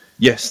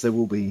 yes, there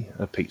will be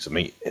a pizza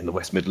meet in the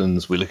West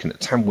Midlands. We're looking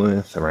at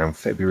Tamworth around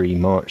February,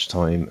 March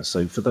time.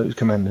 So for those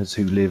commanders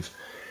who live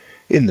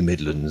in the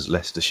Midlands,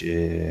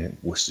 Leicestershire,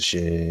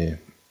 Worcestershire,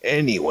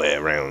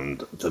 anywhere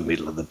around the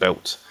middle of the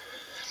belt.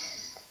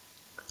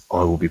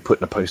 I will be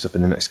putting a post up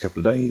in the next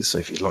couple of days, so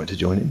if you'd like to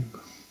join in,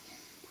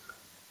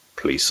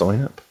 please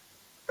sign up.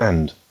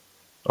 And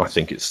I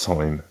think it's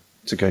time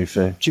to go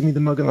for Jimmy the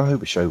Mug and the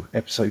Hober Show,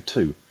 episode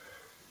 2,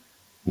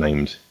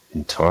 named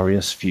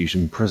Intarius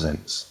Fusion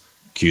Presents.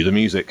 Cue the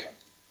music.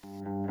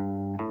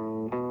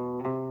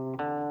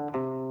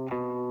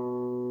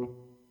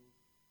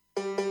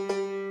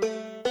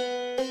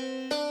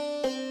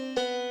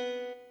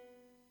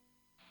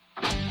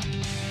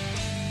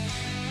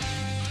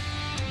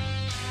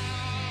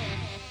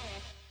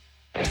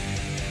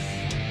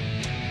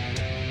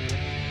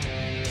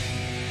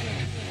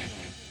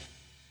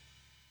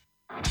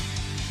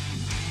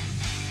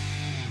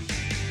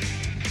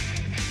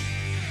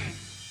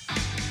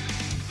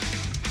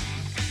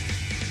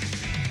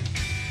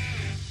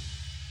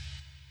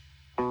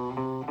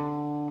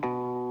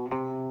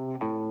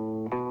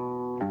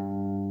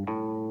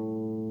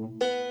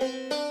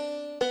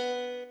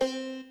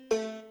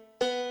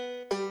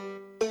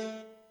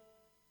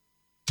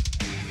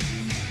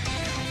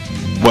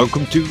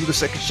 Welcome to the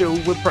second show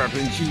with Proud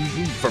and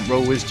you. Front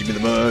row is Jimmy the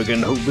Mug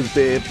and Hober's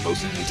Beard,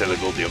 posting and telling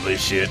all the other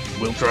shit.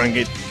 We'll try and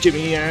get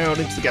Jimmy out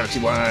into the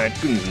galaxy-wide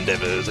goons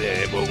endeavours.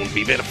 It won't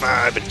be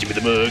verified, but Jimmy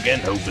the Mug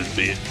and Hober's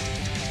Beard.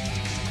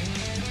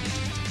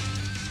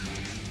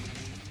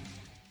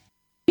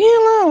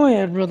 Hello,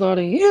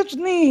 everybody. It's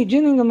me,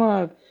 Jimmy the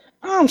Mug.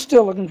 I'm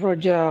still looking for a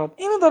job.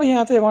 Anybody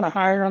out there want to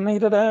hire me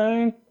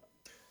today?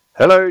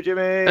 Hello,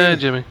 Jimmy. Hey,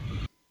 Jimmy.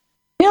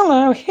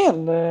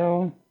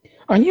 Hello.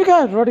 Are you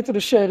guys ready for the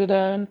show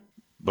today?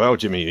 Well,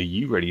 Jimmy, are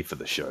you ready for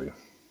the show?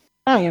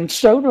 I am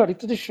so ready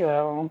for the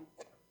show.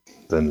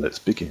 Then let's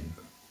begin.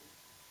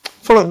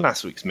 Following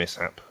last week's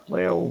mishap,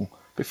 Lael,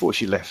 before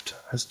she left,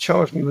 has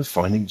charged me with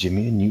finding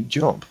Jimmy a new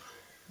job.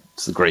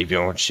 It's the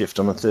graveyard shift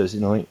on a Thursday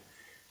night.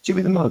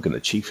 Jimmy the Mug and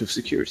the Chief of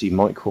Security,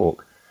 Mike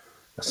Hawk,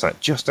 are sat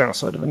just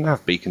outside of a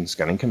nav beacon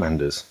scanning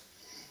commanders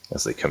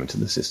as they come into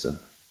the system.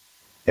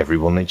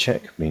 Everyone they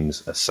check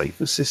means a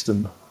safer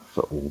system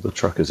for all the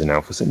truckers in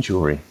Alpha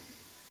Centauri.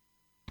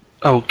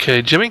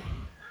 Okay, Jimmy.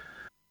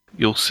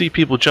 You'll see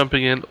people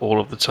jumping in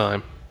all of the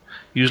time.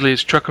 Usually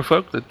it's trucker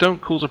folk that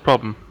don't cause a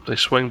problem. They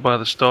swing by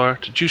the Star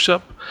to juice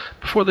up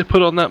before they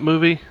put on that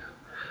movie.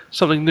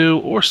 Something new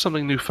or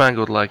something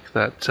newfangled like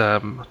that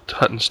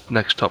Hutton's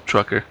Next Top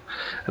Trucker,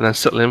 and then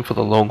settle in for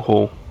the long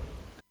haul.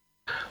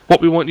 What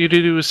we want you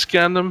to do is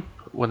scan them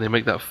when they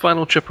make that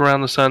final trip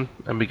around the sun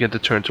and begin to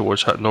turn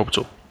towards Hutton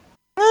Orbital.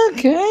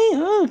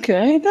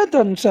 Okay. That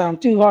doesn't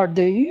sound too hard,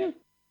 do you?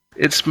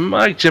 It's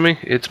Mike, Jimmy.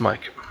 It's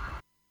Mike.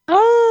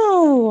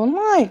 Oh,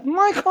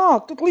 Mike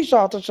Hawk, the police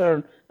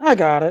officer. I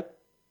got it.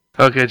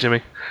 Okay,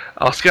 Jimmy.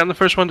 I'll scan the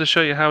first one to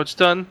show you how it's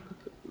done.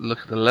 Look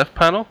at the left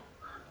panel,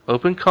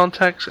 open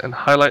contacts, and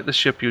highlight the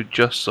ship you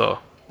just saw.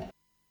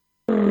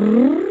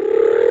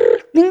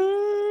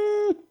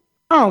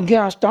 Oh,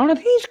 gosh darn it,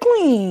 he's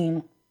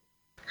clean.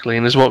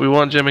 Clean is what we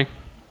want, Jimmy.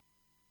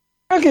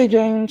 Okay,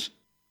 James.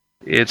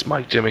 It's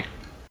Mike, Jimmy.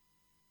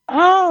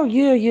 Oh,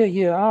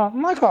 yeah.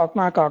 Mike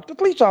Hawk, the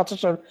police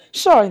officer.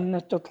 Sorry,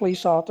 Mr.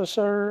 Police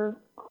Officer.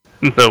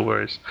 No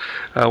worries.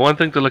 One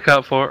thing to look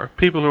out for are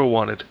people who are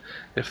wanted.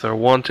 If they're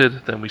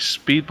wanted, then we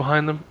speed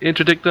behind them,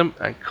 interdict them,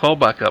 and call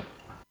back up.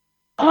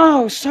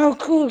 Oh, so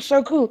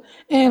cool.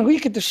 And we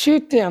get to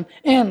shoot them,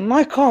 and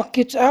Mike Hawk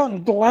gets out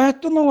and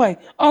blasts them away.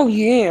 Oh,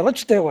 yeah,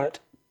 let's do it.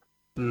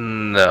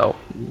 No.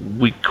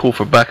 We call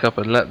for backup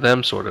and let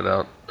them sort it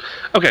out.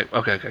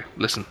 Okay.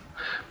 Listen.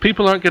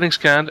 People aren't getting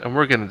scanned, and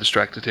we're getting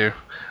distracted here.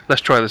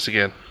 Let's try this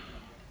again.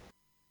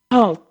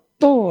 Oh,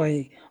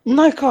 boy.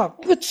 Mike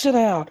Hawk whips it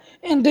out,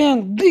 and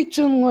then beats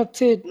them with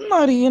his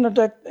mighty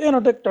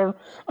interdictor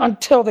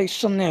until they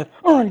submit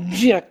or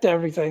inject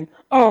everything.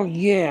 Oh,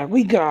 yeah,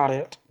 we got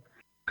it.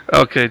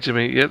 Okay,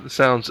 Jimmy. Yeah, that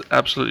sounds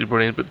absolutely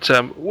brilliant.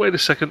 But wait a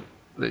second.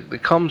 The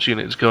comms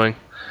unit is going.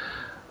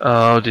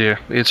 Oh, dear.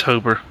 It's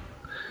Hober.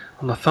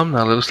 On the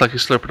thumbnail, it looks like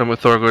he's slurping them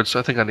with Thorgoids.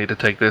 I think I need to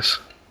take this.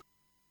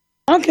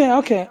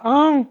 Okay.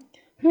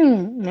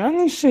 Let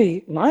me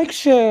see. Mike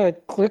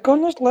said, click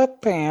on this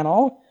left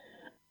panel.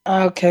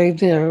 Okay,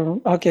 there.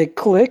 Okay,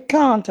 click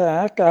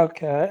contact.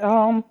 Okay,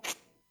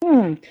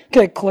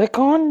 okay, click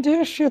on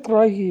this shit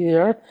right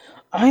here.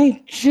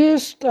 I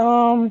just,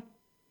 ooh,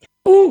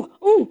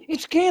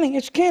 it's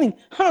scanning.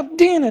 Hot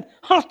damn it.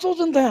 Hostiles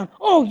and down.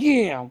 Oh,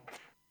 yeah.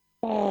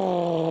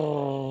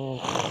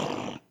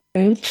 Oh.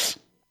 Oops.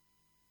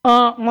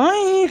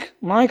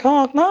 Mike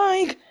Hawk.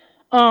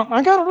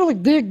 I got a really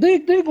big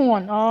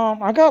one.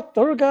 I got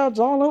third guards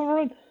all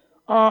over it.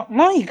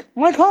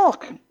 Mike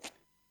Hawk.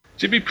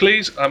 Jimmy,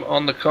 please, I'm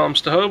on the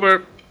comms to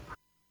Hober.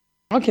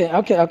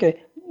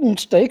 Okay.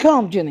 Stay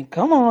calm, Jenny.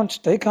 Come on,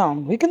 stay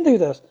calm. We can do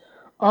this.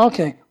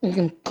 Okay, we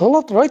can pull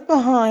up right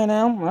behind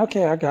him.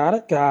 Okay, I got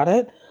it.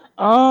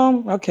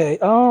 Okay,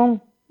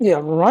 yeah,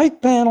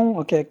 right panel.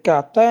 Okay,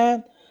 got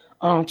that.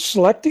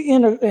 Select the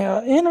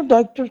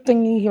interdictor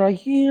thingy right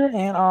here,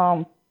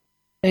 and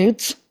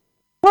it's.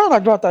 Why did I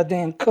drop that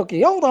damn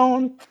cookie? Hold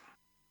on.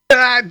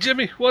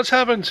 Jimmy, what's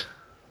happened?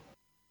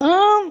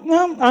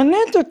 I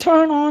need to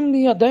turn on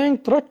the dang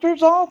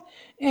thrusters off,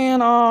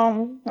 and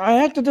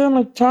I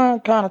accidentally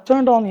turned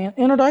on the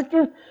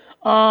interdictor.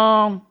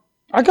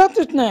 I got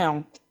this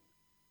now.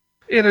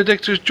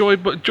 Interdictor's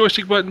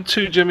joystick button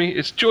 2, Jimmy.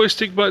 It's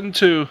joystick button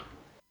 2.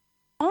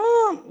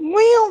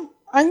 Well,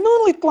 I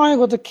normally fly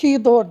with the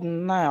keyboard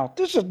now.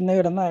 This is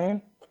new to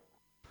me.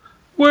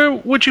 Where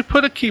would you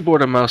put a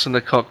keyboard and mouse in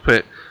the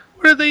cockpit?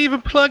 Where do they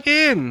even plug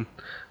in?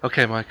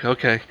 Okay, Mike,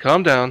 okay,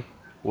 calm down.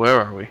 Where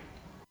are we?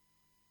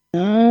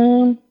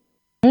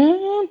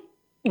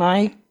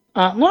 Mike,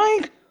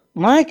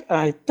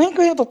 I think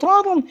we have a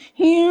problem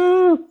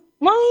here.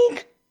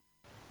 Mike?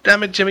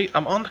 Damn it, Jimmy,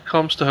 I'm on the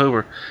comms to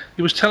Hover.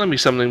 He was telling me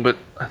something, but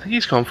I think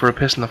he's gone for a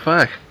piss in the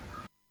fac.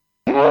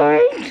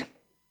 Mike?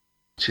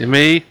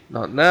 Jimmy,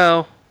 not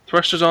now.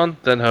 Thrusters on,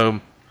 then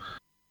home.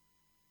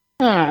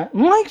 Alright,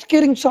 Mike's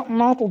getting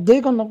something awful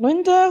big on the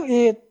window.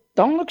 It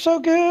don't look so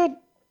good.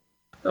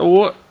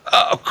 What?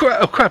 Oh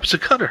crap, it's a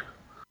cutter.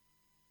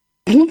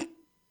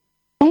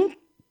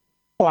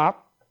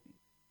 Flop.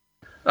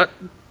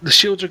 The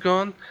shields are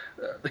gone.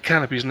 The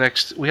canopy's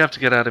next. We have to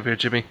get out of here,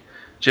 Jimmy.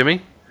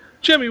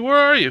 Jimmy, where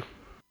are you?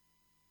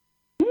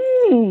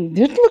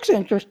 This looks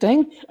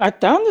interesting. I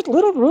found this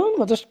little room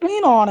with a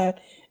screen on it,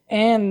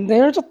 and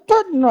there's a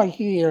button right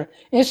here.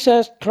 It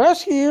says,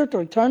 press here to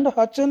return to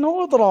Hudson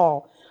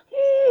Orbital.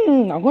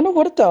 I wonder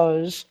what it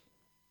does.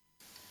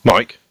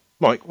 Mike,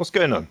 what's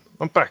going on?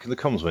 I'm back and the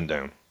comms went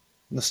down.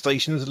 And the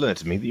station has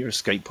alerted me that your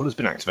escape pod has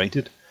been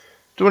activated.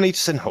 Do I need to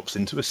send Hops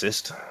in to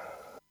assist?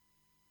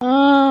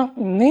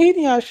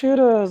 Maybe I should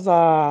have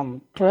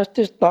pressed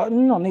this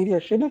button, or maybe I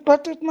shouldn't have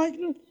pressed this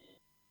button.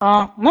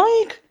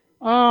 Mike,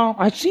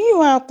 I see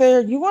you out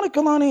there. You want to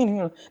come on in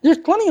here? There's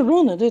plenty of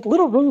room in this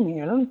little room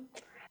here.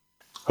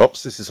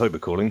 Hops, this is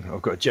Hober calling.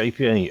 I've got a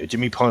JPA, a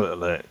Jimmy pilot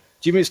alert.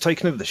 Jimmy has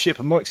taken over the ship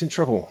and Mike's in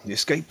trouble. The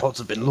escape pods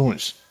have been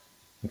launched.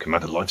 And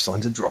Commander life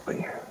signs are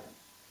dropping.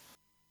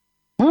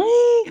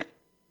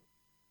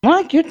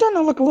 Mike, you're starting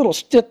to look a little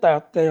stiff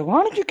out there.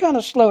 Why don't you kind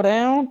of slow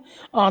down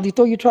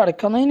before you try to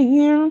come in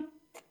here?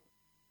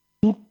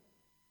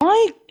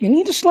 Mike, you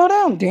need to slow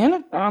down, damn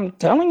it. I'm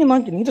telling you,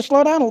 Mike, you need to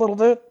slow down a little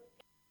bit.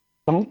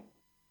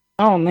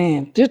 Oh,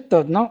 man, this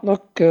does not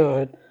look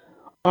good.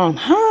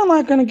 How am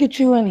I going to get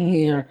you in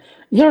here?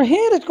 Your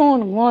head is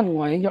going one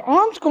way, your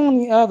arm's going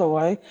the other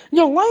way,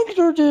 your legs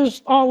are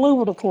just all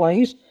over the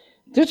place.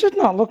 This is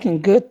not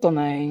looking good to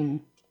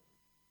me.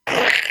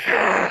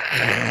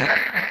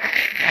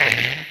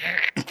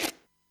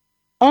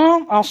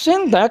 I'll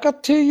send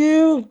backup to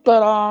you,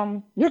 but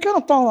you're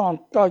gonna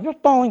you're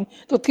falling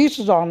to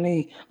pieces on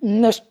me,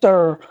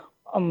 Mr.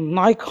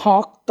 Mike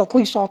Hawk, the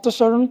police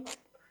officer.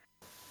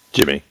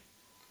 Jimmy,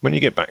 when you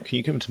get back, can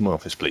you come to my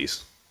office,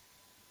 please?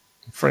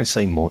 I'm afraid to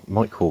say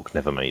Mike Hawk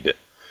never made it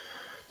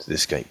to the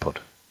escape pod.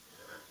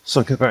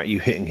 Something about you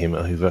hitting him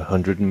at over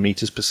 100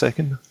 meters per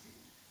second.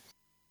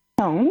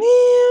 Oh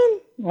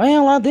man,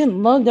 well I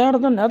didn't lug out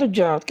of another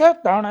job. God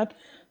darn it.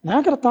 Now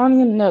I gotta find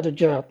you another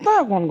job.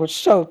 That one was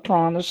so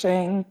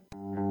promising.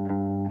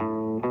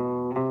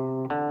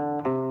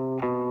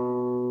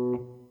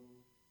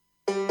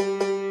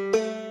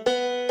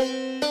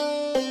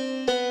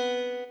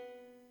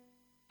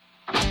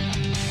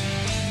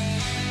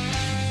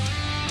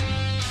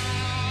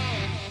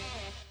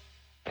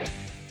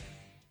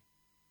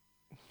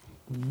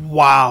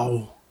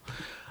 Wow.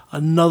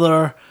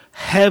 Another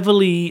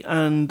heavily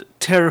and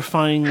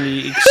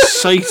terrifyingly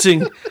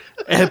exciting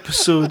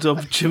episode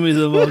of Jimmy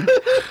the Mug.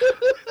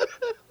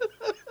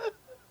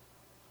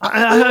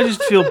 I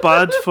just feel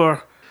bad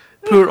for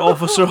poor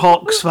Officer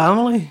Hawk's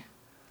family.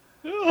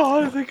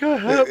 Oh, I think I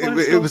hurt myself.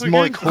 It was again.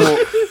 Mike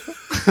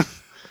Hawk.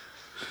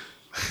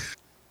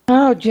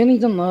 Oh, Jenny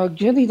the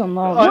Mug.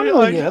 I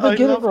know you had to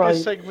get it love right.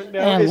 this segment now.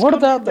 And It's what gone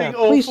about from that being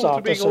police awful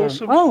to being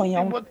officer?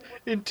 awesome Oh,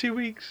 in 2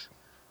 weeks.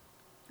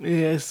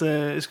 Yes,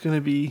 it's going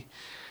to be...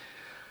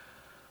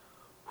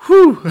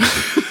 Whew!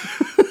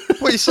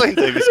 What are you saying,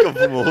 Dave? It's gone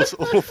from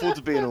awful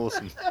to being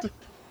awesome.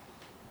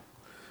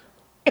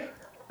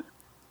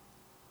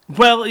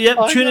 Well, yep,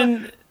 tune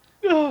in...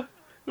 Oh,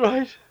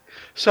 right.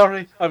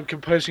 Sorry, I'm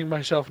composing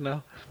myself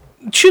now.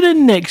 Tune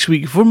in next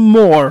week for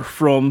more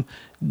from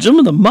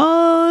Jimmy the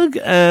Mug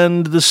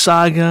and the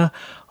saga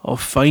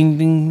of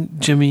finding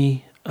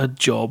Jimmy a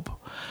job.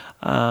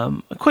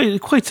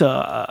 Quite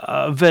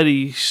a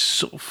very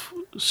sort of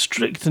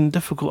strict and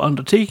difficult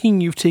undertaking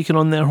you've taken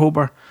on there,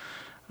 Hober,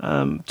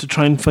 to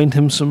try and find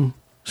him some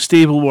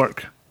stable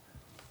work.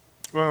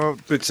 Well,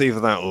 it's either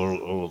that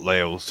or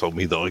Leo told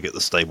me that I get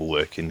the stable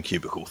work in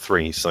Cubicle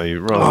 3, so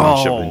rather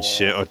than shoveling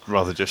shit, I'd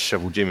rather just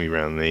shovel Jimmy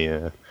around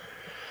our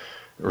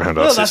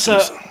systems.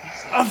 That's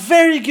a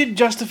very good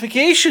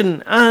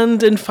justification,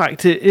 and in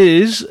fact it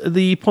is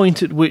the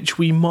point at which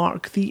we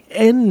mark the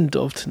end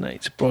of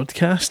tonight's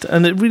broadcast,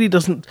 and it really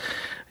doesn't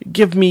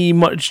give me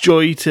much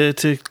joy to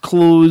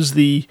close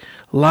the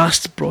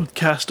last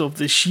broadcast of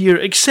this year,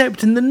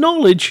 except in the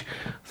knowledge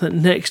that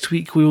next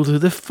week we will do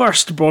the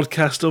first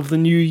broadcast of the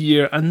new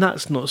year, and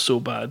that's not so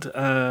bad.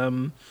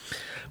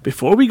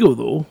 Before we go,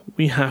 though,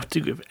 we have to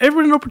give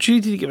everyone an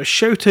opportunity to give a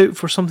shout out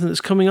for something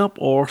that's coming up,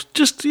 or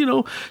just,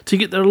 to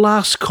get their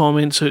last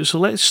comments out. So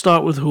let's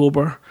start with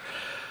Hober.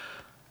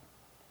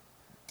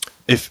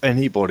 If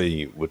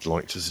anybody would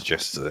like to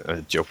suggest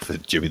a job for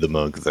Jimmy the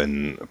Mug,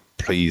 then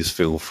please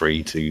feel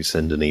free to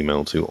send an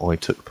email to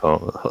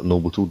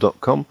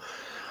itookpart@huttonorbital.com,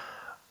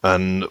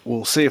 and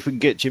we'll see if we can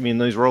get Jimmy in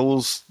those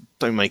roles.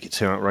 Don't make it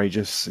too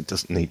outrageous. It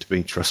doesn't need to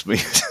be, trust me.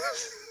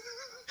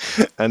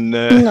 And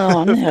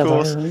No, of never.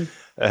 course,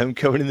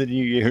 coming in the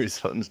new year is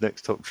Hutton's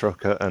Next Top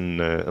Trucker, and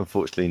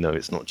unfortunately, no,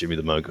 it's not Jimmy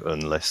the Mug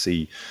unless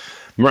he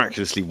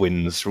miraculously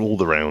wins from all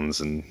the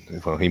rounds, and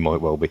well, he might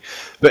well be.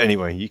 But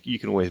anyway, you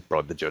can always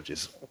bribe the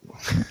judges.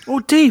 Oh,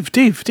 Dave,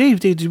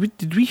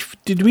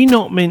 did we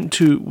not meant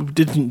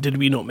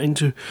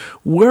to?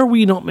 Were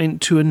we not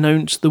meant to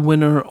announce the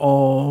winner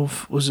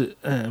of? Was it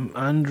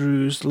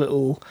Andrew's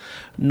little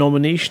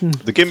nomination?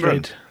 The Gimbrand.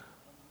 thread?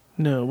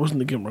 No, it wasn't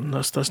the Gimbrand.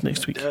 That's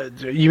next week.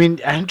 You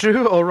mean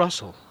Andrew or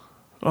Russell?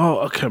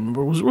 Oh, I can't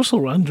remember. Was it Russell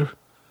or Andrew?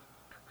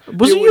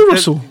 Was it you,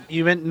 Russell?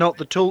 You meant not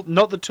the tool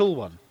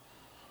one.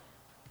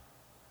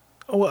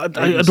 Oh, I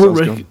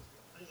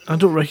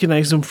don't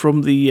recognise them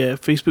from the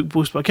Facebook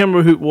post, but I can't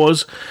remember who it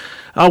was.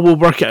 I will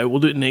work it out. We'll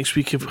do it next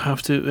week if we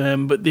have to.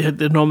 But they had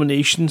the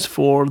nominations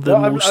for the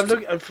most.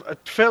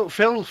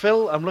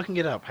 Phil, I'm looking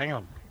it up. Hang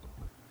on.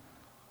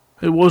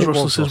 It was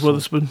Russell, says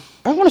Witherspoon.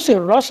 I want to say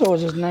Russell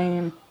was his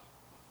name.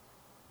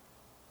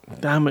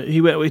 Damn it,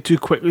 he went away too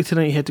quickly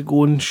tonight. He had to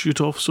go and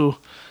shoot off, so.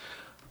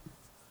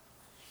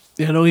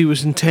 Yeah, I know he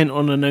was intent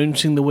on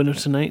announcing the winner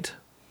tonight.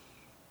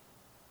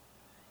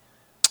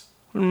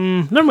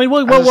 Never mind.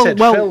 Well,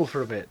 Phil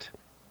for a bit.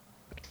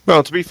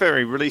 Well, to be fair,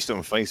 he released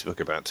on Facebook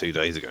about 2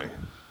 days ago.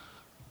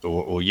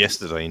 Or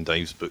yesterday in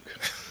Dave's book.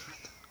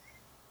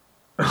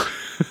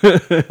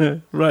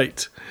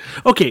 Right.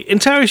 Okay,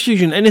 Antares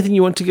Fusion, anything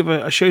you want to give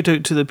a shout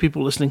out to the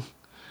people listening?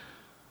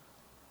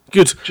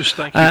 Good. Just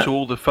thank you to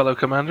all the fellow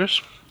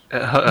commanders,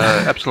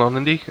 Epsilon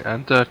Indy,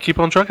 and keep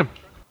on trucking.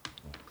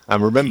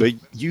 And remember,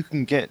 you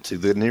can get to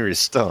the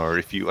nearest star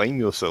if you aim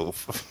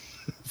yourself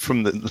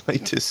from the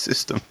latest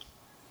system.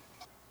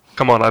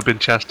 Come on, I've been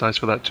chastised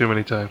for that too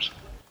many times.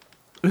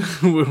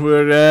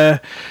 We're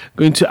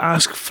going to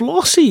ask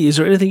Flossie, is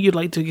there anything you'd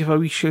like to give a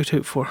wee shout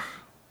out for?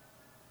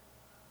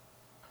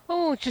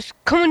 Oh, just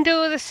come and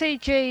do the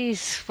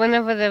CGs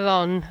whenever they're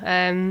on.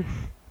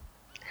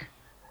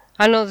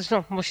 I know there's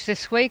not much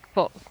this week,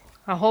 but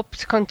I hope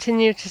to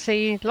continue to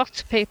see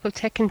lots of people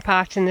taking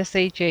part in the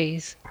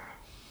CGs.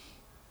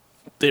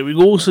 There we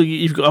go. So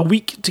you've got a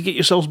week to get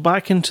yourselves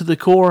back into the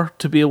core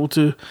to be able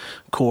to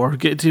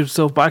get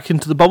yourself back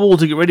into the bubble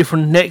to get ready for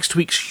next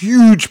week's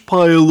huge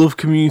pile of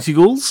community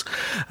goals.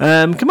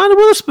 Commander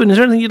Witherspoon, is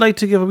there anything you'd like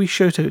to give a wee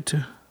shout out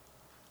to?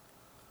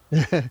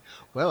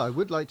 Well, I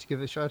would like to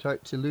give a shout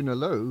out to Luna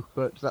Lowe,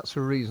 but that's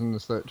for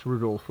reasons that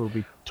Rudolph will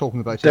be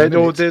talking about in a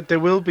minute. There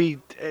will be,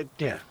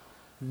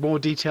 more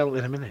detail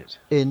in a minute.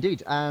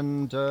 Indeed,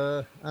 and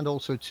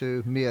also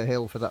to Mia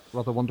Hale for that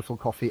rather wonderful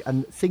coffee,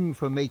 and Thing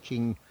for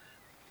making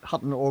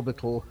Hutton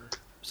Orbital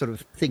sort of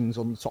things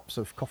on the tops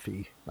of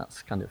coffee.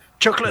 That's kind of...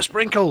 Chocolate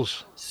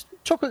sprinkles!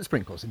 Chocolate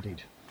sprinkles,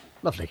 indeed.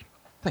 Lovely.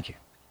 Thank you.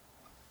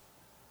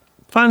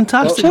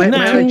 Fantastic. Well, may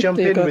I jump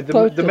in with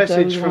the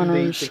message from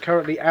the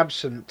currently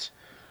absent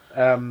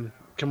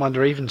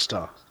Commander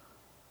Evenstar?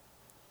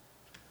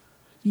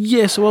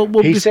 Yes, well...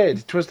 He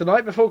said, "'Twas the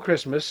night before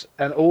Christmas,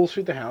 and all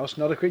through the house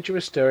not a creature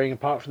was stirring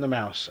apart from the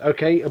mouse.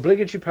 Okay,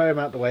 obligatory poem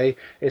out the way.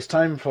 It's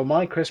time for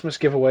my Christmas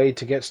giveaway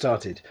to get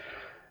started.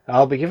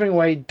 I'll be giving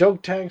away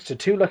dog tags to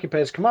 2 lucky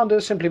pairs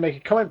commanders. Simply make a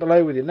comment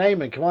below with your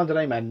name and commander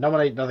name and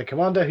nominate another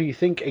commander who you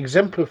think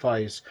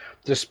exemplifies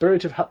the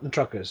spirit of Hutton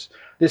Truckers.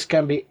 This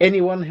can be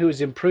anyone who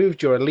has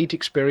improved your elite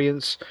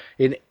experience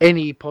in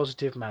any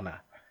positive manner.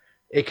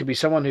 It could be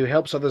someone who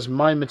helps others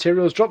mine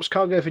materials, drops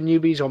cargo for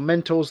newbies, or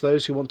mentors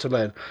those who want to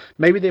learn.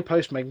 Maybe they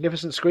post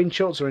magnificent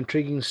screenshots or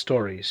intriguing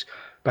stories.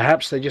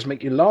 Perhaps they just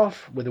make you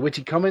laugh with a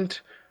witty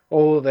comment,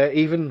 or they're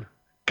even,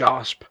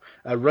 gasp,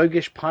 a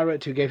roguish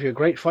pirate who gave you a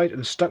great fight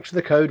and stuck to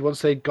the code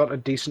once they'd got a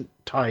decent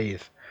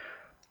tithe.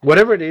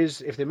 Whatever it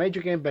is, if they made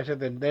your game better,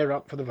 then they're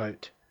up for the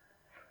vote."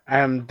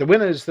 And the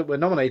winners that were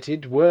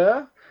nominated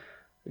were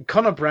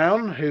Connor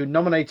Brown, who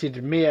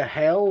nominated Mia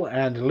Hale,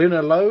 and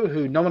Luna Lowe,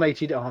 who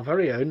nominated our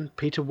very own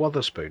Peter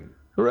Witherspoon.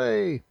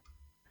 Hooray!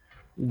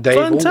 They've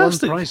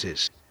Fantastic. all won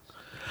prizes.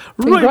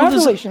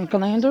 Congratulations,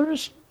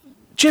 Commanders.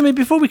 Jimmy,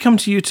 before we come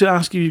to you to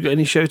ask if you've got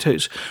any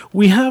shout-outs,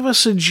 we have a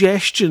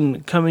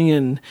suggestion coming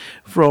in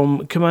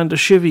from Commander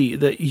Shivy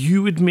that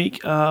you would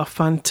make a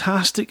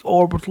fantastic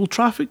orbital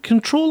traffic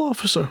control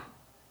officer.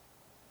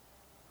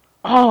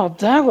 Oh,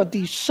 that would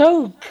be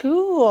so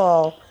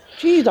cool.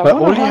 Geez, But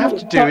all you have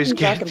to do is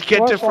get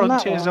to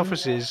Frontier's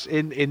offices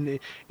in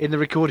the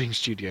recording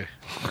studio.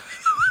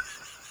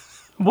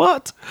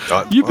 What?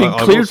 You've been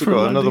cleared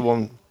for another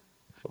one.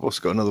 I've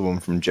also got another one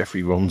from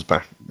Jeffrey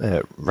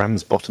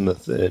Ramsbottom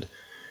III.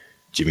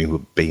 Jimmy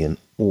would be an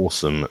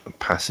awesome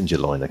passenger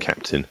liner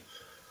captain. Do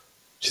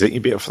you think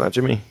you'd be up for that,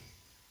 Jimmy?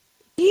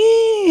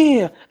 Yeah,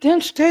 Yeah,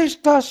 them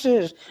stage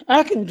buses.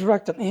 I can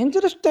direct them into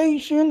the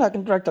station, I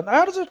can direct them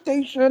out of the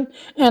station,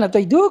 and if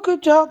they do a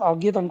good job, I'll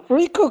give them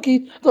free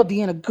cookies. They'll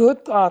be in a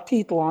good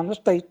title on the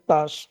stage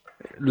bus.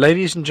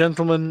 Ladies and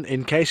gentlemen,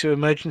 in case of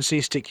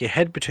emergency, stick your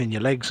head between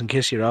your legs and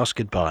kiss your ass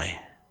goodbye.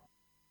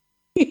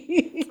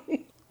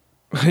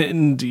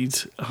 Indeed.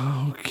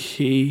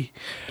 Okay.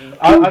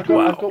 I've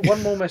got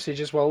one more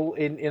message as well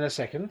in a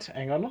second.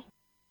 Hang on.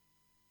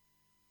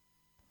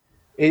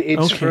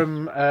 It's Okay.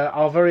 from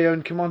our very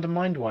own Commander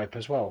Mindwipe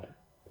as well,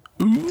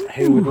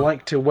 who would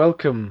like to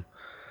welcome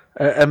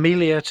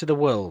Amelia to the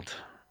world.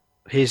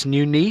 His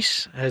new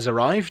niece has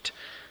arrived,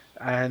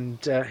 and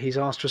he's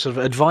asked for sort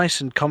of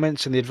advice and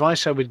comments, and the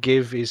advice I would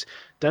give is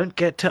don't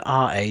get to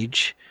our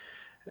age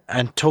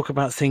and talk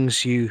about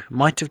things you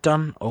might have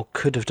done or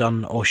could have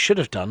done or should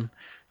have done.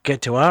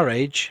 Get to our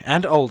age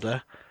and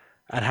older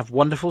and have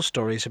wonderful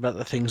stories about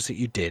the things that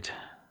you did.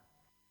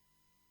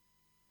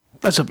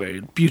 That's a very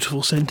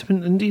beautiful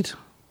sentiment indeed.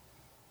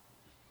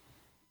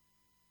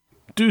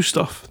 Do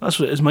stuff. That's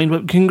what it is,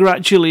 Mindwhip.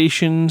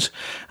 Congratulations,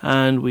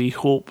 and we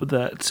hope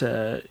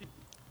that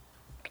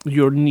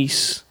your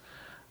niece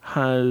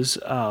has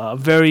a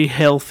very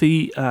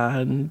healthy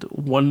and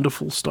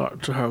wonderful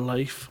start to her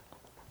life.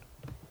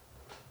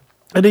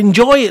 And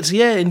enjoy it,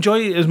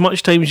 enjoy it as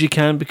much time as you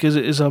can, because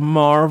it is a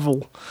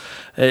marvel.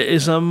 It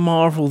is a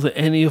marvel that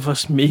any of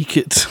us make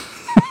it.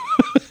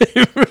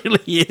 It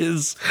really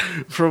is.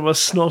 From a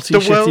snotty, The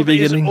shitty world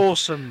beginning. is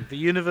awesome. The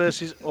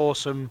universe is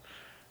awesome.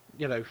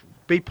 You know,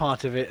 be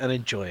part of it and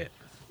enjoy it.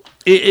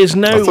 It is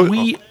now I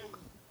thought-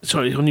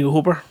 Sorry, on you,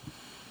 Hober.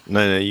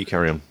 No, you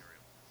carry on.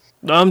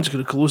 I'm just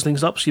going to close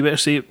things up, so you better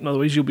say it,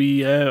 otherwise you'll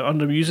be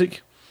under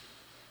music.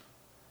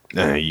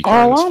 No, you carry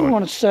on. All That's I'm fine.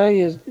 going to say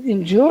is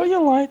enjoy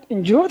your life,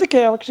 enjoy the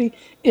galaxy.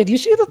 If you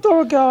see the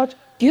Thor gods,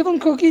 give them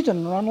cookies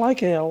and run like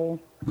hell.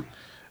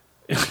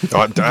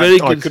 Very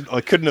good.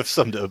 I couldn't have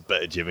summed it up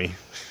better, Jimmy.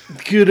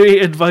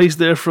 Great advice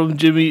there from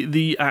Jimmy,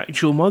 the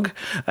actual mug.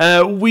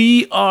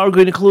 We are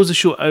going to close the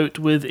show out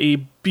with a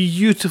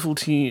beautiful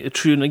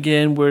tune.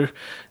 Again, we're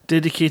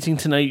dedicating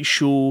tonight's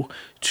show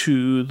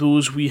to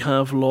those we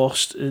have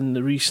lost in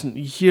the recent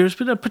year. It's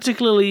been a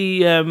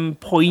particularly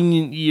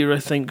poignant year, I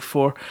think,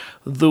 for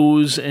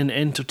those in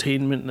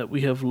entertainment that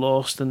we have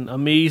lost, and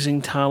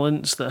amazing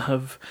talents that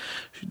have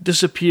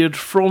disappeared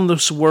from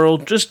this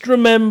world. Just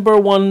remember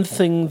one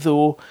thing,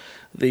 though: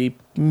 they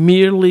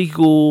merely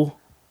go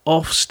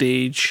off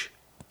stage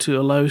to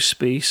allow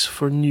space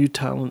for new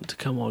talent to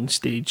come on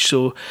stage.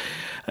 So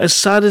as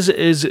sad as it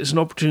is, it's an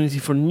opportunity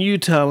for new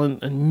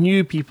talent and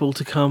new people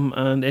to come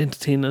and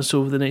entertain us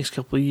over the next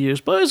couple of years.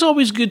 But it's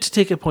always good to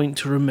take a point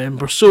to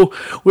remember. So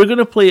we're going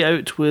to play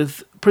out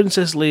with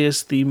Princess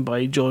Leia's theme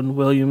by John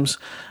Williams,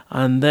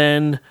 and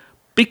then,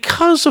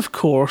 because, of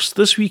course,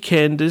 this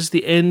weekend is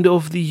the end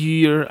of the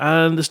year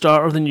and the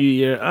start of the new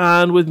year,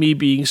 and with me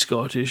being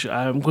Scottish,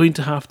 I'm going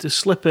to have to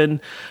slip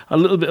in a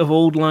little bit of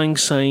Auld Lang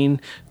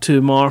Syne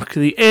to mark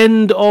the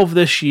end of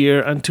this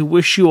year and to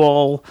wish you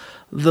all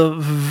the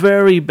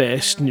very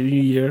best new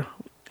year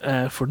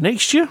for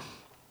next year.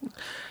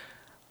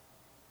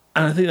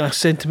 And I think that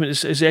sentiment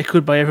is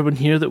echoed by everyone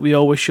here, that we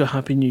all wish you a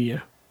happy new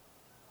year.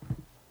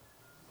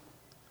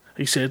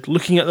 He said,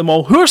 looking at them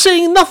all, who are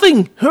saying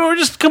nothing, who are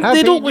just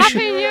they don't wish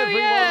Happy you. New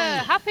Year!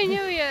 Happy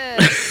New Year!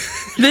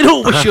 They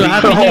don't wish you a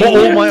happy new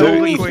All year. my old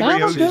Have a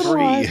acquaintances. good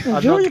life, I'm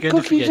enjoy not your going to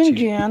cookies forget and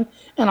you. jam,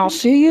 and I'll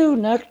see you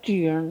next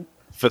year.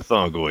 For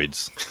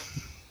Thargoids.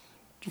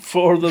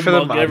 For the For the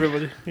mug, mug.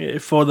 everybody. Yeah,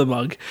 for the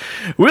mug.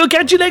 We'll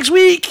catch you next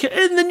week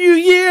in the new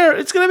year.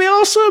 It's going to be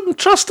awesome.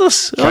 Trust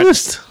us.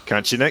 Honest.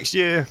 Catch you next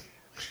year.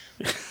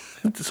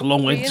 It's a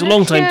long way. See you It's a long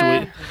next time to year.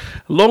 wait.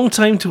 A long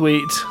time to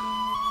wait.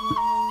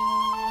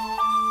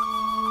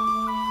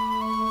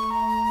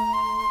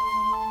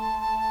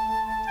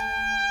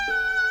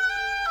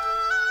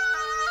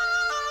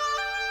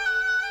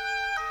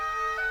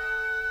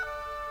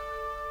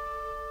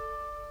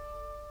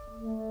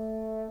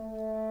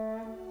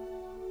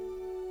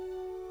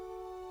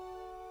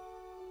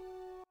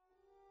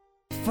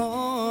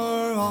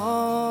 For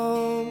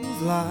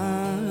Auld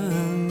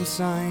Lang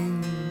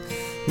Syne,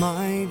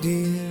 my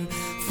dear,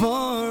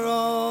 for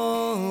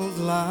Auld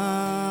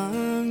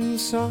Lang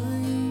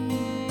Syne,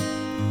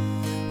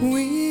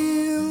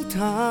 we'll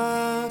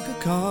take a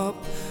cup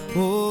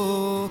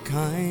o'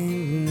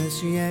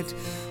 kindness yet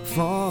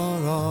for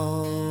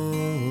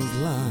Auld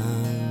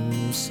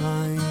Lang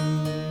Syne.